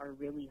 people are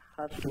really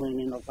hustling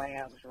in the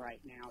labs right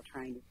now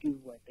trying to do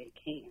what they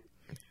can.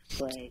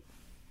 But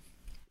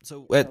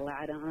so a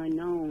lot of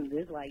unknowns.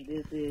 It's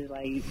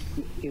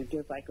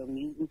just like a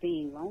mutant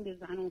thing. Long as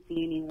I don't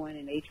see anyone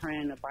and they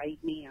trying to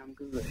bite me, I'm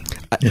good.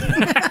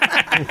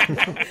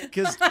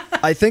 Because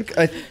I think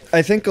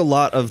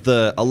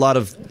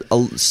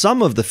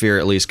some of the fear,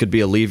 at least, could be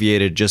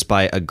alleviated just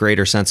by a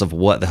greater sense of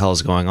what the hell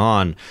is going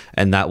on,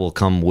 and that will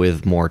come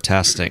with more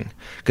testing.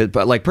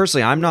 But like,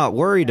 personally, I'm not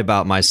worried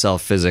about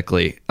myself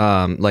physically.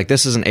 Like,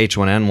 this is an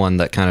H1N1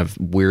 that kind of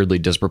weirdly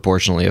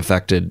disproportionately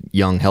affected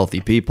young,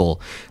 healthy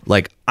people.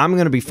 Like, I'm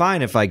going to be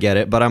fine if I get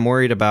it, but I'm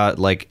worried about,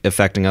 like,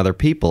 affecting other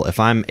people. If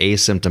I'm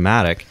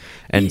asymptomatic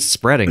and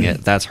spreading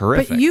it, that's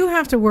horrific. But you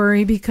have to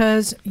worry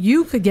because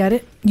you could get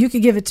it. You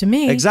could give it to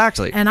me.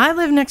 Exactly. And I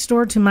live next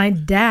door to my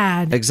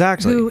dad.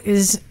 Exactly. Who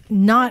is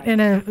not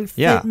in a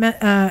fit,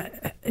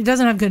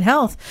 doesn't have good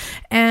health.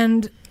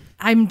 And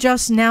I'm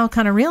just now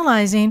kind of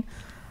realizing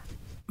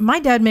my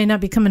dad may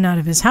not be coming out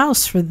of his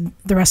house for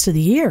the rest of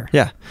the year.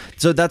 Yeah.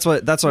 So that's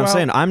what I'm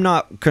saying. I'm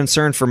not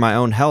concerned for my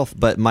own health,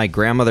 but my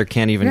grandmother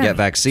can't even get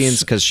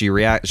vaccines because she's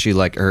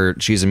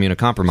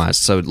immunocompromised.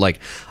 So like,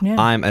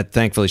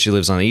 thankfully she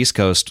lives on the East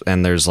Coast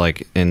and there's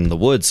like in the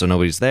woods, so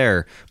nobody's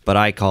there. But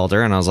I called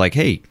her and I was like,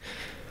 hey,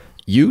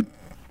 you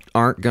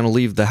aren't going to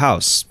leave the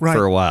house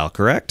for a while,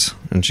 correct?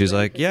 And she's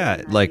like,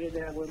 yeah. Like, I did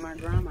that with my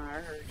grandma.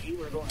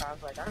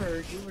 I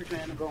heard you were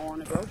trying to go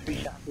on a grocery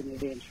shopping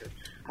adventure.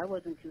 I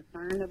wasn't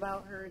concerned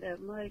about her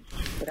that much,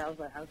 but I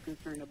was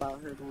concerned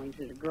about her going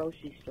to the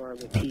grocery store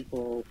with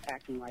people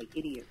acting like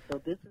idiots.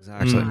 So this is the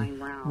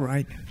time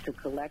round to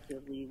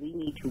collectively, we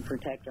need to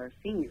protect our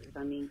seniors.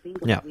 I mean,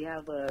 think about it. We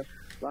have a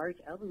large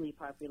elderly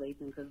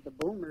population because the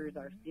boomers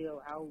are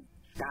still out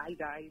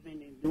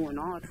skydiving and doing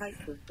all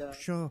types of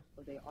stuff. Sure.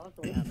 But they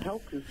also have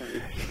health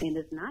concerns. And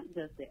it's not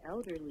just the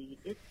elderly,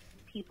 it's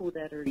people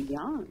that are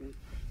young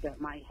that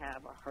might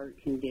have a heart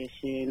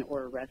condition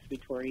or a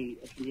respiratory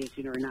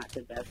condition or not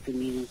the best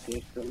immune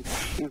system.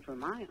 And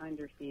from my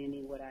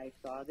understanding, what I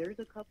saw, there's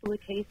a couple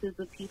of cases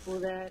of people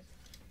that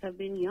have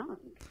been young.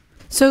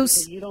 So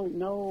you don't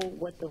know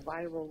what the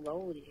viral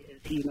load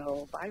is. You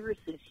know,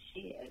 viruses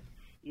shed,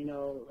 you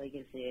know, like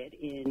I said,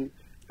 and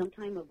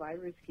sometimes a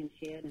virus can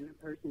shed and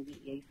a person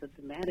be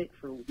asymptomatic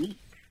for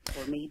weeks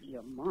or maybe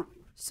a month.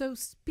 So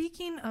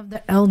speaking of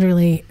the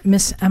elderly,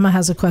 Miss Emma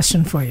has a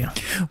question for you.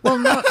 Well,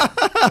 no,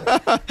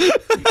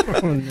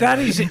 that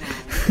is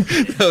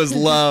that was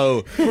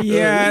low.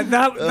 Yeah,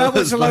 that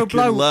was a low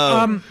blow.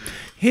 Low.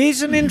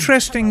 Here's an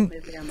interesting.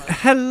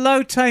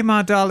 Hello,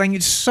 Tamar, darling.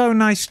 It's so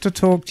nice to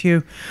talk to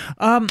you.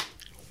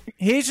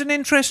 Here's an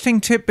interesting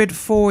tidbit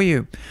for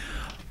you.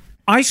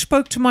 I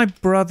spoke to my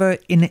brother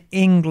in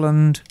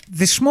England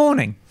this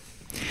morning,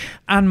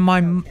 and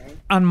my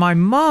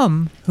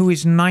mum, who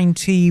is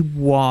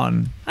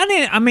 91,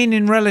 and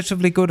in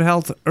relatively good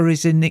health, or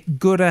is in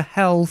gooder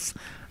health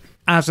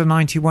as a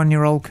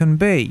 91-year-old can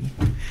be,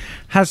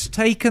 has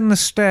taken the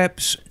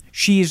steps.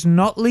 She is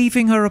not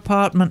leaving her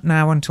apartment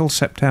now until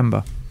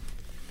September.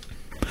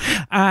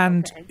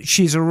 And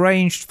she's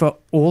arranged for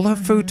all her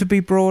food to be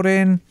brought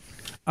in.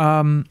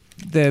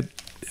 The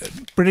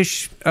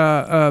British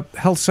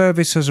Health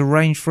Service has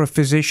arranged for a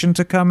physician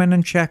to come in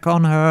and check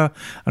on her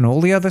and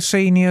all the other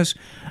seniors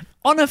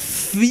on a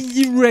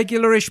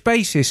regularish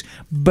basis,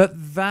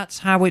 but that's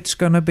how it's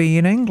going to be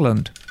in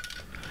England.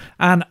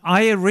 And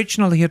I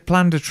originally had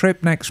planned a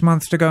trip next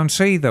month to go and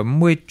see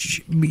them,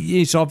 which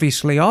is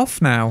obviously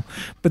off now.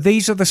 But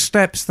these are the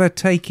steps they're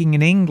taking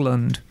in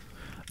England,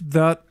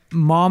 that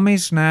Mom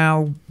is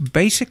now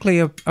basically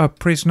a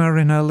prisoner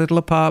in her little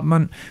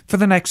apartment for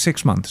the next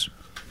 6 months.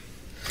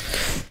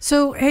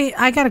 So, hey,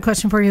 I got a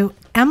question for you.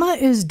 Emma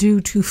is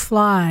due to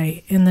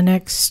fly in the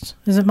next,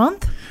 is it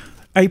month?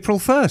 April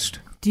 1st.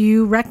 Do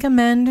you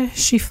recommend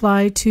she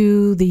fly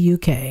to the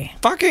UK?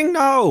 Fucking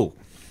no.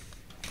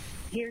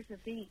 Here's the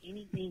thing: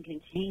 anything can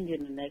change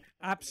in the next.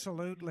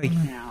 Absolutely.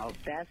 Now,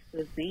 that's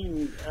the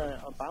thing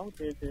about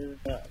this is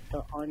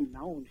the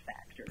unknown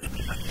factor.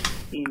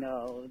 You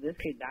know, this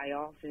could die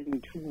off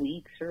in 2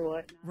 weeks or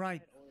whatnot.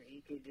 Right. Or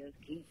it could just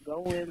keep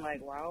going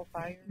like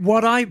wildfire.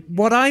 What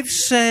I've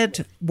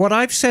said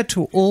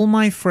to all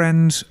my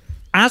friends,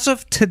 as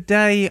of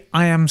today,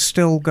 I am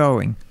still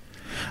going.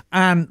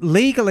 And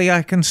legally,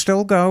 I can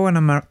still go, and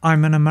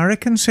I'm an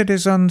American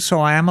citizen,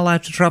 so I am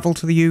allowed to travel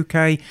to the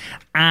UK,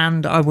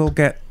 and I will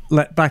get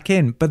let back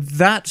in. But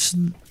that's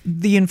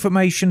the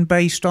information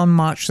based on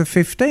March the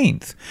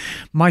 15th.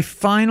 My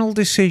final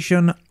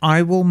decision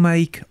I will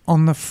make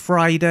on the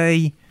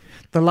Friday,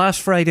 the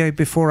last Friday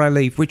before I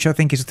leave, which I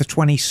think is the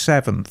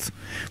 27th,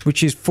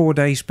 which is 4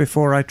 days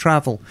before I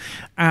travel.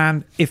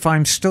 And if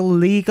I'm still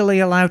legally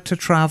allowed to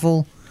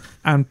travel,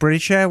 and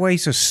British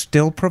Airways are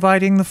still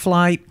providing the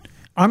flight,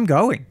 I'm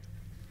going.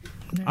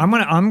 I'm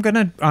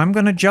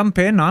gonna jump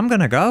in. I'm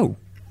gonna go.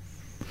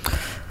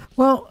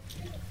 Well,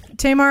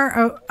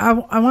 Tamar,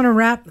 I want to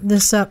wrap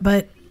this up,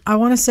 but I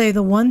want to say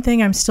the one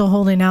thing I'm still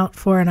holding out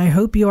for, and I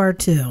hope you are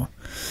too,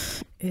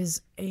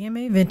 is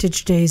AMA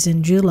Vintage Days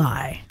in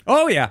July.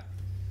 Oh yeah.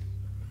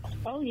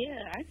 Oh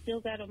yeah, I still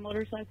got a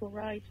motorcycle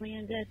ride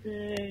planned at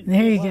the.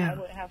 There you go. I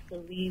would have to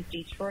leave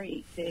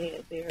Detroit to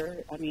head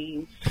there. I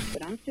mean,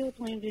 but I'm still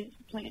planning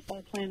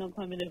on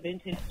coming to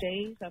Vintage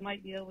Days. I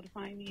might be able to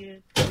find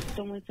me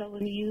someone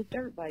selling a used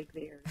dirt bike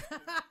there.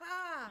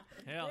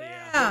 Hell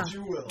yeah.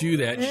 Do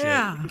that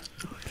shit.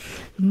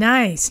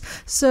 Nice.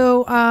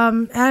 So,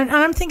 and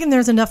I'm thinking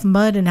there's enough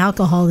mud and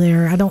alcohol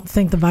there. I don't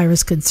think the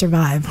virus could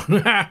survive.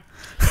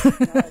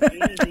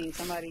 Anything,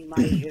 somebody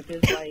might, if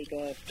it's like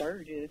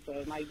Sturgis, so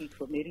it might be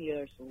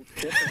chlamydia or some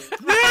syphilis.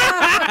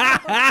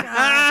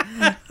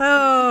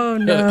 Oh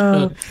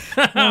no!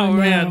 Oh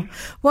man!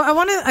 Well, I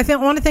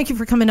want to thank you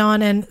for coming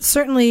on, and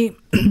certainly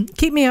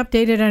keep me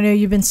updated. I know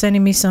you've been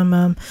sending me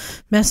some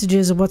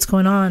messages of what's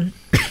going on.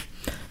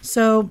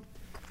 So,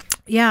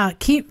 yeah,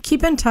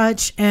 keep in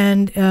touch,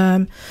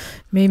 and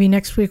maybe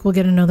next week we'll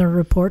get another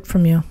report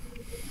from you.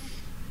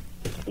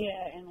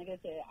 Yeah, and like I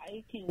said,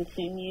 I can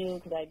send you,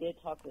 because I did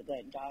talk with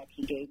that doc.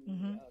 He gave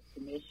me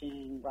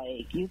permission.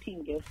 Like, you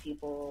can give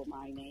people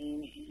my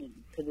name,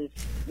 because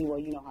it's, well,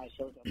 you know how it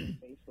shows up on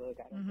Facebook.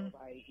 I don't go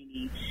by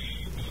any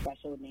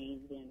special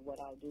names. And what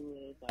I'll do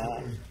is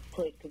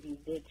put, because he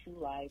did 2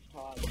 live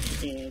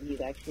talks, and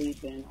he's actually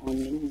been on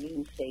the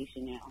news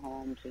station at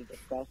home to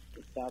discuss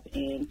the stuff.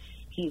 And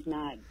he's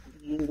not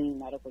using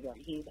medical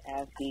jargon. He's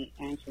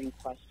answering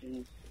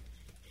questions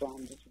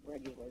from just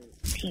regular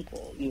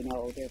people, you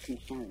know, their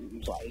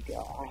concerns, like,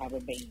 I have a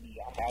baby,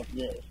 I have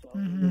this. So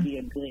it would be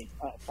a good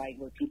site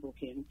where people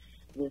can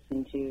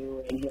listen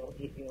to, and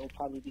it'll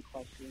probably be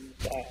questions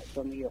that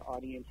some of your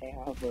audience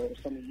have or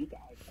some of you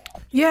guys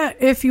have. Yeah,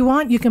 if you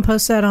want, you can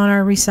post that on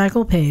our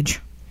Recycle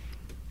page.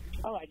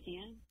 Oh, I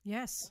can?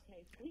 Yes.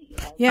 Okay,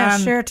 sweet. Yeah,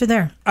 share it to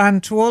there.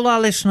 And to all our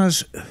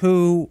listeners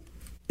who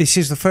this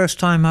is the first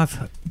time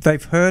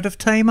they've heard of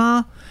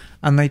Tamar,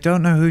 and they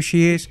don't know who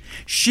she is,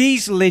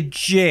 she's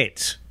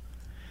legit.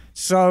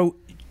 So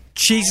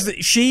she's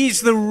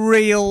the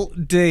real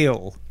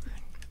deal.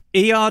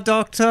 ER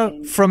doctor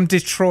from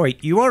Detroit.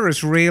 You are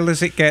as real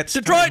as it gets.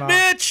 Detroit, Tamar.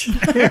 bitch!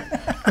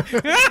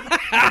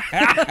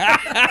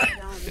 I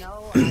don't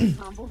know. I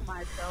humble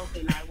myself,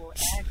 and I will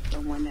ask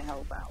someone to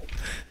help out.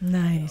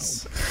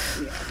 Nice.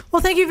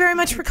 Well, thank you very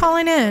much for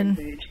calling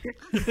in.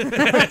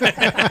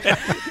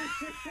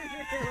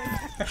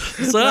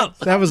 What's up?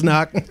 That was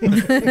knock.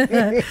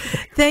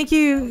 Thank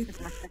you,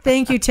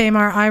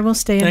 Tamar. I will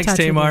stay in touch. Thanks,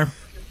 Tamar.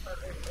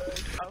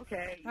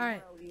 Okay. All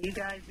right. You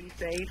guys be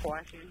safe.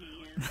 Wash your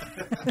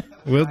hands.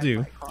 Will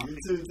do.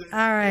 All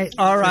right.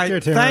 All right.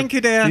 Take care, Tamar. Thank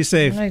you, dear. Be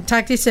safe. All right.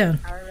 Talk to you soon.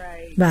 All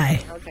right.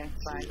 Bye. Okay.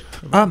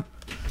 Bye.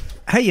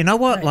 Hey, you know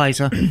what,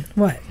 Liza?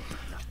 What?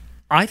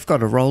 I've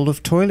got a roll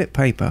of toilet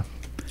paper.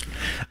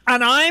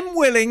 And I'm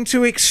willing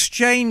to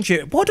exchange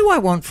it. What do I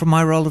want from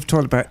my roll of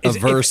toilet paper? A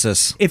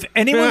Versus. If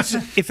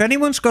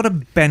anyone's got a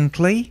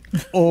Bentley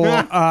or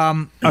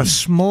a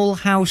small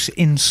house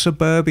in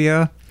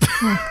suburbia,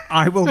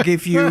 I will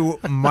give you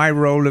my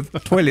roll of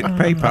toilet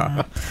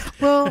paper.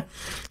 Well,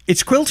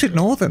 it's Quilted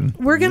Northern.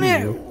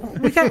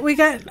 we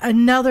got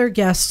another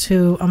guest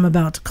who I'm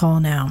about to call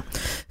now.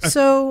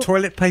 So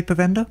Toilet paper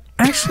vendor?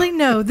 actually,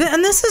 no. And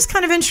this is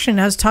kind of interesting.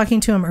 I was talking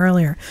to him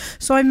earlier.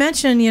 So I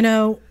mentioned,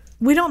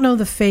 we don't know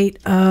the fate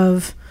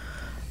of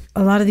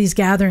a lot of these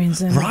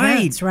gatherings and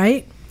events,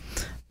 right?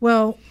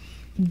 Well,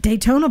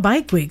 Daytona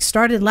Bike Week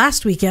started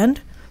last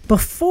weekend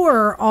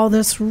before all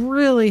this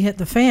really hit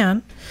the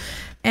fan.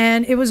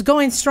 and it was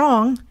going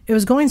strong.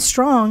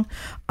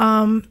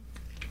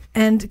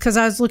 And because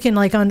I was looking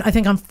I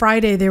think on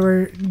Friday they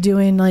were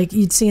doing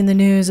you'd see in the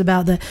news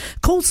about the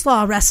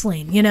coleslaw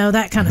wrestling,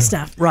 that kind of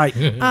stuff. Right.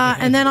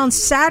 And then on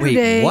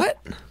Saturday, Wait, what?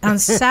 On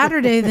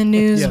Saturday, the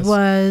news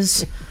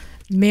was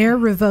mayor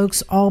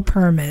revokes all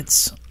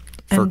permits.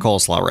 For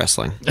coleslaw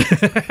wrestling.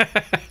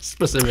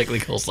 Specifically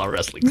coleslaw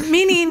wrestling.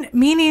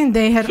 Meaning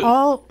they had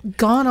all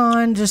gone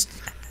on just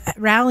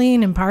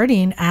rallying and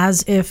partying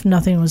as if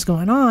nothing was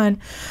going on.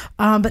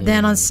 But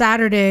then on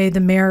Saturday, the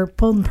mayor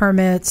pulled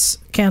permits,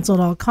 canceled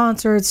all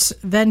concerts,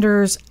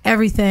 vendors,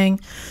 everything,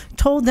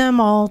 told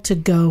them all to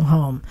go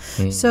home.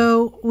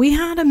 So we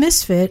had a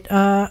misfit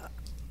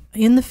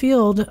in the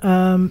field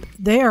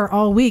there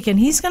all week, and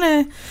he's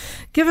going to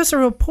give us a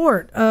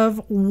report of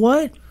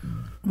what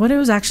it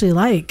was actually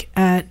like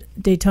at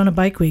Daytona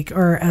Bike Week,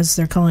 or as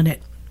they're calling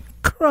it,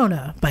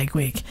 Corona Bike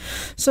Week.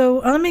 So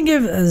let me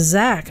give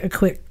Zach a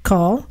quick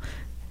call.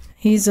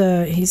 He's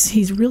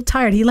real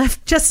tired. He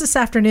left just this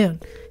afternoon.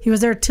 He was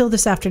there till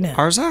this afternoon.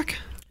 Our Zach?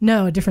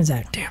 No, a different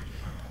Zach. Damn.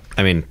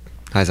 I mean,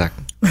 hi, Zach.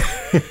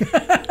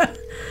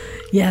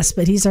 Yes,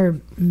 but he's our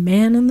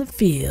man in the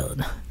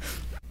field.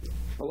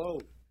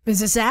 Hello.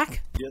 Is it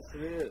Zach? Yes,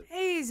 it is.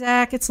 Hey,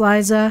 Zach, it's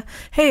Liza.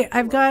 Hey,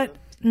 I've got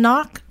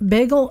Knock,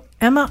 Bagel,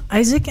 Emma,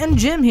 Isaac, and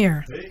Jim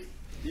here.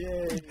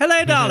 Yay.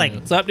 Hello, darling.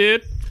 What's up,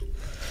 dude?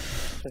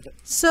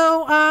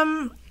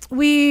 So,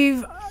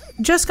 we've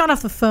just got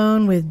off the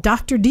phone with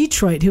Dr.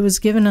 Detroit, who has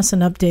given us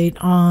an update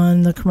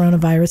on the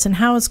coronavirus and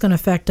how it's going to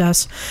affect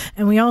us.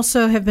 And we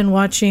also have been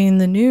watching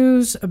the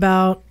news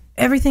about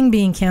everything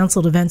being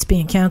canceled, events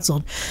being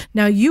canceled.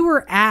 Now, you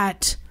were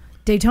at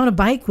Daytona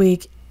Bike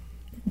Week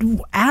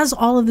as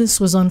all of this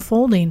was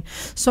unfolding.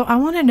 So I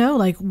want to know,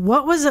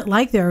 what was it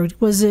like there?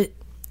 Was it,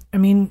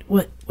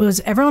 what was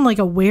everyone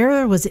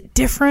aware? Was it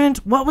different?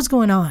 What was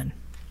going on?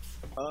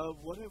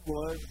 What it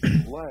was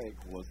like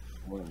was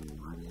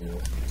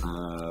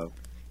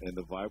and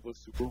the vibe was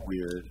super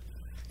weird.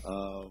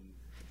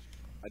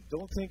 I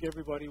don't think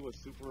everybody was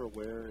super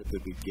aware at the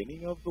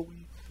beginning of the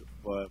week,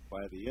 but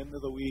by the end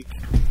of the week,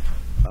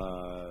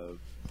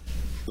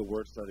 the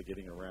word started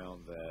getting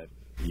around that,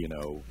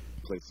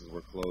 places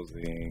were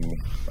closing,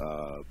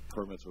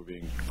 permits were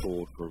being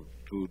pulled for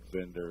food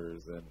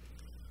vendors and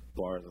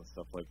bars and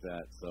stuff like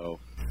that. So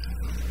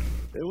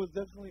it was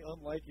definitely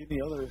unlike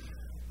any other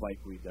bike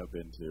week I've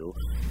been to.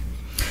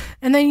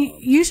 And they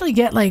usually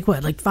get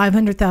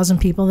 500,000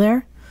 people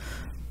there?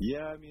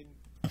 Yeah,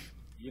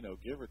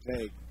 give or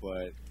take,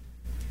 but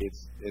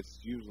it's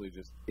usually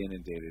just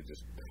inundated,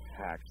 just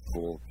packed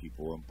full of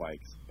people and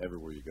bikes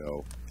everywhere you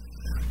go.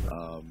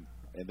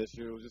 And this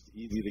year it was just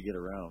easy to get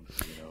around.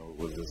 It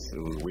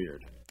was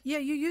weird. Yeah,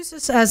 you use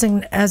this as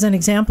an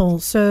example.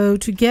 So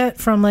to get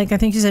from I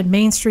think you said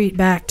Main Street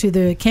back to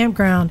the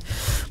campground,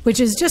 which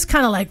is just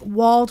kind of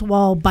wall to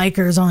wall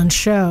bikers on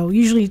show,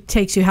 usually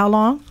takes you how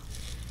long?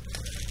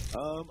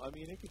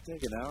 It could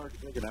take an hour. It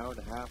could take an hour and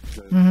a half.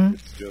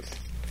 Because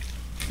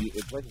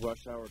it's like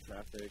rush hour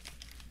traffic,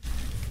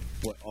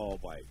 but all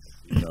bikes,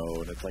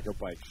 and it's like a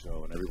bike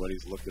show, and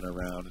everybody's looking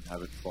around and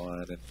having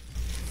fun.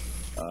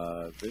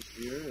 And this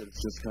year,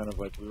 it's just kind of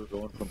like we were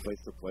going from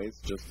place to place,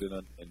 just in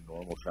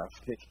normal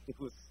traffic. It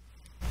was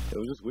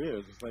just weird. It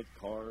was just like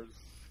cars.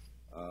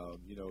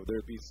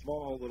 There'd be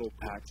small little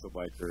packs of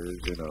bikers,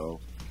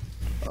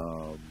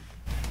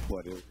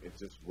 but it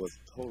just was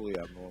totally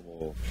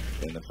abnormal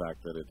in the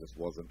fact that it just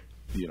wasn't,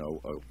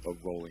 a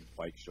rolling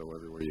bike show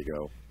everywhere you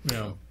go.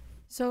 No.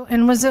 So,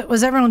 and was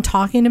everyone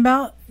talking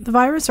about the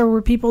virus, or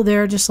were people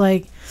there just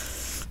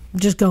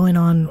going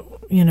on,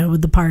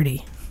 with the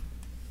party?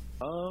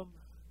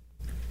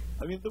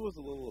 There was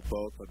a little of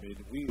both.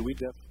 We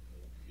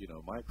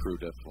definitely, my crew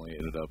definitely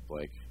ended up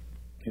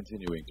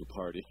continuing to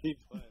party.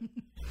 But,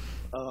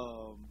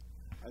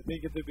 I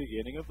think at the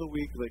beginning of the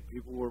week,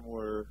 people were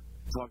more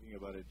talking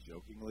about it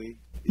jokingly,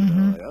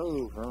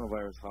 oh,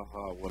 coronavirus,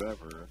 haha,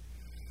 whatever.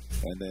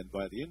 And then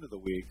by the end of the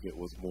week, it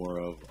was more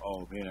of,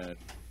 oh man,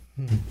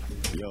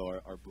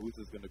 our booth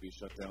is going to be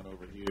shut down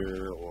over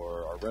here,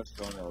 or our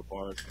restaurant or our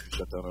bar is going to be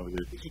shut down over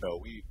here. Because,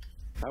 we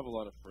have a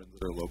lot of friends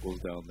that are locals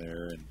down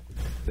there, and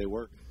they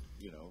work,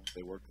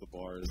 they work the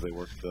bars, they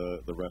work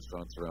the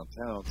restaurants around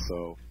town.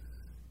 So,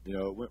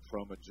 it went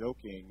from a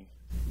joking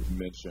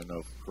mention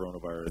of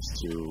coronavirus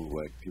to,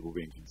 people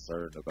being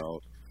concerned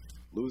about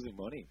losing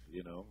money,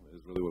 is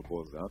really what it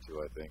boils down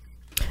to, I think.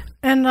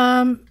 And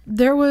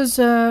there was,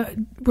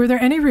 were there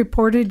any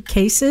reported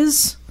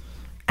cases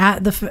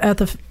at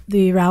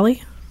the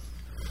rally?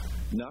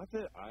 Not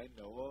that I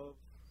know of.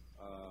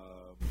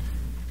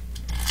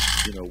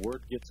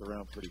 Word gets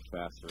around pretty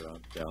fast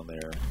down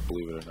there,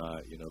 believe it or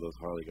not. Those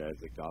Harley guys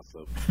that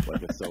gossip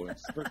like a sewing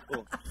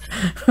circle.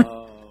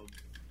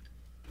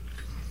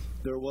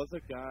 There was a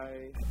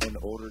guy, an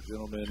older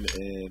gentleman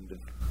in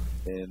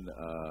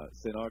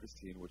St.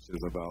 Augustine, which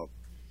is about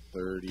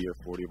 30 or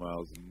 40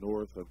 miles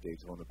north of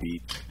Daytona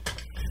Beach.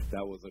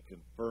 That was a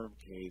confirmed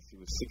case. He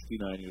was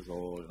 69 years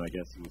old, and I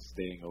guess he was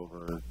staying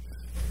over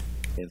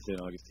in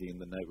St. Augustine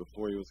the night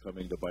before he was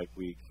coming to Bike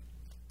Week.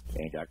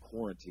 and got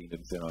quarantined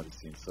in St.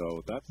 Augustine.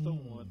 So that's the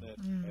one that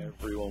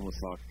everyone was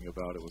talking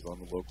about. It was on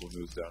the local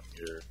news down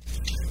here,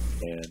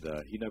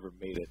 and he never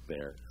made it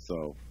there.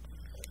 So,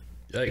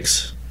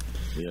 yikes.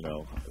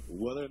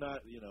 Whether or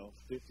not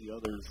 50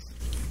 others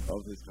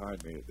of his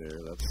kind made it there,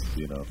 that's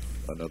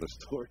another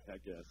story, I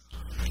guess.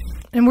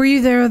 And were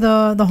you there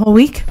the whole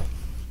week?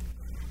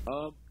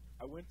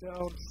 I went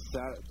down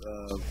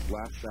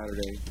last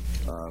Saturday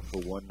for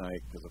one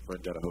night because a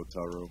friend got a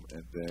hotel room,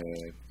 and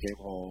then came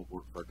home,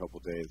 worked for a couple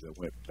days, and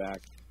went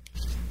back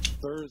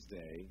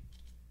Thursday.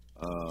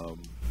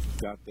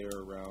 Got there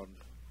around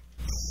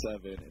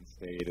 7 and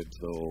stayed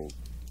until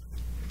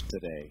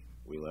today.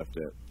 We left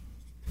at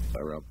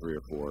around 3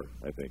 or 4,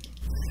 I think.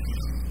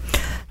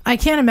 I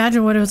can't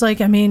imagine what it was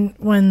like. I mean,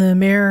 when the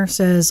mayor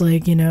says,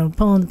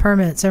 pulling the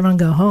permits, everyone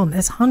go home.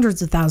 That's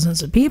hundreds of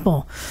thousands of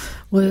people.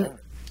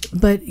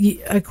 But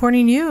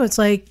according to you, it's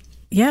like,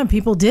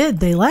 people did.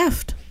 They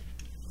left.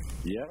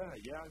 Yeah. I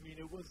mean,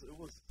 it was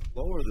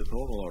slower than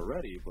normal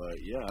already, but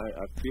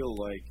I feel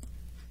like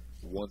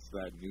once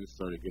that news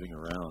started getting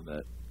around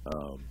that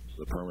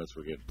the permits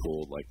were getting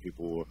pulled, like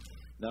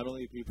not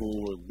only people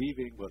were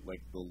leaving, but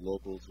like the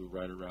locals who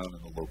ride around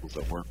and the locals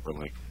that work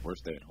we're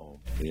staying home,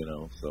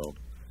 so.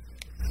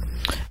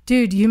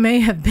 Dude, you may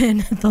have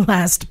been at the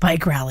last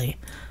bike rally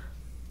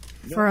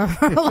for a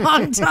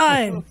long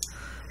time.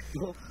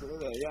 Yeah,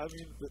 I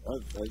mean,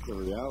 that's a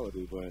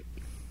reality, but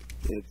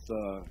it's,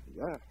 I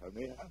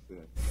may have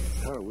been.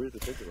 It's kind of weird to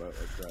think about it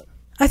like that.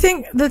 I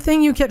think the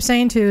thing you kept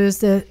saying, too, is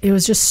that it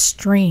was just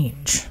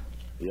strange.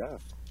 Yeah.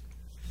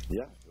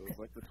 It was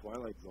like the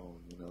Twilight Zone,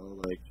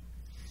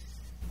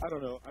 I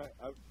don't know.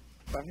 I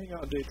hang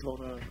out in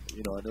Daytona.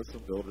 I know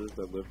some builders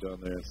that live down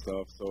there and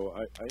stuff, so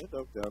I end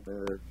up down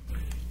there,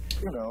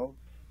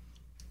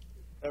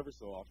 every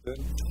so often.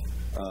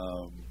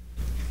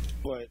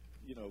 But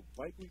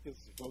Bike Week is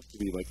supposed to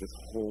be like this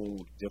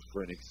whole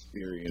different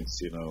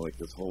experience, like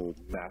this whole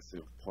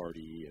massive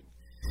party, and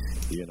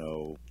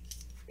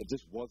it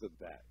just wasn't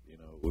that.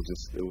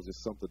 It was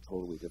just something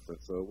totally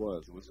different. So it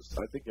was just,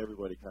 I think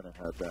everybody kind of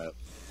had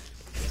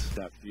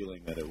that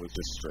feeling that it was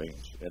just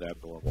strange and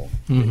abnormal,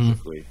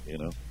 basically.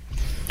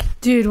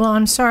 Dude, well,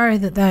 I'm sorry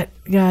that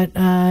got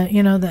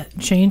that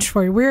changed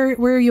for you. Where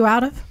are you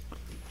out of?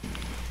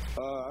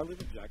 I live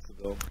in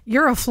Jacksonville.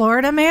 You're a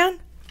Florida man?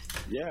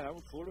 Yeah, I'm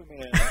a Florida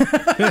man.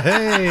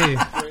 Hey.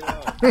 Straight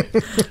up. Yeah,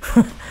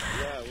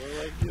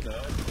 we're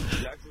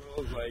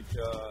Jacksonville is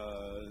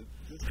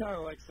it's kind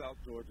of like South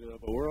Georgia,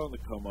 but we're on the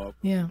come up.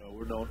 Yeah.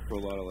 We're known for a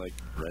lot of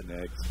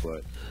rednecks,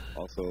 but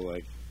also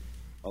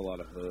a lot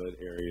of hood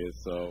areas.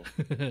 So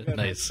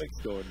nice mix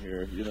going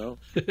here,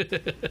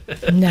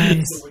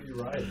 Nice. So what do you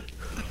ride?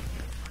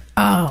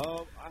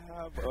 Oh. I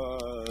have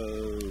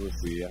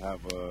I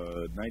have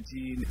a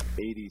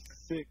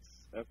 1986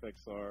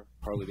 FXR,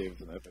 Harley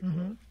Davidson FXR.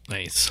 Mm-hmm.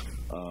 Nice.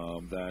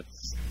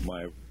 That's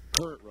my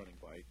current running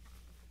bike.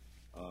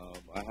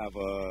 I have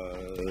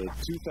a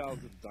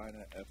 2000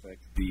 Dyna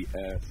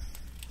FXDS,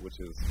 which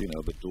is,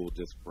 the dual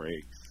disc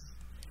brakes,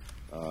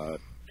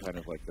 kind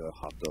of like a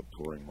hopped up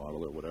touring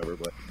model or whatever,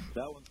 but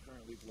that one's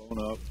currently blown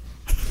up.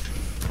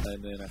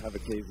 And then I have a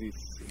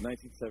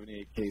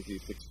 1978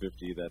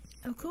 KZ650 that's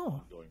an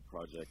ongoing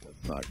project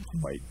that's not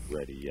quite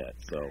ready yet.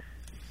 So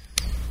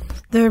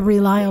the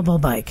reliable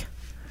bike.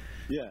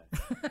 Yeah.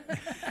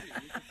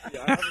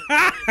 I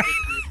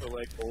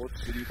haven't for old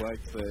shitty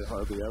bikes that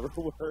hardly ever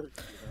work.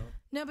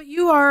 No, but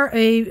you are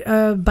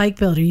a bike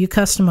builder. You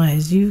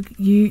customize. You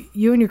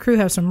and your crew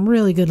have some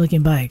really good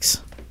looking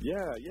bikes.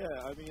 Yeah.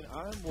 I mean,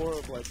 I'm more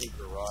of a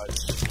garage,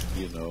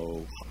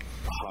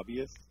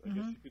 hobbyist, I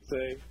guess you could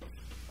say.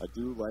 I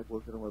do like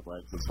working on my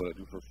bikes. That's what I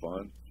do for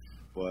fun.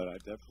 But I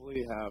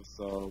definitely have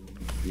some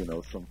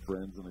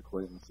friends and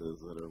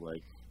acquaintances that are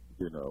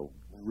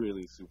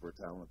really super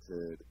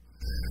talented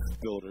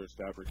builders,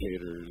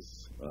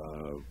 fabricators,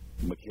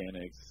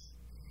 mechanics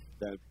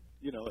that,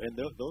 and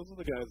those are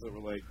the guys that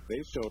were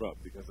they showed up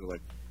because they're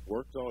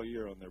worked all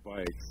year on their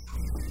bikes,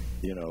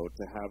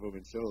 to have them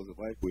in shows at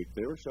Bike Week.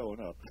 They were showing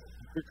up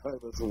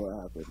regardless of what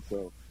happened.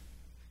 So,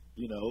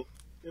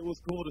 it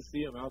was cool to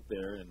see them out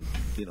there and,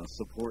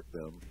 support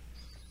them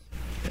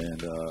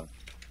and,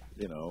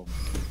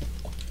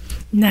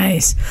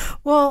 Nice.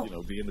 Well,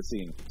 be in the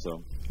scene.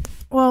 So,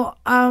 well,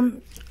 I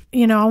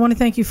want to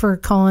thank you for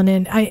calling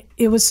in.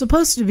 It was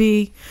supposed to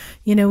be,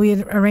 we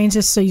had arranged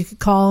this so you could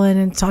call in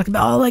and talk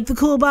about the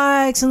cool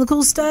bikes and the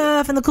cool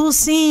stuff and the cool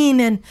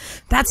scene, and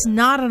that's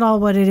not at all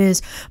what it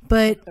is.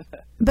 But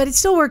it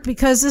still worked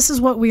because this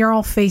is what we are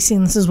all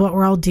facing. This is what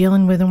we're all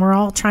dealing with, and we're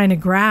all trying to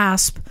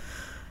grasp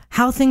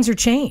how things are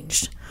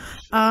changed.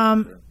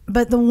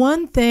 But the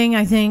one thing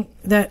I think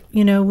that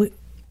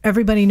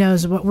everybody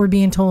knows, what we're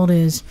being told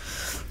is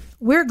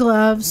wear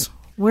gloves,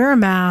 wear a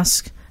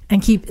mask,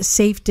 and keep a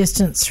safe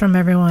distance from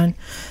everyone.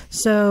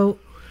 So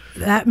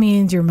that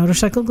means your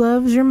motorcycle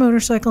gloves, your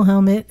motorcycle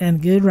helmet,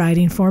 and good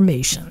riding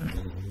formation.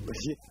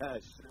 Yeah,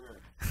 sure.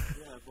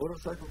 Yeah,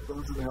 motorcycle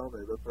gloves and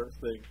helmet, the first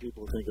thing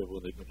people think of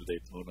when they come to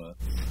Daytona.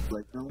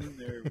 No one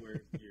there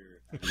wears gear.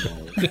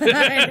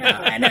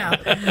 I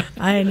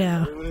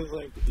know. It was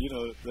like,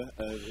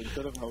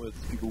 instead of how it's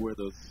people wear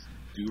those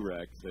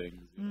do-rag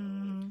things,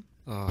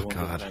 Oh,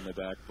 God. behind the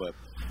back, but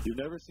you've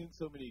never seen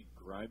so many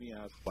grimy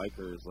ass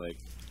bikers like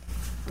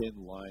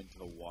in line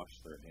to wash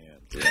their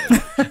hands.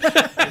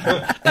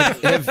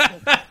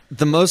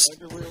 The most.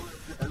 People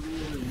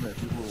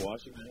were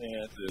washing their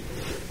hands, and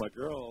my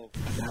girl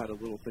had a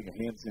little thing of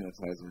hand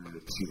sanitizer,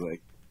 and she's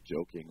like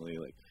jokingly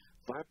like,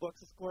 $5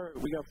 a squirt.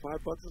 We got $5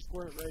 a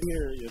squirt right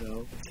here,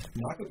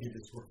 Not gonna give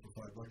you a squirt for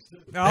 $5 too.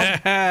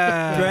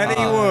 Bet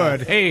he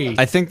would. Hey,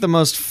 I think the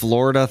most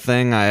Florida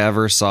thing I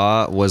ever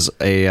saw was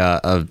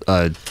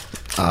a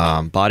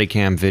body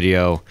cam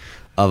video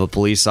of a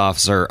police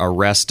officer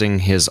arresting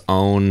his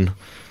own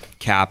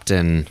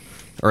captain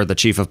or the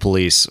chief of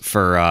police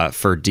for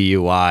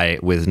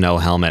DUI with no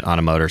helmet on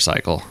a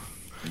motorcycle.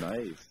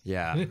 Nice.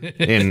 Yeah,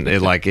 in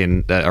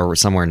or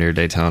somewhere near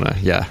Daytona.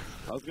 Yeah.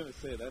 I was gonna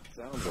say that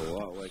sounds a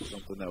lot like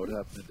something that would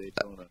happen in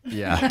Daytona.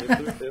 Yeah.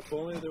 If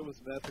only there was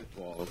meth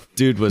involved.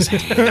 Dude was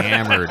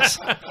hammered.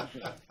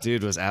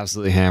 Dude was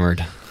absolutely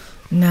hammered.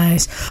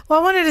 Nice. Well,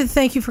 I wanted to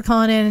thank you for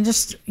calling in and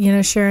just,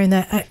 sharing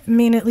that. I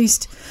mean, at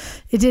least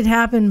it did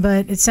happen,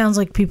 but it sounds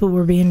like people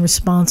were being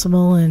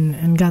responsible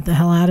and got the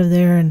hell out of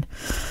there. And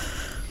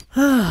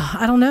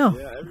I don't know.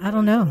 Yeah, I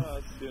don't know.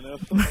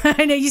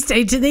 I know you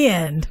stayed to the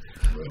end.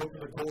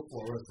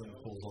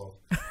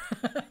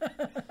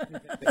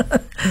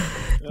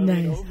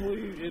 Nice.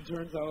 Hopefully it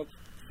turns out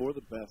for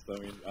the best. I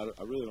mean,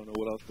 I really don't know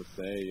what else to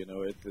say.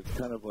 It's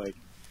kind of like,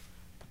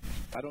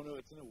 I don't know.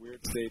 It's in a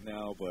weird state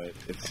now, but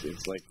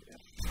it's like it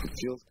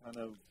feels kind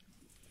of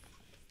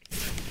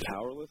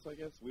powerless. I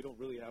guess we don't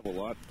really have a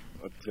lot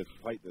to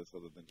fight this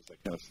other than just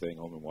like kind of staying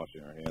home and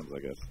washing our hands. I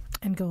guess.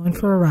 And going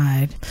for a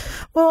ride.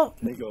 Well,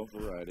 they go for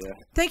a ride. Yeah.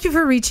 Thank you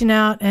for reaching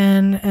out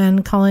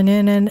and calling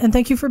in, and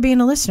thank you for being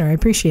a listener. I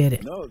appreciate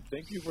it. No,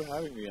 thank you for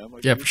having me. I'm a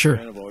Yeah, huge for sure.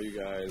 fan of all you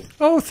guys.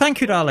 Oh,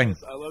 thank you, darling.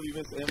 I love you,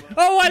 Miss Emma.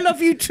 Oh, I love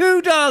you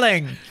too,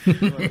 darling.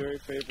 You're my very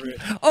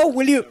favorite. Oh,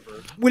 will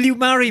you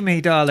marry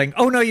me, darling?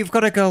 Oh no, you've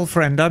got a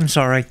girlfriend. I'm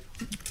sorry.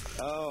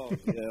 Oh,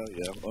 yeah.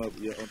 Well,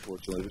 yeah,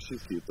 unfortunately, but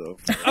she's cute though.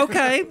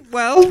 Okay,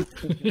 well,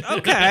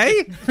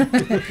 okay. Nice. I want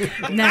to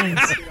get out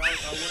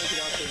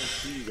there and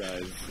see you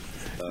guys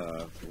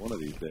one of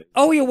these days.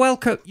 Oh, you're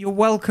welcome. You're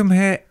welcome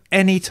here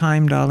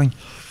anytime, darling.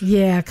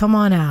 Yeah, come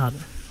on out.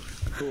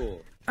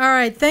 Cool. All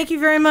right. Thank you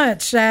very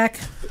much, Zach.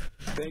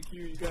 Thank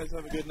you. You guys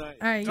have a good night.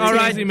 All right. All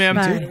right, easy, ma'am.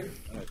 Bye.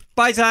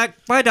 Bye, Zach.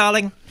 Bye,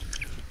 darling.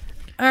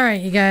 All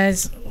right, you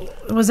guys.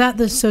 Was that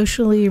the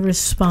socially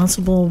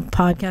responsible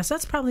podcast?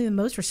 That's probably the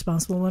most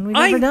responsible one we've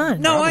ever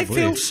done. No, I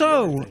feel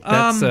so.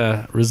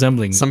 that's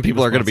resembling. Some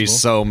people are going to be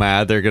so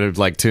mad they're going to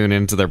like tune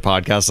into their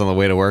podcast on the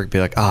way to work, and be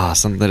like,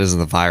 something that isn't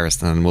the virus.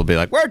 Then we'll be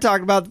like, we're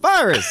talking about the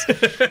virus.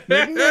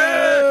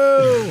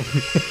 No.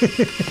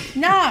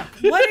 Knock!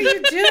 What are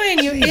you doing,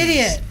 you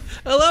idiot?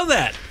 I love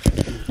that.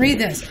 Read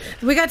this.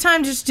 We got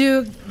time to just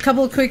do a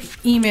couple of quick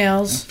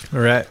emails. All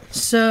right.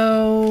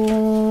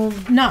 So,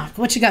 Knock,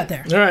 what you got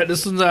there? All right,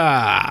 this one's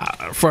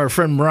for our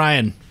friend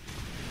Brian.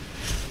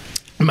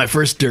 My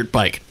first dirt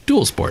bike,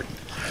 dual sport.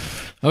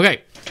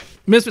 Okay,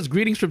 Misfits,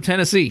 greetings from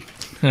Tennessee.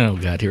 Oh,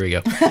 God, here we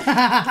go.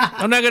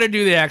 I'm not going to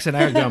do the accent.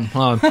 I come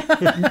on.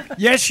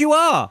 Yes, you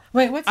are.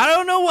 Wait, what's... I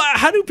don't know.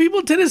 How do people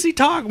in Tennessee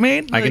talk,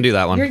 man? I can do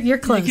that one. You're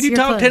close. Can you You're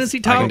talk close. Tennessee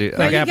talk? I can do.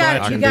 Well, you got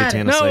it, I you can got do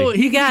it. Tennessee. No,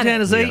 he You got can it.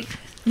 Tennessee.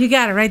 You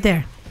got it right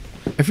there.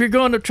 If you're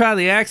going to try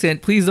the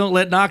accent, please don't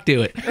let Knock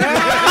do it. There you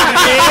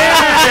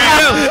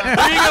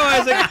go,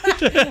 Isaac.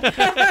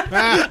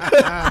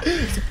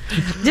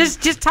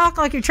 Just talk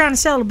like you're trying to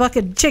sell a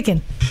bucket of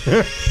chicken.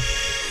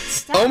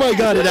 Oh my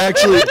God! It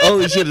actually,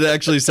 holy shit! It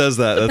actually says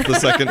that. That's the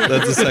second.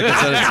 That's the second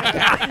sentence.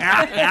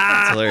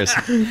 That's hilarious.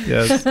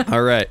 Yes.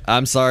 All right.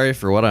 I'm sorry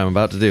for what I'm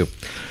about to do.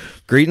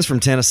 Greetings from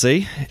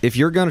Tennessee. If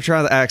you're going to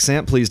try the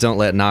accent, please don't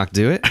let Knock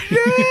do it.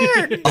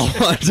 I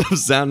want to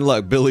sound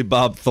like Billy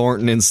Bob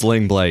Thornton in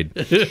Sling Blade.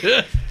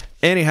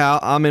 Anyhow,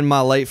 I'm in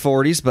my late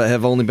 40s, but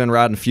have only been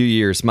riding a few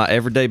years. My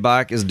everyday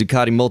bike is a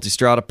Ducati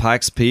Multistrada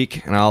Pikes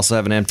Peak, and I also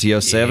have an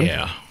MT-07.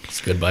 Yeah, it's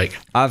a good bike.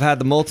 I've had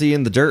the Multi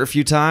in the dirt a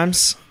few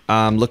times.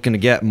 I'm looking to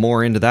get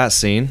more into that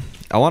scene.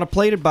 I want a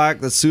plated bike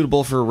that's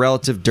suitable for a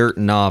relative dirt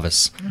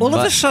novice. All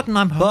of a sudden,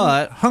 I'm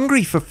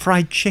hungry for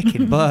fried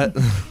chicken. But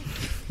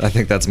I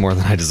think that's more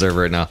than I deserve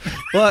right now.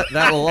 But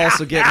that will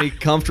also get me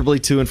comfortably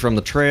to and from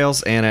the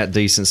trails and at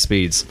decent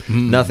speeds.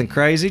 Nothing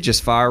crazy,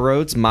 just fire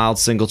roads, mild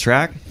single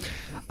track.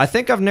 I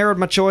think I've narrowed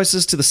my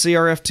choices to the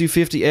CRF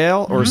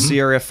 250L or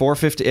CRF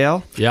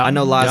 450L. Yeah. I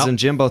know Liza and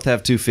Jim both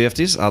have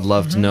 250s. I'd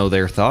love to know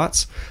their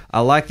thoughts.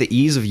 I like the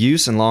ease of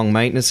use and long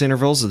maintenance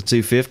intervals of the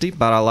 250,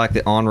 but I like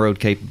the on-road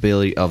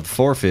capability of the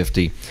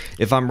 450.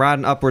 If I'm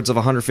riding upwards of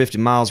 150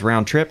 miles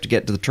round trip to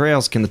get to the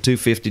trails, can the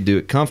 250 do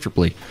it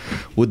comfortably?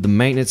 Would the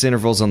maintenance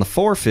intervals on the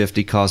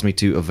 450 cause me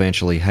to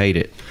eventually hate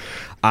it?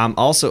 I'm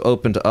also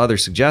open to other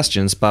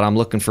suggestions, but I'm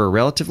looking for a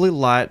relatively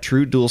light,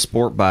 true dual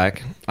sport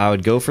bike. I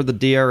would go for the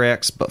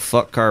DRX, but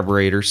fuck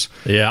carburetors.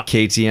 Yeah.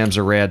 KTMs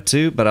are rad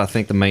too, but I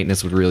think the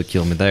maintenance would really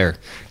kill me there.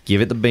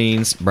 Give it the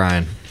beans,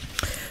 Brian.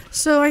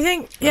 So I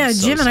think, I'm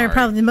so Jim and I are sorry.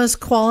 probably the most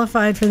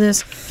qualified for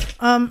this.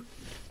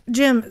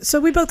 Jim, so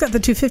we both got the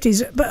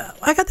 250s, but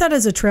I got that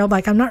as a trail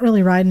bike. I'm not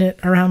really riding it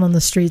around on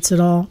the streets at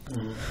all.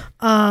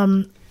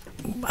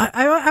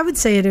 I would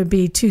say it would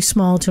be too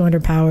small, too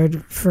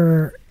underpowered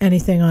for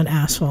anything on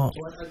asphalt.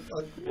 Well,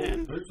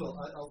 first of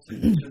all, I'll say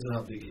it depends on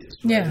how big it is.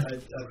 Right? Yeah. I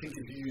think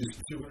if you use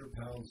 200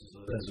 pounds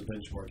as a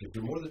benchmark, if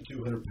you're more than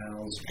 200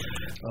 pounds,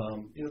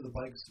 the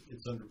bike's,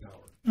 it's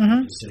underpowered.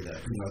 I'll just say that.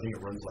 I think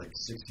it runs like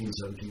 16,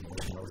 17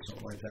 horsepower or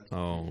something like that.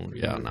 Oh,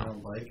 yeah,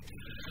 no. Bike.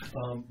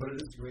 But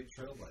it is a great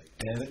trail bike.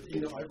 And,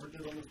 I've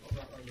ridden it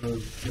on the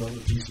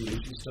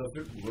PCH and stuff.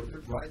 It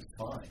rides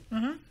fine.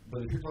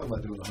 But if you're talking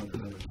about doing 100,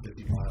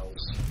 150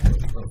 miles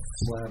of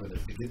slamming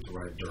it to get to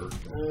ride dirt,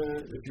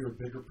 if you're a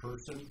bigger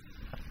person,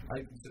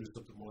 I consider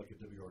something more like a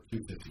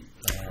WR250.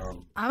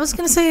 I was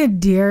going to say a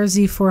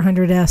DRZ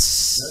 400S.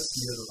 That's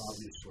the other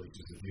obvious choice,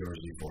 is the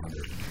DRZ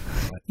 400.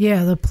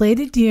 Yeah, the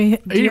plated DRZ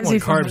 400. You didn't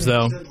want carbs,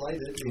 though.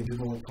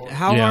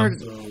 How hard?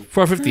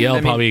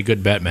 450L probably a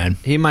good bet, man.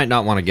 He might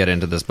not want to get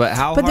into this, but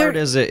how hard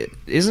is it?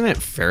 Isn't it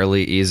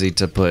fairly easy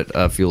to put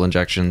a fuel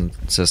injection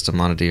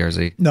system on a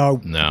DRZ? No.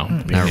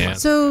 Never mind.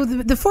 So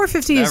the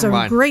 450 is Never a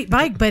mind. great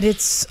bike, but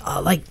it's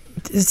like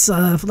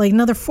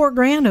another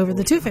 $4,000 over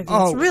the 250.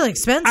 It's really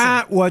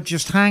expensive. Well,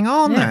 just hang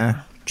on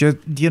there. Just,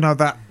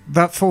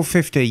 that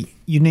 450,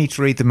 you need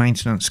to read the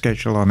maintenance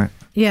schedule on it.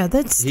 Yeah,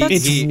 that's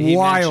It's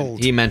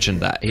wild. He mentioned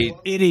that.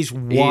 It is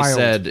wild. He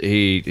said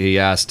he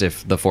asked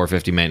if the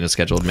 450 maintenance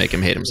schedule would make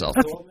him hate himself.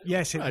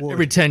 Yes, it would.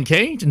 Every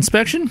 10K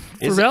inspection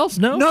for valves?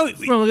 No? No.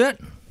 What's wrong with that?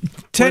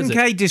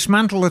 10K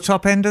dismantle the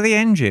top end of the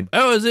engine.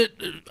 Oh, is it?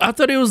 I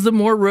thought it was the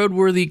more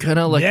roadworthy kind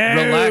of like No.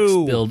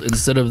 relaxed build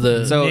instead of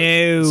the...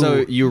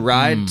 So you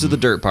ride to the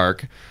dirt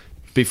park.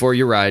 Before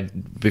you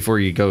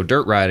go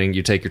dirt riding,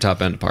 you take your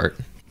top end apart.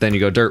 Then you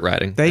go dirt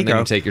riding. There you and then go.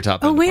 you take your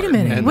top Oh, end wait a apart,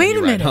 minute. and Wait then a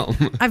you ride minute.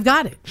 home. I've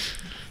got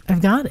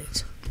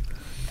it.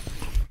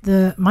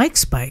 The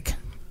Mike's bike.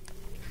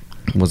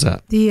 What's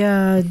that? The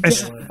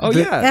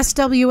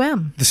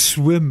SWM. The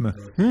swim.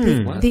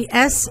 The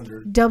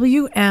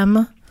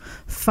SWM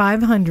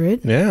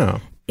 500. Yeah.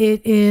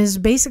 It is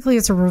basically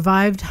it's a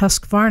revived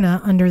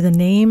Husqvarna under the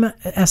name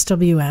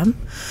SWM.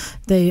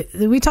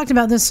 We talked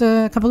about this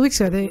a couple of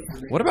weeks ago.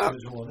 What about?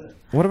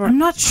 I'm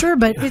not sure,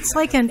 but it's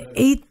like an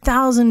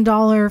 $8,000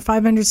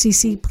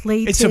 500cc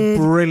plated. It's a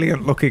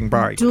brilliant looking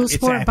bike. dual It's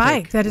sport epic.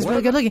 bike that is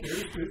really good looking.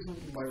 Here's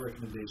my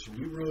recommendation.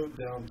 We rode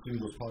down to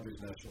Los Padres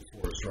National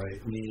Forest,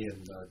 right? Me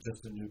and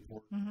Justin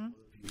Newport and other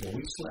people.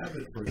 We slabbed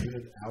it for a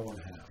good hour and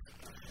a half.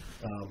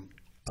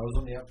 I was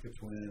on the Africa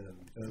Twin, and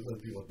other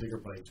people had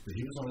bigger bikes, but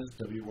he was on his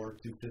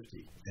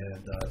WR250,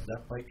 and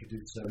that bike could do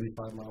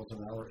 75 miles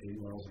an hour, 80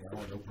 miles an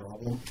hour, no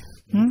problem.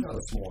 He's not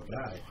a small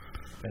guy.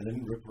 And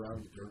then rip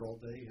around the dirt all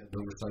day, had an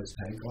oversized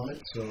tank on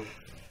it. So,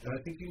 and I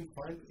think you can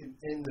find, and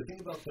the thing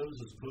about those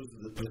as opposed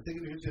to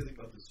here's the thing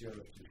about the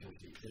CRF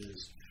 250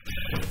 is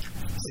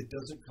it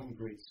doesn't come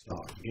great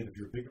stock. Again, if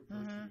you're a bigger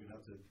person, you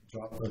have to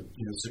drop $600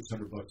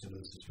 into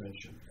the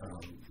suspension.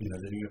 Then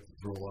you have to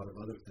throw a lot of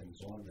other things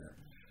on there.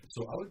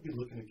 So I would be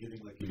looking at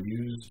getting like a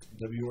used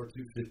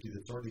WR250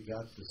 that's already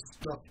got the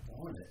stuff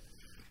on it.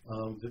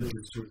 That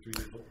is 2 or 3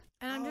 years old.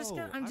 And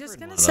I'm just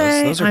gonna Those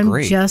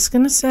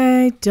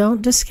say,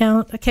 don't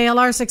discount a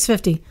KLR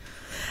 650.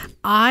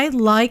 I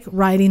like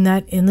riding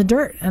that in the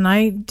dirt, and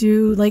I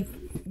do like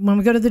when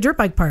we go to the dirt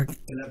bike park.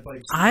 And that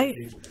bike's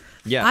I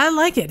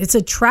like it. It's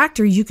a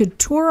tractor. You could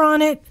tour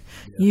on it.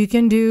 Yeah. You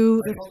can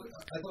do. I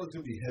thought it was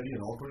going to be heavy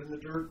and awkward in the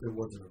dirt. It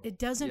wasn't. It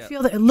doesn't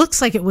feel that. It looks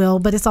like it will,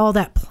 but it's all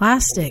that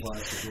plastic.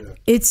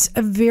 It's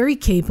a very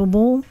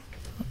capable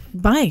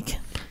bike.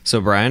 So,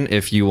 Brian,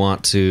 if you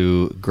want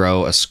to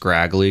grow a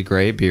scraggly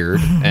gray beard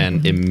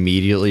and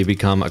immediately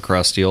become a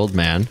crusty old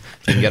man,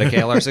 you can get a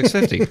KLR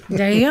 650.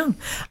 There you go.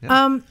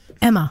 Yeah.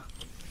 Emma.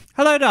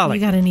 Hello,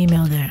 darling. You got an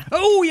email there.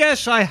 Oh,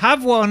 yes, I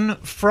have one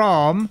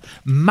from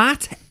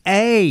Matt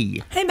A.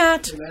 Hey,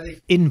 Matt.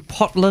 In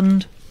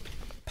Portland,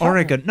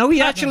 Oregon. No,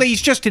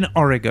 he's just in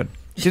Oregon.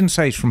 He didn't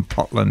say he's from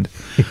Portland.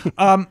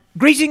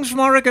 Greetings from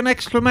Oregon, !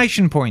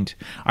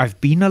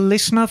 I've been a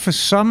listener for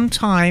some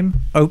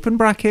time, open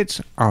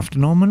brackets, after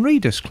Norman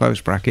Reedus, close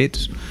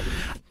brackets.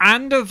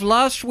 And of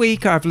last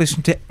week, I've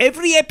listened to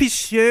every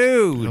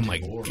episode. Oh, my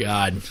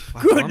God.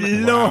 Good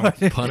Lord.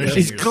 Punishing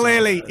He's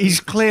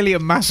clearly a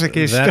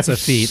masochist. That's a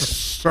feat. To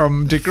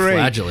some degree.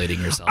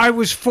 Flagellating yourself. I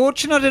was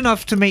fortunate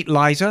enough to meet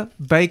Liza,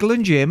 Bagel,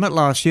 and Jim at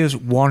last year's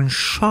One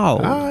Show.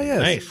 Ah, yes.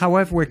 Nice.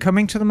 However, we're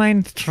coming to the main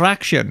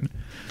attraction.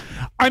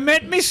 I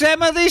met Miss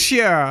Emma this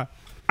year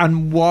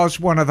and was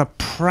one of the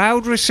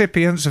proud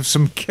recipients of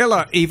some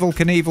killer Evel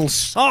Knievel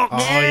socks.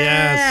 Oh,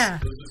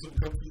 yes.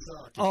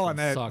 Oh, and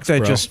they're Socks, they're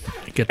bro. just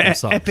Get them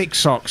socks. epic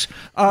socks.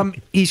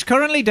 He's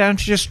currently down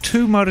to just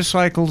 2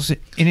 motorcycles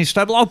in his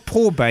stable. Oh,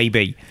 poor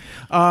baby.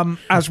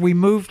 As we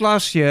moved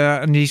last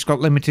year, and he's got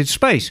limited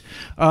space.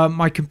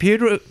 My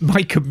commuter is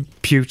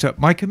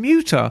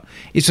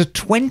a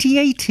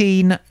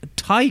 2018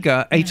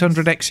 Tiger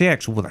 800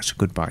 XCX. Oh, that's a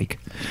good bike.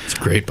 It's a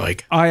great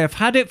bike. I have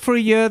had it for a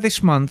year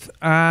this month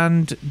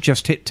and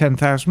just hit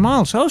 10,000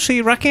 miles. Oh, so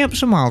you're racking up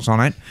some miles on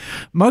it.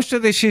 Most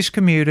of this is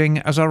commuting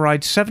as I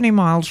ride 70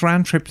 miles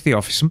round trip to the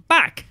office and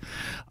back.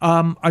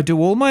 I do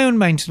all my own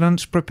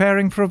maintenance,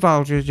 preparing for a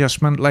valve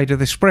adjustment later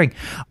this spring.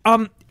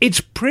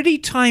 It's pretty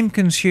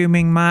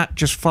time-consuming, Matt.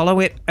 Just follow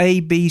it, A,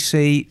 B,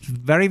 C. It's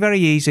very, very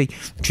easy.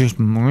 Just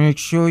make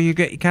sure you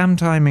get your cam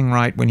timing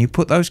right when you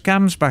put those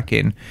cams back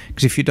in,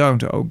 because if you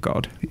don't, oh,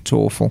 God, it's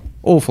awful.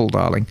 Awful,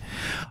 darling.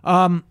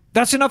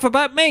 That's enough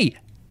about me!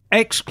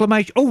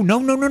 Exclamation. Oh,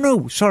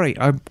 no. Sorry,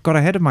 I got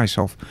ahead of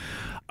myself.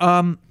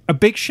 A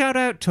big shout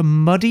out to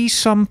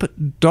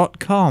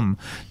muddysump.com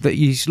that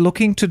he's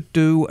looking to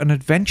do an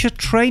adventure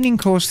training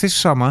course this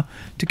summer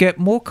to get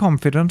more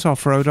confident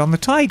off-road on the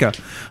Tiger.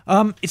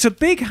 It's a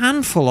big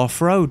handful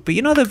off-road, but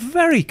they're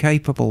very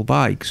capable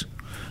bikes.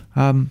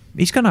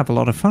 He's going to have a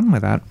lot of fun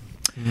with that.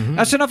 Mm-hmm.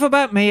 That's enough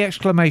about me!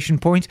 Exclamation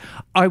point.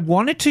 I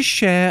wanted to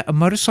share a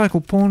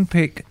motorcycle porn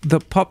pic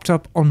that popped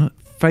up on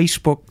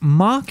Facebook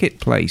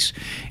Marketplace.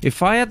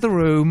 If I had the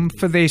room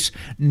for this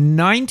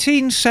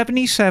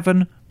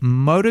 1977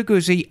 Moto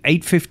Guzzi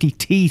 850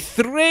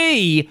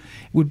 T3, it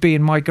would be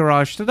in my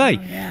garage today.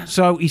 Oh, yeah.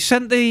 So he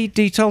sent the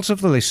details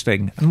of the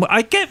listing, and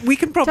we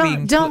can probably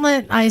don't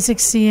let Isaac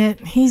see it.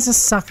 He's a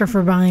sucker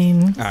for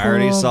buying. I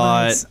already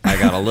saw it. I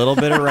got a little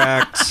bit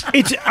erect,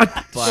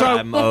 but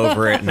I'm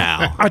over it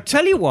now. I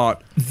tell you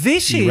what,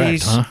 this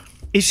is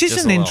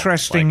an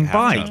interesting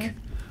bike.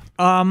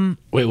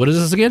 Wait, what is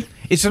this again?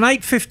 It's an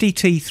 850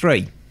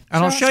 T3.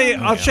 And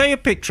I'll show you a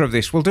picture of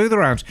this. We'll do the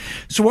rounds.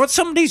 So what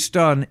somebody's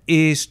done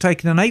is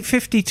taken an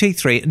 850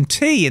 T3, and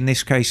T in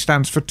this case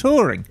stands for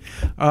touring.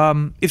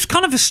 It's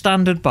kind of a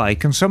standard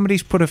bike, and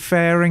somebody's put a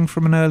fairing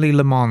from an early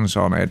Le Mans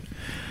on it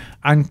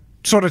and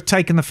sort of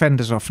taken the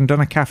fenders off and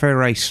done a cafe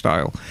race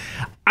style.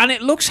 And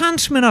it looks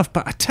handsome enough,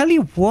 but I tell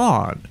you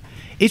what,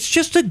 it's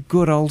just a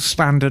good old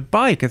standard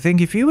bike. I think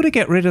if you were to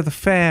get rid of the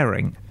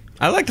fairing...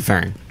 I like the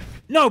fairing.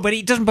 No, but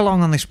it doesn't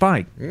belong on this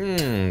bike.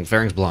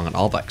 Fairings belong on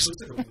all bikes.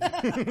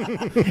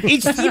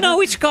 It's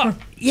got...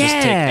 Yeah. Just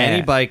take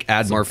any bike,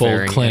 add more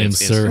fairing. Claim,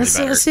 sir.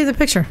 Let's see the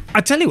picture.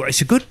 I tell you what,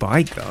 it's a good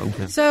bike, though.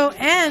 So,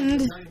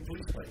 and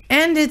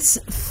it's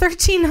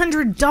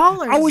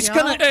 $1,300. Oh, it's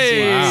going to...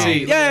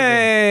 Hey. Wow.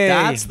 Yay!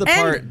 That's the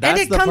part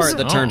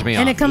that turned me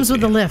on. And it comes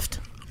with a lift.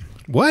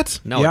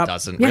 What? No, it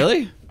doesn't. Yeah.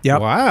 Really? Yep.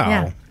 Wow.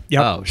 Yeah.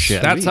 Yep. Oh,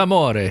 shit. That's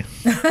amore.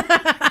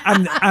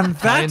 And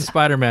that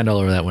Spider-Man all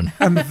over that one.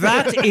 And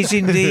that is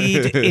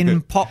indeed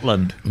in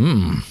Potland.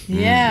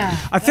 Yeah.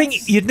 I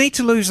think you'd need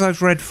to lose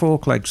those red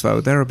fork legs,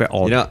 though. They're a bit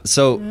odd.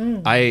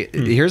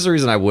 Here's the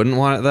reason I wouldn't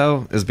want it,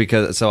 though, is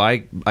because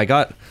I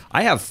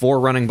have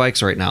 4 running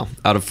bikes right now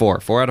out of 4.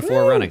 4 out of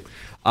 4 running.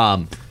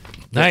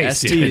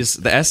 Nice.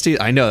 The STs,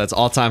 I know, that's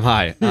all-time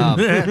high.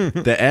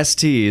 The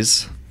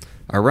STs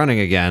are running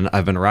again.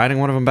 I've been riding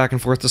one of them back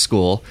and forth to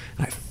school,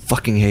 and I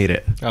fucking hate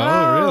it.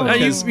 Oh, really? Now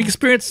you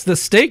experienced the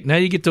steak. Now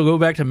you get to go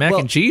back to mac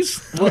and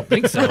cheese? I don't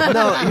think so.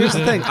 No, here's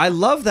the thing. I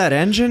love that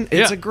engine.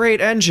 It's a great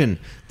engine.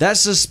 That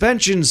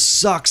suspension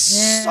sucks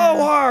so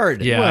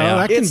hard. Yeah, well,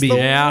 that can it's be. the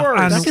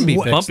worst. That can be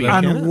bumpy.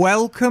 And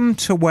welcome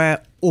to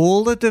where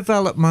all the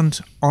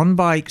development on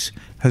bikes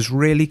has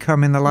really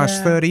come in the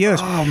last 30 years.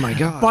 Oh, my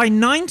God. By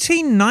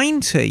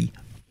 1990,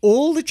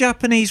 all the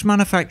Japanese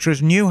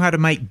manufacturers knew how to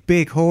make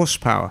big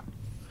horsepower.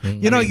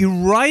 You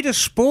ride a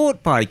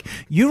sport bike,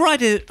 you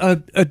ride a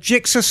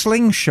Gixxer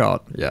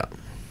Slingshot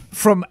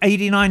from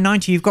 89,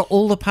 90, you've got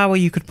all the power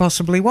you could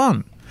possibly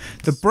want.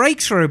 The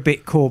brakes are a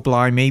bit core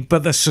blimey,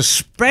 but the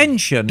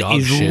suspension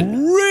is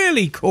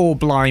really core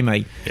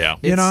blimey. Yeah.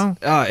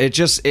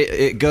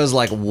 It goes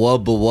like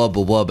wub wub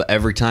wub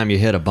every time you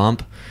hit a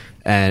bump,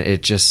 and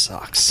it just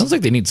sucks. Sounds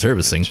like they need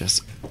servicing.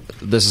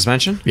 The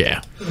suspension?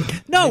 Yeah.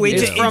 No,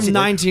 it's from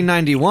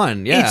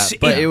 1991. Yeah,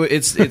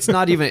 it's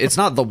not even. It's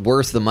not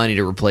worth the money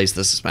to replace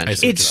the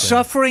suspension. It's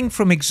suffering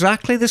from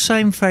exactly the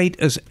same fate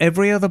as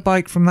every other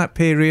bike from that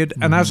period.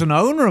 And as an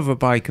owner of a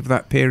bike of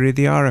that period,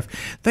 the RF,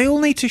 they all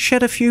need to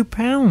shed a few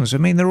pounds. I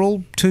mean, they're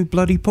all too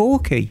bloody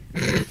porky.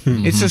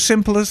 It's as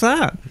simple as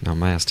that. No,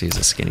 my ST is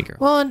a skinny girl.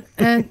 Well,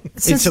 and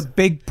it's a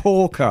big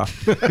porker.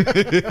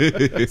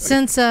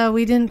 Since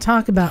we didn't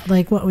talk about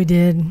what we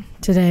did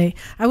today,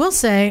 I will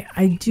say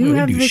I do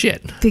have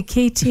the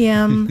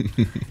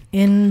KTM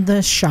in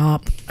the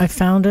shop. I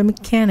found a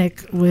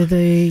mechanic with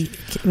a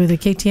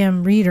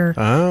KTM reader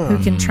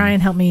who can try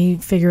and help me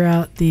figure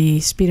out the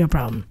speedo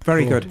problem.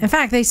 Very good. In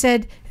fact, they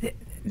said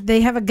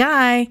they have a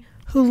guy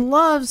who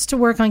loves to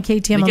work on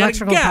KTM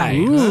electrical parts.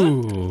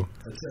 Ooh.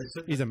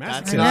 He's a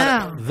master.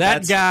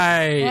 That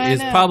guy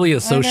is probably a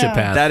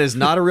sociopath. That is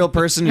not a real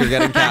person. You're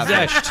getting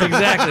catfished.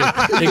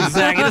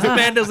 Exactly. This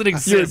man doesn't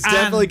exist. You're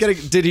definitely getting.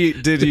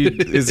 Did he?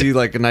 Is he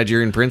like a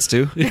Nigerian prince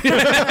too?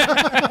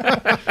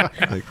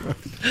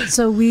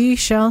 So we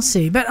shall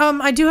see. But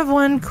I do have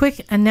one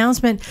quick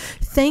announcement.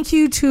 Thank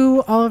you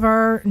to all of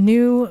our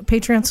new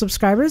Patreon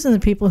subscribers and the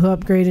people who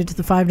upgraded to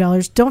the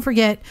 $5. Don't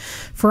forget,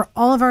 for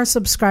all of our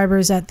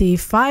subscribers at the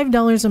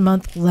 $5 a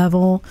month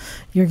level,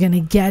 you're going to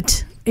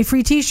get a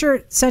free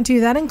T-shirt sent to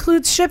you. That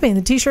includes shipping,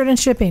 the T-shirt and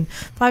shipping.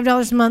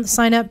 $5 a month.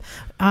 Sign up.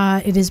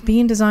 It is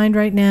being designed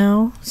right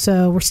now,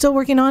 so we're still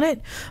working on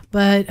it,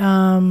 but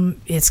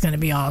it's going to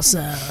be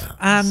awesome.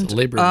 And It's a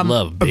labor of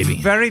love, baby.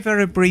 A very,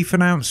 very brief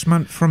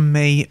announcement from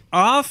me.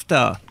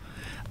 After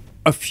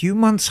a few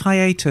months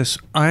hiatus,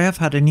 I have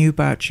had a new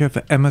batch of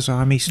Emma's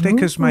Army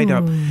stickers made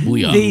up.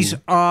 Booyah. These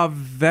are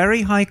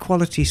very high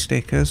quality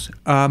stickers.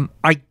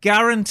 I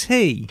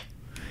guarantee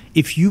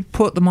if you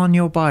put them on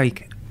your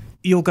bike,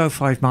 you'll go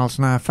 5 miles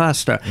an hour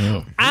faster.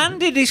 Oh.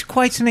 And it is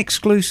quite an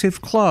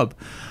exclusive club.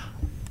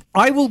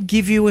 I will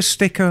give you a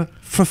sticker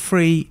for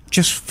free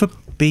just for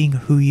being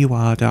who you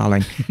are,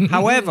 darling.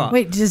 However,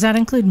 Wait, does that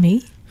include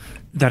me?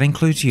 that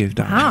includes you,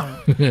 darling. Wow.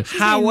 Really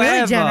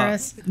However,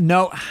 generous.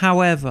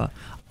 however,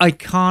 I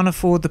can't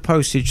afford the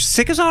postage.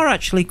 Stickers are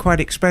actually quite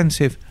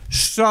expensive.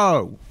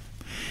 So,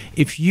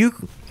 if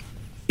you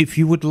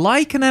would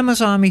like an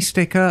Emma's Army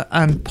sticker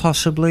and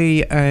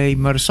possibly a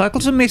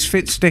Motorcycles and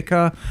Misfits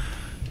sticker,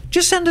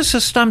 just send us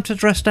a stamped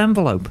addressed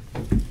envelope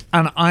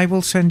and I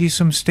will send you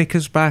some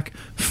stickers back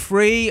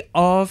free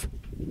of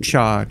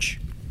charge.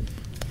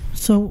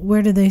 So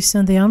where did they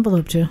send the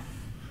envelope to?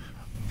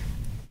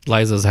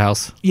 Liza's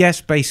house.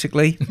 Yes,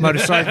 basically.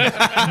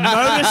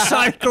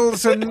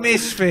 Motorcycles and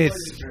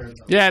Misfits.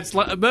 Yeah, it's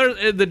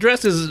the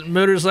address is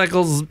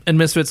Motorcycles and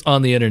Misfits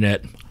on the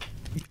internet.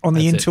 On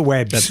the That's it.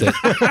 interwebs. That's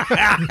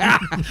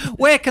it.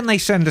 Where can they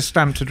send a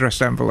stamped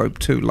addressed envelope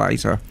to,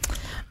 Liza?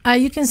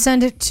 You can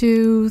send it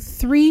to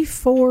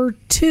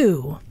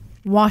 342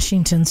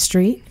 Washington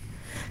Street,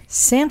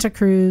 Santa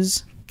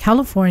Cruz,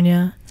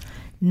 California,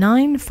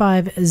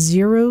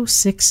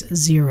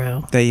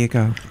 95060. There you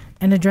go.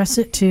 And address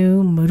it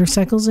to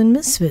Motorcycles and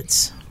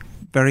Misfits.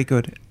 Very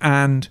good.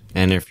 And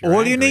if you're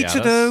all you angry need at to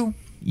us- do,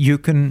 you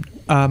can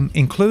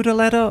include a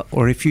letter,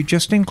 or if you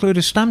just include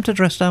a stamped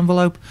addressed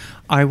envelope,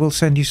 I will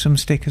send you some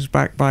stickers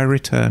back by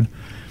return.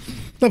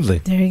 Lovely.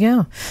 There you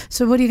go.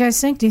 So what do you guys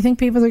think? Do you think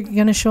people are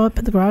going to show up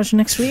at the garage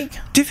next week?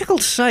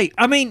 Difficult to say.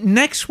 I mean,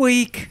 next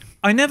week,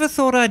 I never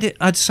thought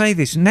I'd say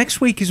this.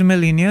 Next week is a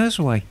million years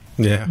away.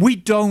 Yeah. We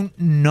don't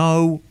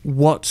know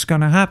what's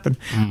going to happen.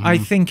 I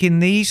think in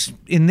these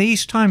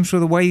times,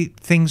 with the way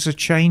things are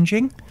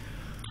changing,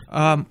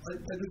 I do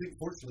think,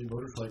 fortunately,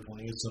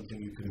 motorcycling is something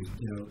you can,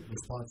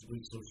 responsibly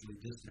socially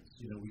distance.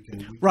 We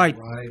can Right.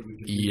 ride, we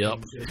can Yep.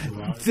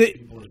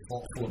 people are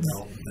thoughtful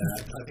about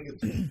that. I think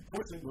it's,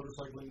 fortunately,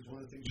 motorcycling is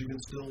one of the things you can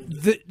still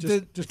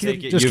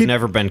do. You've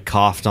never been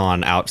coughed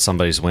on out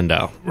somebody's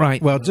window. right.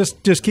 Well,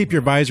 just keep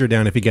your visor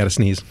down if you got to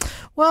sneeze.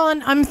 Well,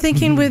 and I'm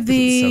thinking with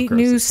the So gross.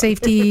 new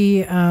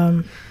safety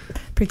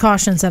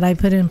precautions that I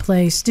put in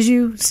place. Did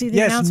you see the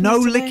Yes, announcements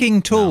no today?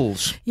 licking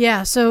tools.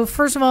 Yeah, so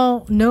first of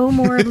all, no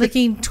more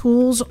licking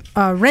tools,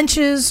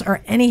 wrenches,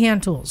 or any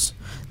hand tools.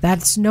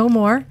 That's no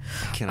more.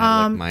 Can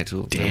I lick my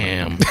tool?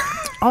 Damn.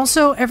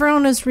 Also,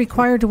 everyone is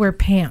required to wear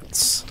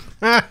pants.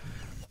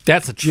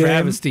 That's a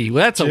travesty.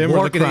 That's a Jim, we're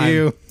war looking crime. at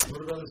you.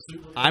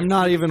 I'm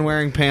not even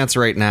wearing pants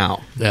right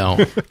now. No.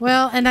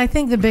 Well, and I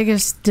think the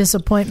biggest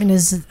disappointment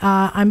is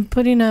I'm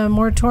putting a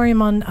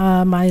moratorium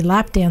on my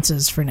lap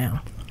dances for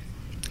now.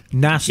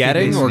 Nasty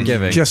Getting or business.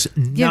 giving? Just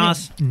Giving.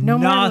 nasty. No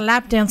more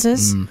lap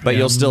dances. But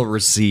you'll still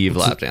receive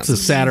lap It's a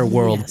dances. sadder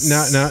world.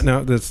 Yes.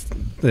 No. That's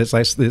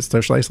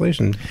social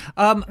isolation.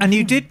 And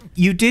you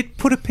did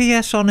put a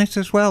PS on it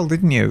as well,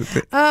 didn't you?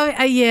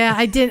 Yeah,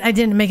 I did. I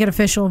didn't make it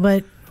official,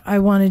 but I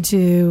wanted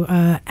to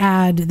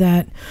add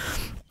that.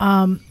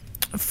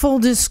 Full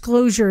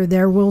disclosure: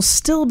 there will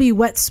still be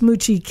wet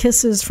smoochy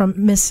kisses from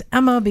Miss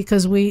Emma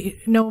because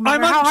no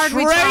matter I'm how hard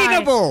we try,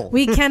 untrainable.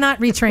 we cannot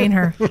retrain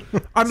her.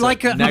 I'm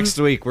like a next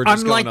week we're just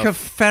I'm going like to- a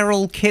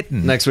feral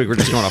kitten. Next week we're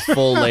just going a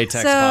full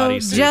latex So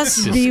bodysuit.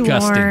 just be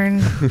Disgusting.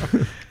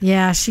 warned.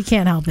 Yeah, she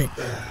can't help it.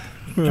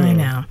 I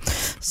know.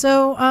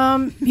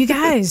 So, you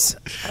guys,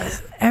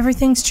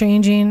 everything's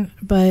changing,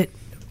 but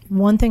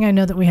one thing I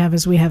know that we have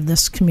is we have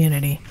this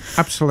community.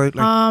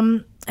 Absolutely.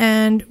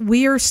 And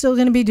we are still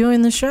going to be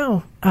doing the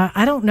show.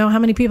 I don't know how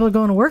many people are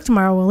going to work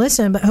tomorrow will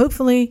listen, but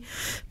hopefully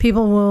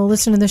people will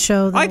listen to the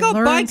show. I got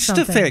learn bikes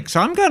something. to fix.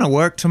 I'm going to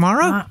work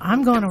tomorrow.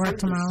 I'm going to work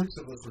tomorrow. Six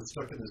of us were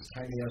stuck in this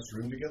tiny ass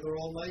room together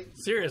all night.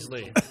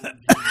 Seriously.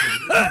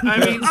 I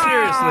mean,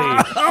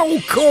 seriously.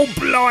 Oh, cool,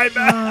 blimey.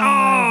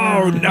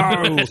 Oh,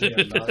 no. Let's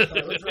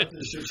wrap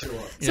this shit show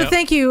up. So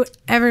thank you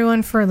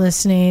everyone for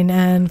listening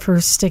and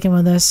for sticking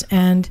with us.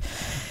 And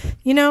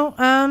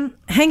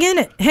hang in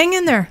there. Hang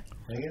in there.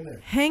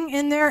 Hang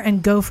in there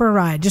and go for a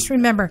ride. Just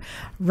remember,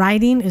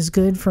 riding is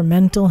good for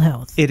mental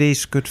health. It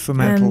is good for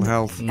mental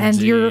health.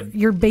 And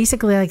you're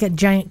basically like a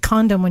giant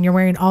condom when you're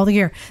wearing all the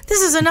gear.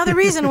 This is another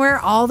reason to wear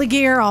all the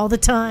gear all the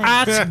time.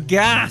 At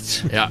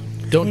gat. Yeah.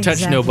 Don't touch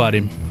Exactly.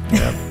 nobody.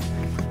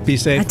 Be I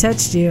safe.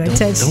 touched you.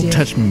 Don't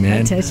touch me,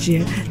 man. I touched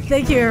you.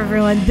 Thank you,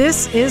 everyone.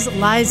 This is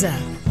Liza.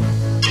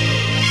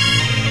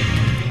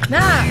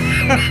 Nah.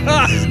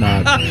 It's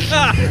not.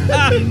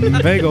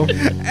 Bagel.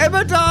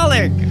 Emma,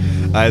 darling.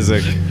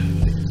 Isaac.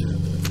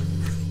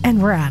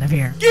 And we're out of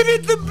here. Give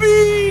it the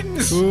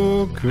beans.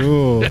 Cool.